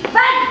هرچی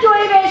بد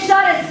دوی بهش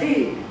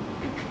نرسی.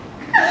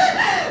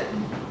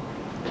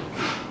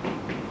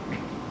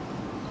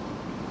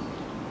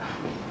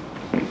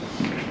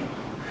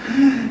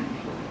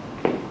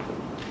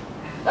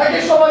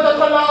 اگه شما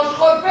دوتا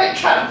لاشخور فکر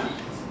کردید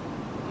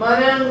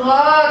من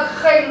انقدر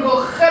خنگ و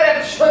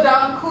خرف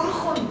شدم کور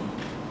خوندید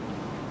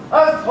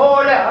از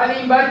حال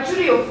حلیم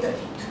بدجوری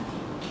افتادید.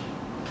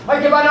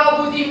 اگه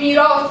بنا بودی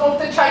میراث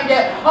مفت چنگ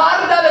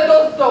هر دل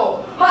دوست و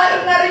هر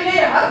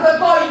نرینه هر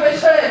پایی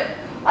بشه،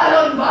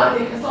 الان بعد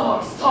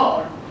 1000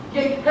 سال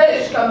یک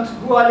پشکم تو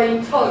گوال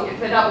این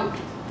طایفه نبود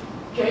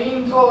که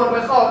اینطور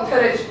به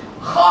خاطرش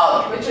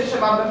خاک به چشم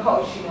من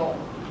بپاشین و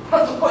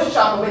پس و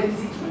پشتم رو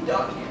بریزید رو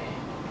دایره.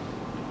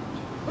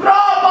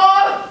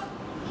 راباز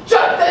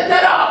جاده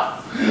دراز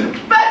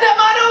بده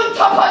من اون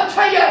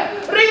تپانچه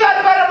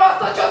ریولور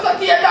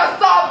ماساچوستی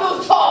دست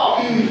آبدوسا.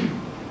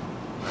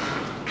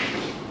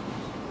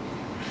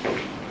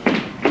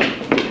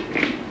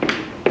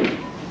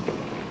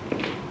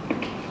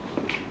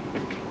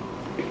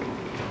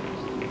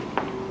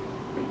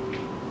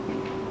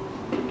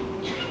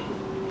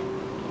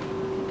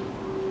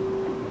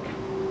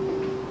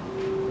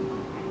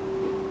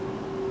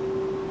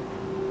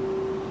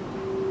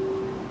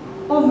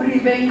 عمری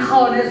به این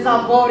خانه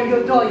زواری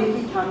و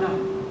دایگی کردم.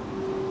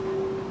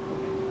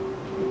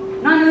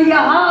 ننوی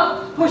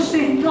هفت پشت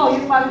این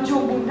طایفه رو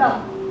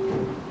جنبوندم.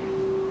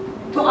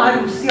 تو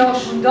عروسی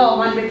هاشون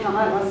دامن به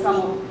کمر بستم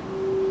و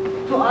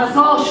تو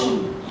عزاشون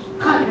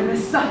خنده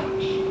بستم.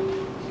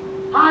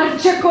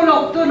 هرچه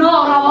کلفت و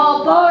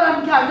ناروا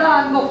بارم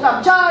کردن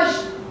گفتم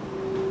چشم،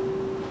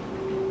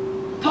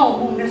 تا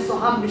مونس و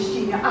هم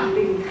نشین اهل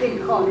این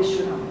خیلی خانه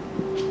شدم.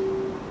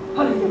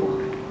 حالا یه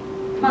بار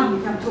من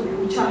میگم تو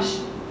بگو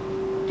چشم،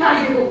 که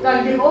اگه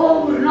گفتن یه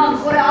عمر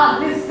نانخور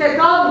اهل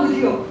استقام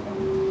بودی و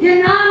یه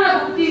نه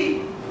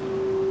نگفتی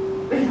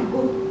بگم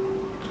گفت.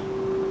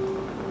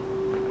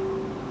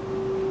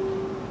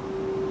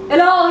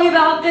 الهی به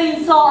حق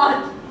این ساعت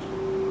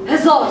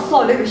 1000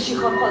 ساله بشی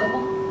خانم.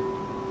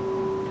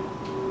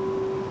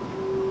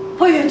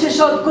 پای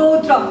چشات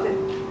گود رفته،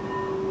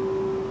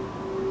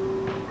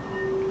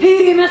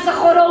 پیری مثل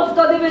خوره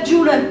افتاده به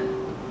جونه،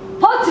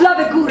 پات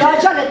لب گور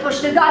عجلت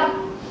پشت در.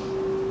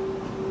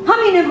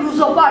 همین امروز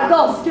و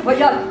فرداست که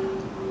باید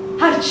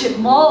هرچه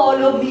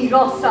مال و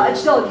میراث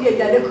اجدادی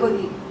گله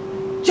کنی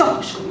جا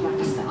خوش کنی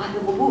بر دست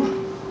اهل قبور.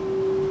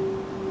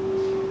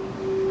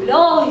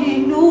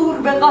 الهی نور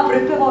به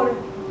قبرت بباره.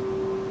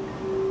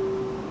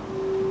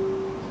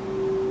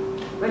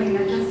 ولی نه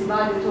کسی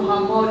بعد تو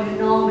حمال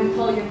نام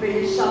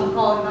طایفه شم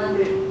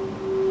کارمنده،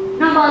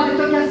 نه بعد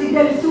تو کسی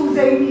دلسوز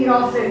این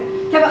میراثه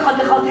که بخواد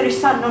به خاطرش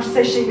سرناش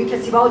سشتی به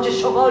کسی باج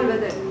شغال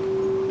بده.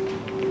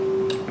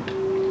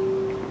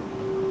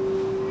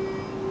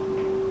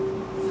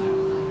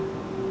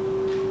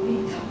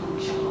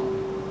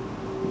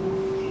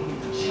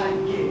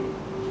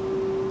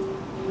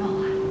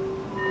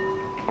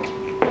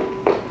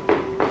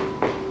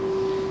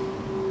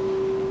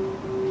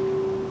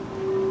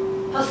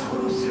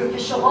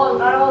 شغال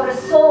قرار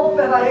صبح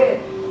ببره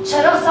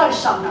چرا سر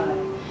شب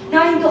نبره؟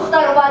 نه این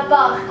دختر رو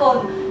بدبخت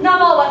کن، نه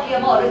ما بقیه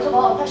مال تو با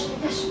آتش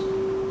بکش.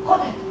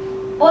 خودت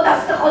با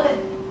دست خودت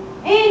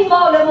این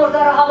مال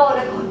مرده رو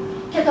حواله کن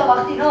که تا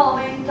وقتی نام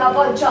این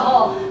تپانچه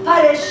ها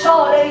پر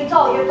شال این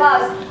طایفه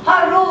است،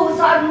 هر روز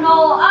هر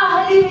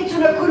نااهلی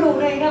میتونه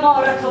کلون این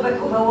امارت رو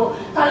بکوبه و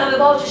طلب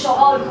باج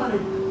شغال کنه.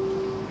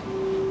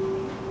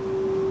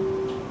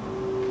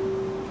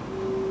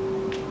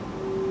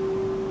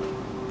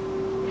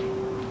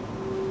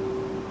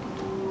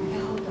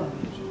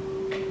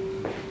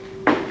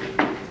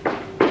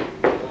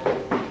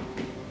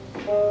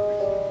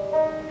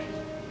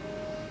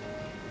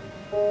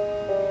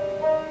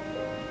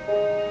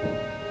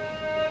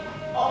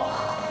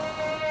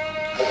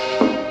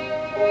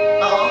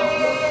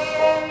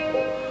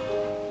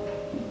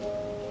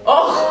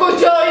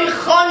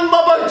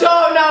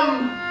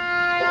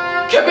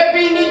 که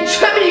ببینی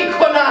چه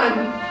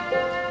میکنن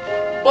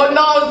با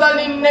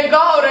نازنین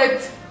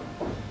نگارت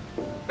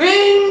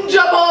این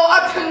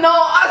جماعت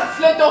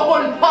نااصل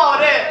دهل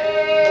پاره.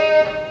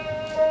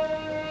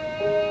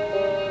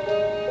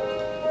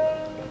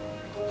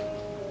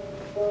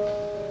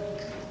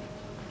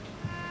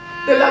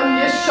 دلم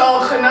یه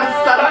شاخ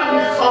نسترن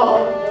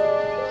میخواد،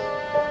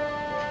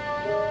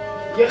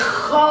 یه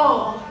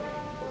خار،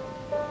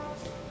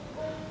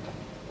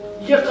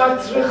 یه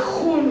قطره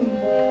خون،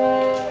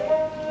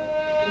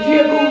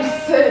 یه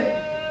بوسه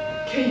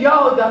که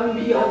یادم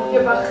بیاد یه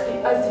وقتی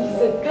عزیز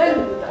دل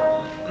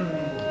بودم،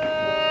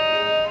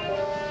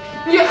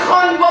 یه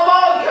خان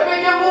بابا که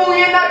بگه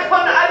مویه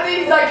نکن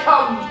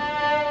عزیزکم،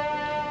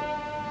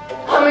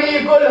 همه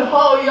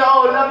گلهای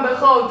عالم به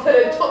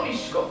خاطر تو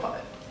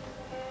میشکفن.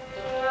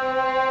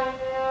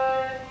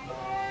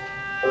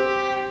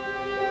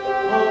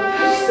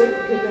 آتش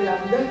سدگه دلم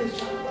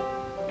ندشم،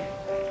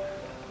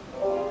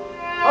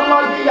 اما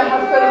اگه یه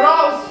حرف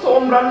راست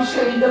عمرم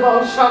شنیده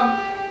باشم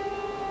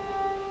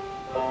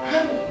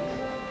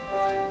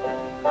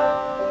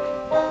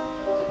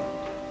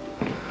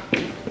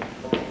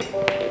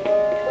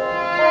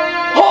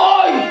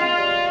های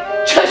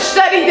چش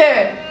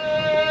دریده.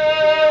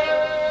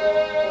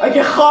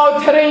 اگه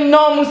خاطر این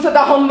ناموس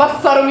دهان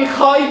بسته رو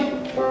میخوای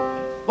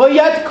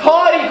باید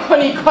کاری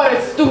کنی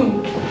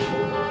کارستون.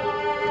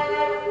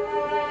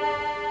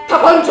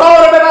 تپانچه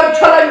ها رو ببر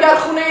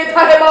کلنگرخونه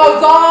ته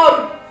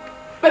بازار،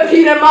 به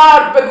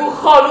پیرمرد بگو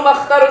خانم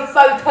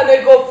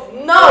اخترالسلطنه گفت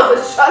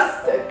ناز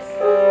شستت.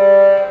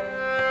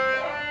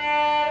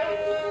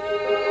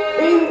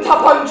 این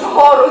تپانچه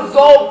ها رو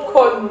ذوب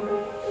کن،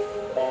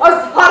 از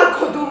هر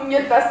کدوم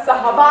یه دست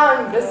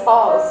هونگ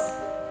بساز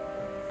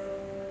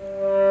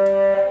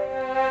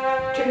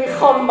که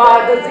میخوام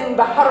بعد از این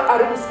به هر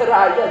عروس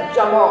رعیت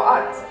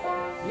جماعت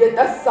یه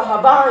دست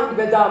هونگ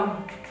بدم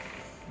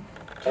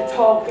که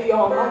تا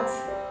قیامت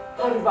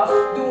هر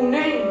وقت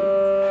دونه‌ای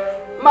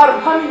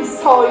مرهمی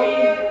سایی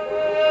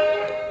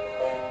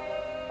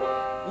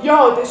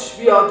یادش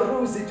بیاد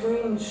روزی تو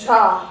این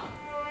شهر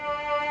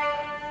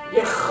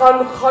یه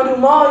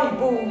خانومایی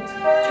بود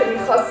که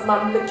میخواست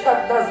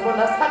مملکت نظم و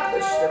نسق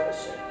داشته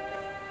باشه،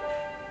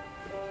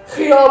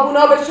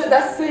 خیابونا بشه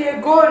دسته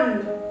گل،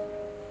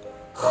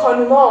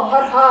 خانوما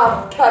هر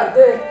حرف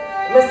کرده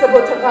مثل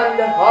بت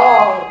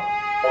قندهار،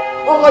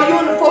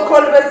 آقایون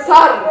فکل به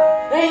سر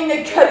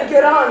عین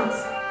کرگرانت،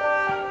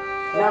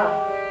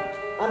 نه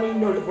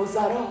امین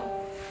الوزرا،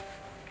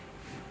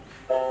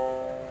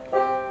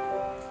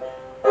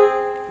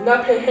 نه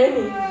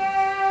پهنی،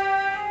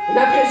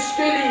 نه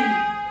پشکلی،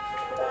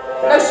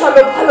 نه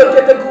شل و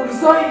پلاگت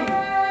گورزایی،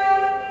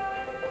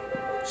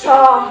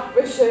 شهر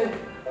بشه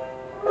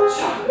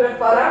شهر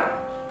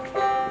فرهنگ.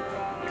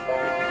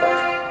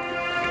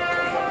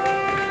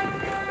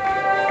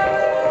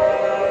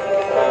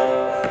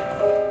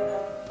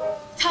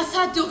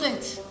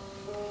 تصدقت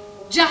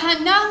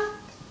جهنم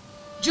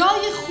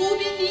جای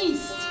خوبی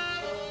نیست،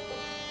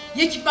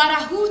 یک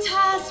برهوت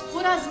هست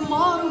پر از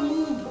مار و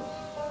مور،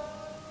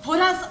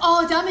 پر از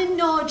آدم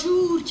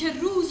ناجور که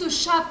روز و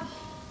شب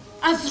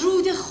از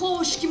رود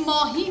خشک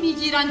ماهی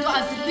میگیرند و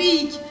از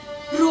ریگ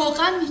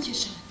روغن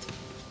میکشند،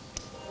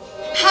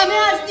 همه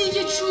از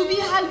دیگ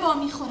چوبی حلوا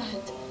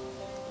میخورند،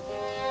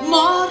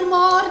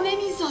 مار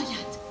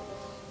نمیزاید،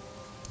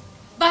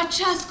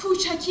 بچه از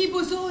کوچکی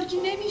بزرگ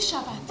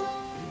نمیشود،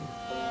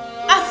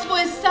 اسب و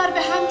استر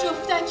به هم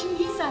جفتک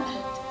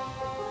میزنند،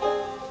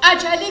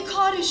 عجله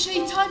کار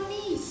شیطان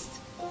نیست،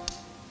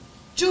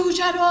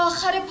 جوجه رو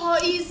آخر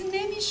پاییز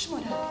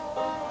نمیشمرد،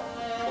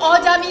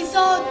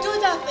 آدمیزاد 2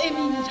 دفعه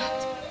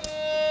میمیرد،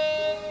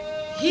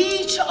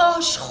 هیچ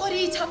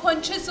آشخوری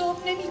تپانچه ذوب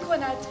نمی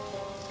کند،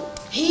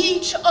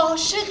 هیچ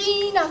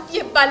عاشقی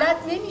نفی بلد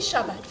نمی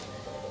شود.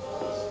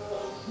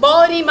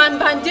 باری من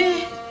بنده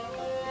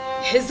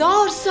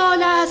 1000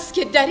 سال است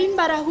که در این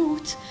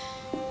برهوت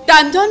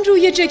دندان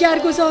روی جگر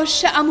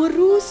گذاشته اما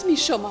روز می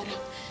شمارم،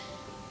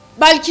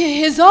 بلکه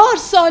 1000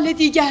 سال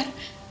دیگر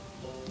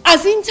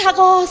از این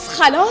تقاص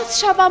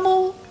خلاص شوم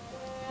و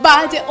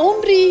بعد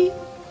عمری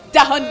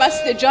دهان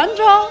بسته جان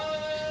را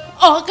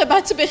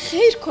عاقبت به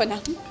خیر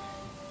کنم.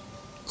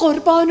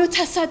 قربان و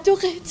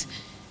تصدقت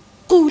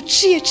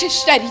قورچی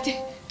چش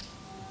دریده.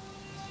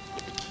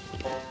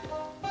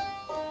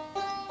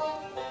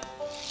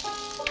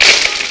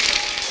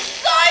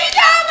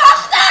 زایدم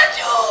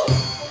اختر جون.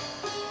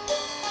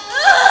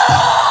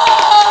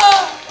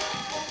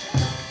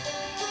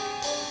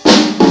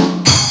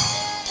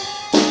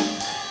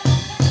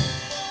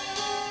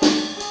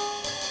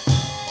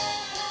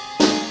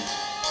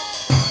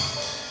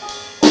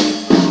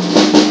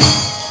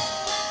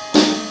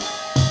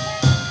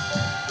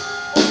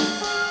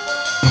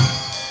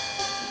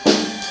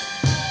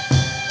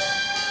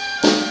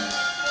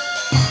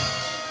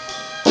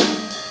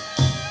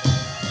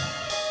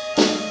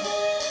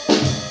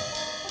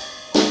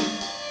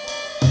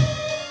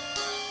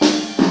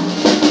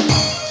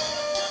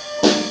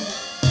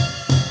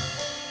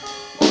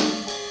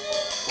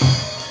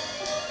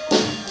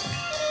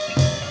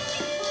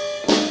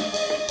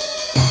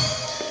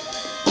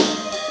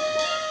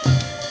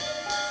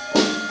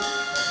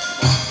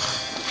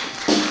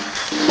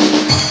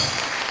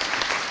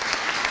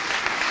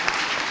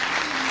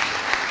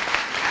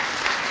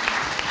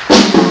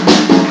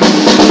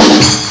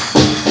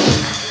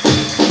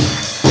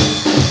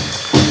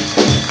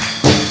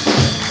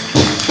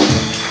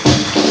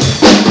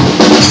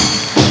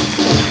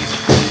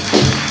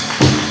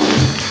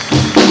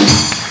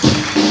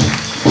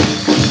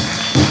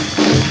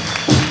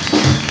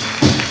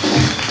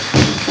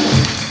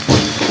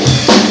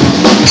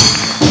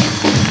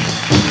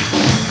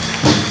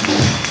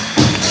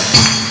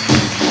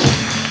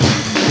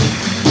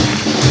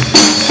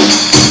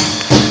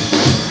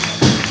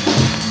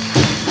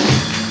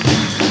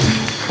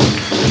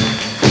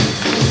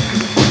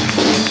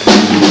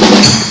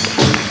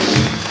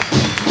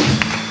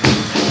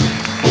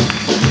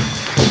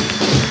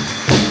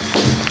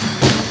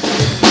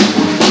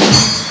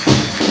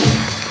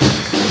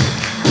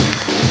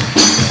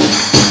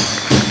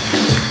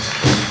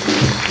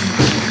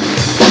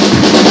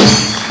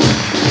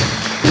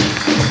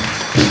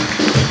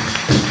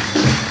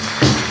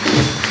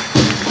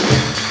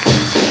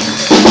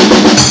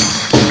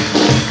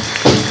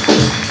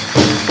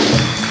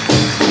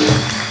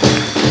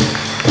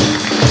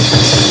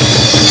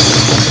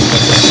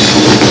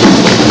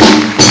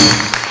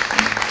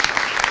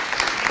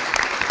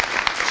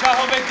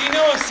 شهاب الدین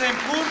حسین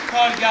پور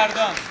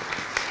کارگردان.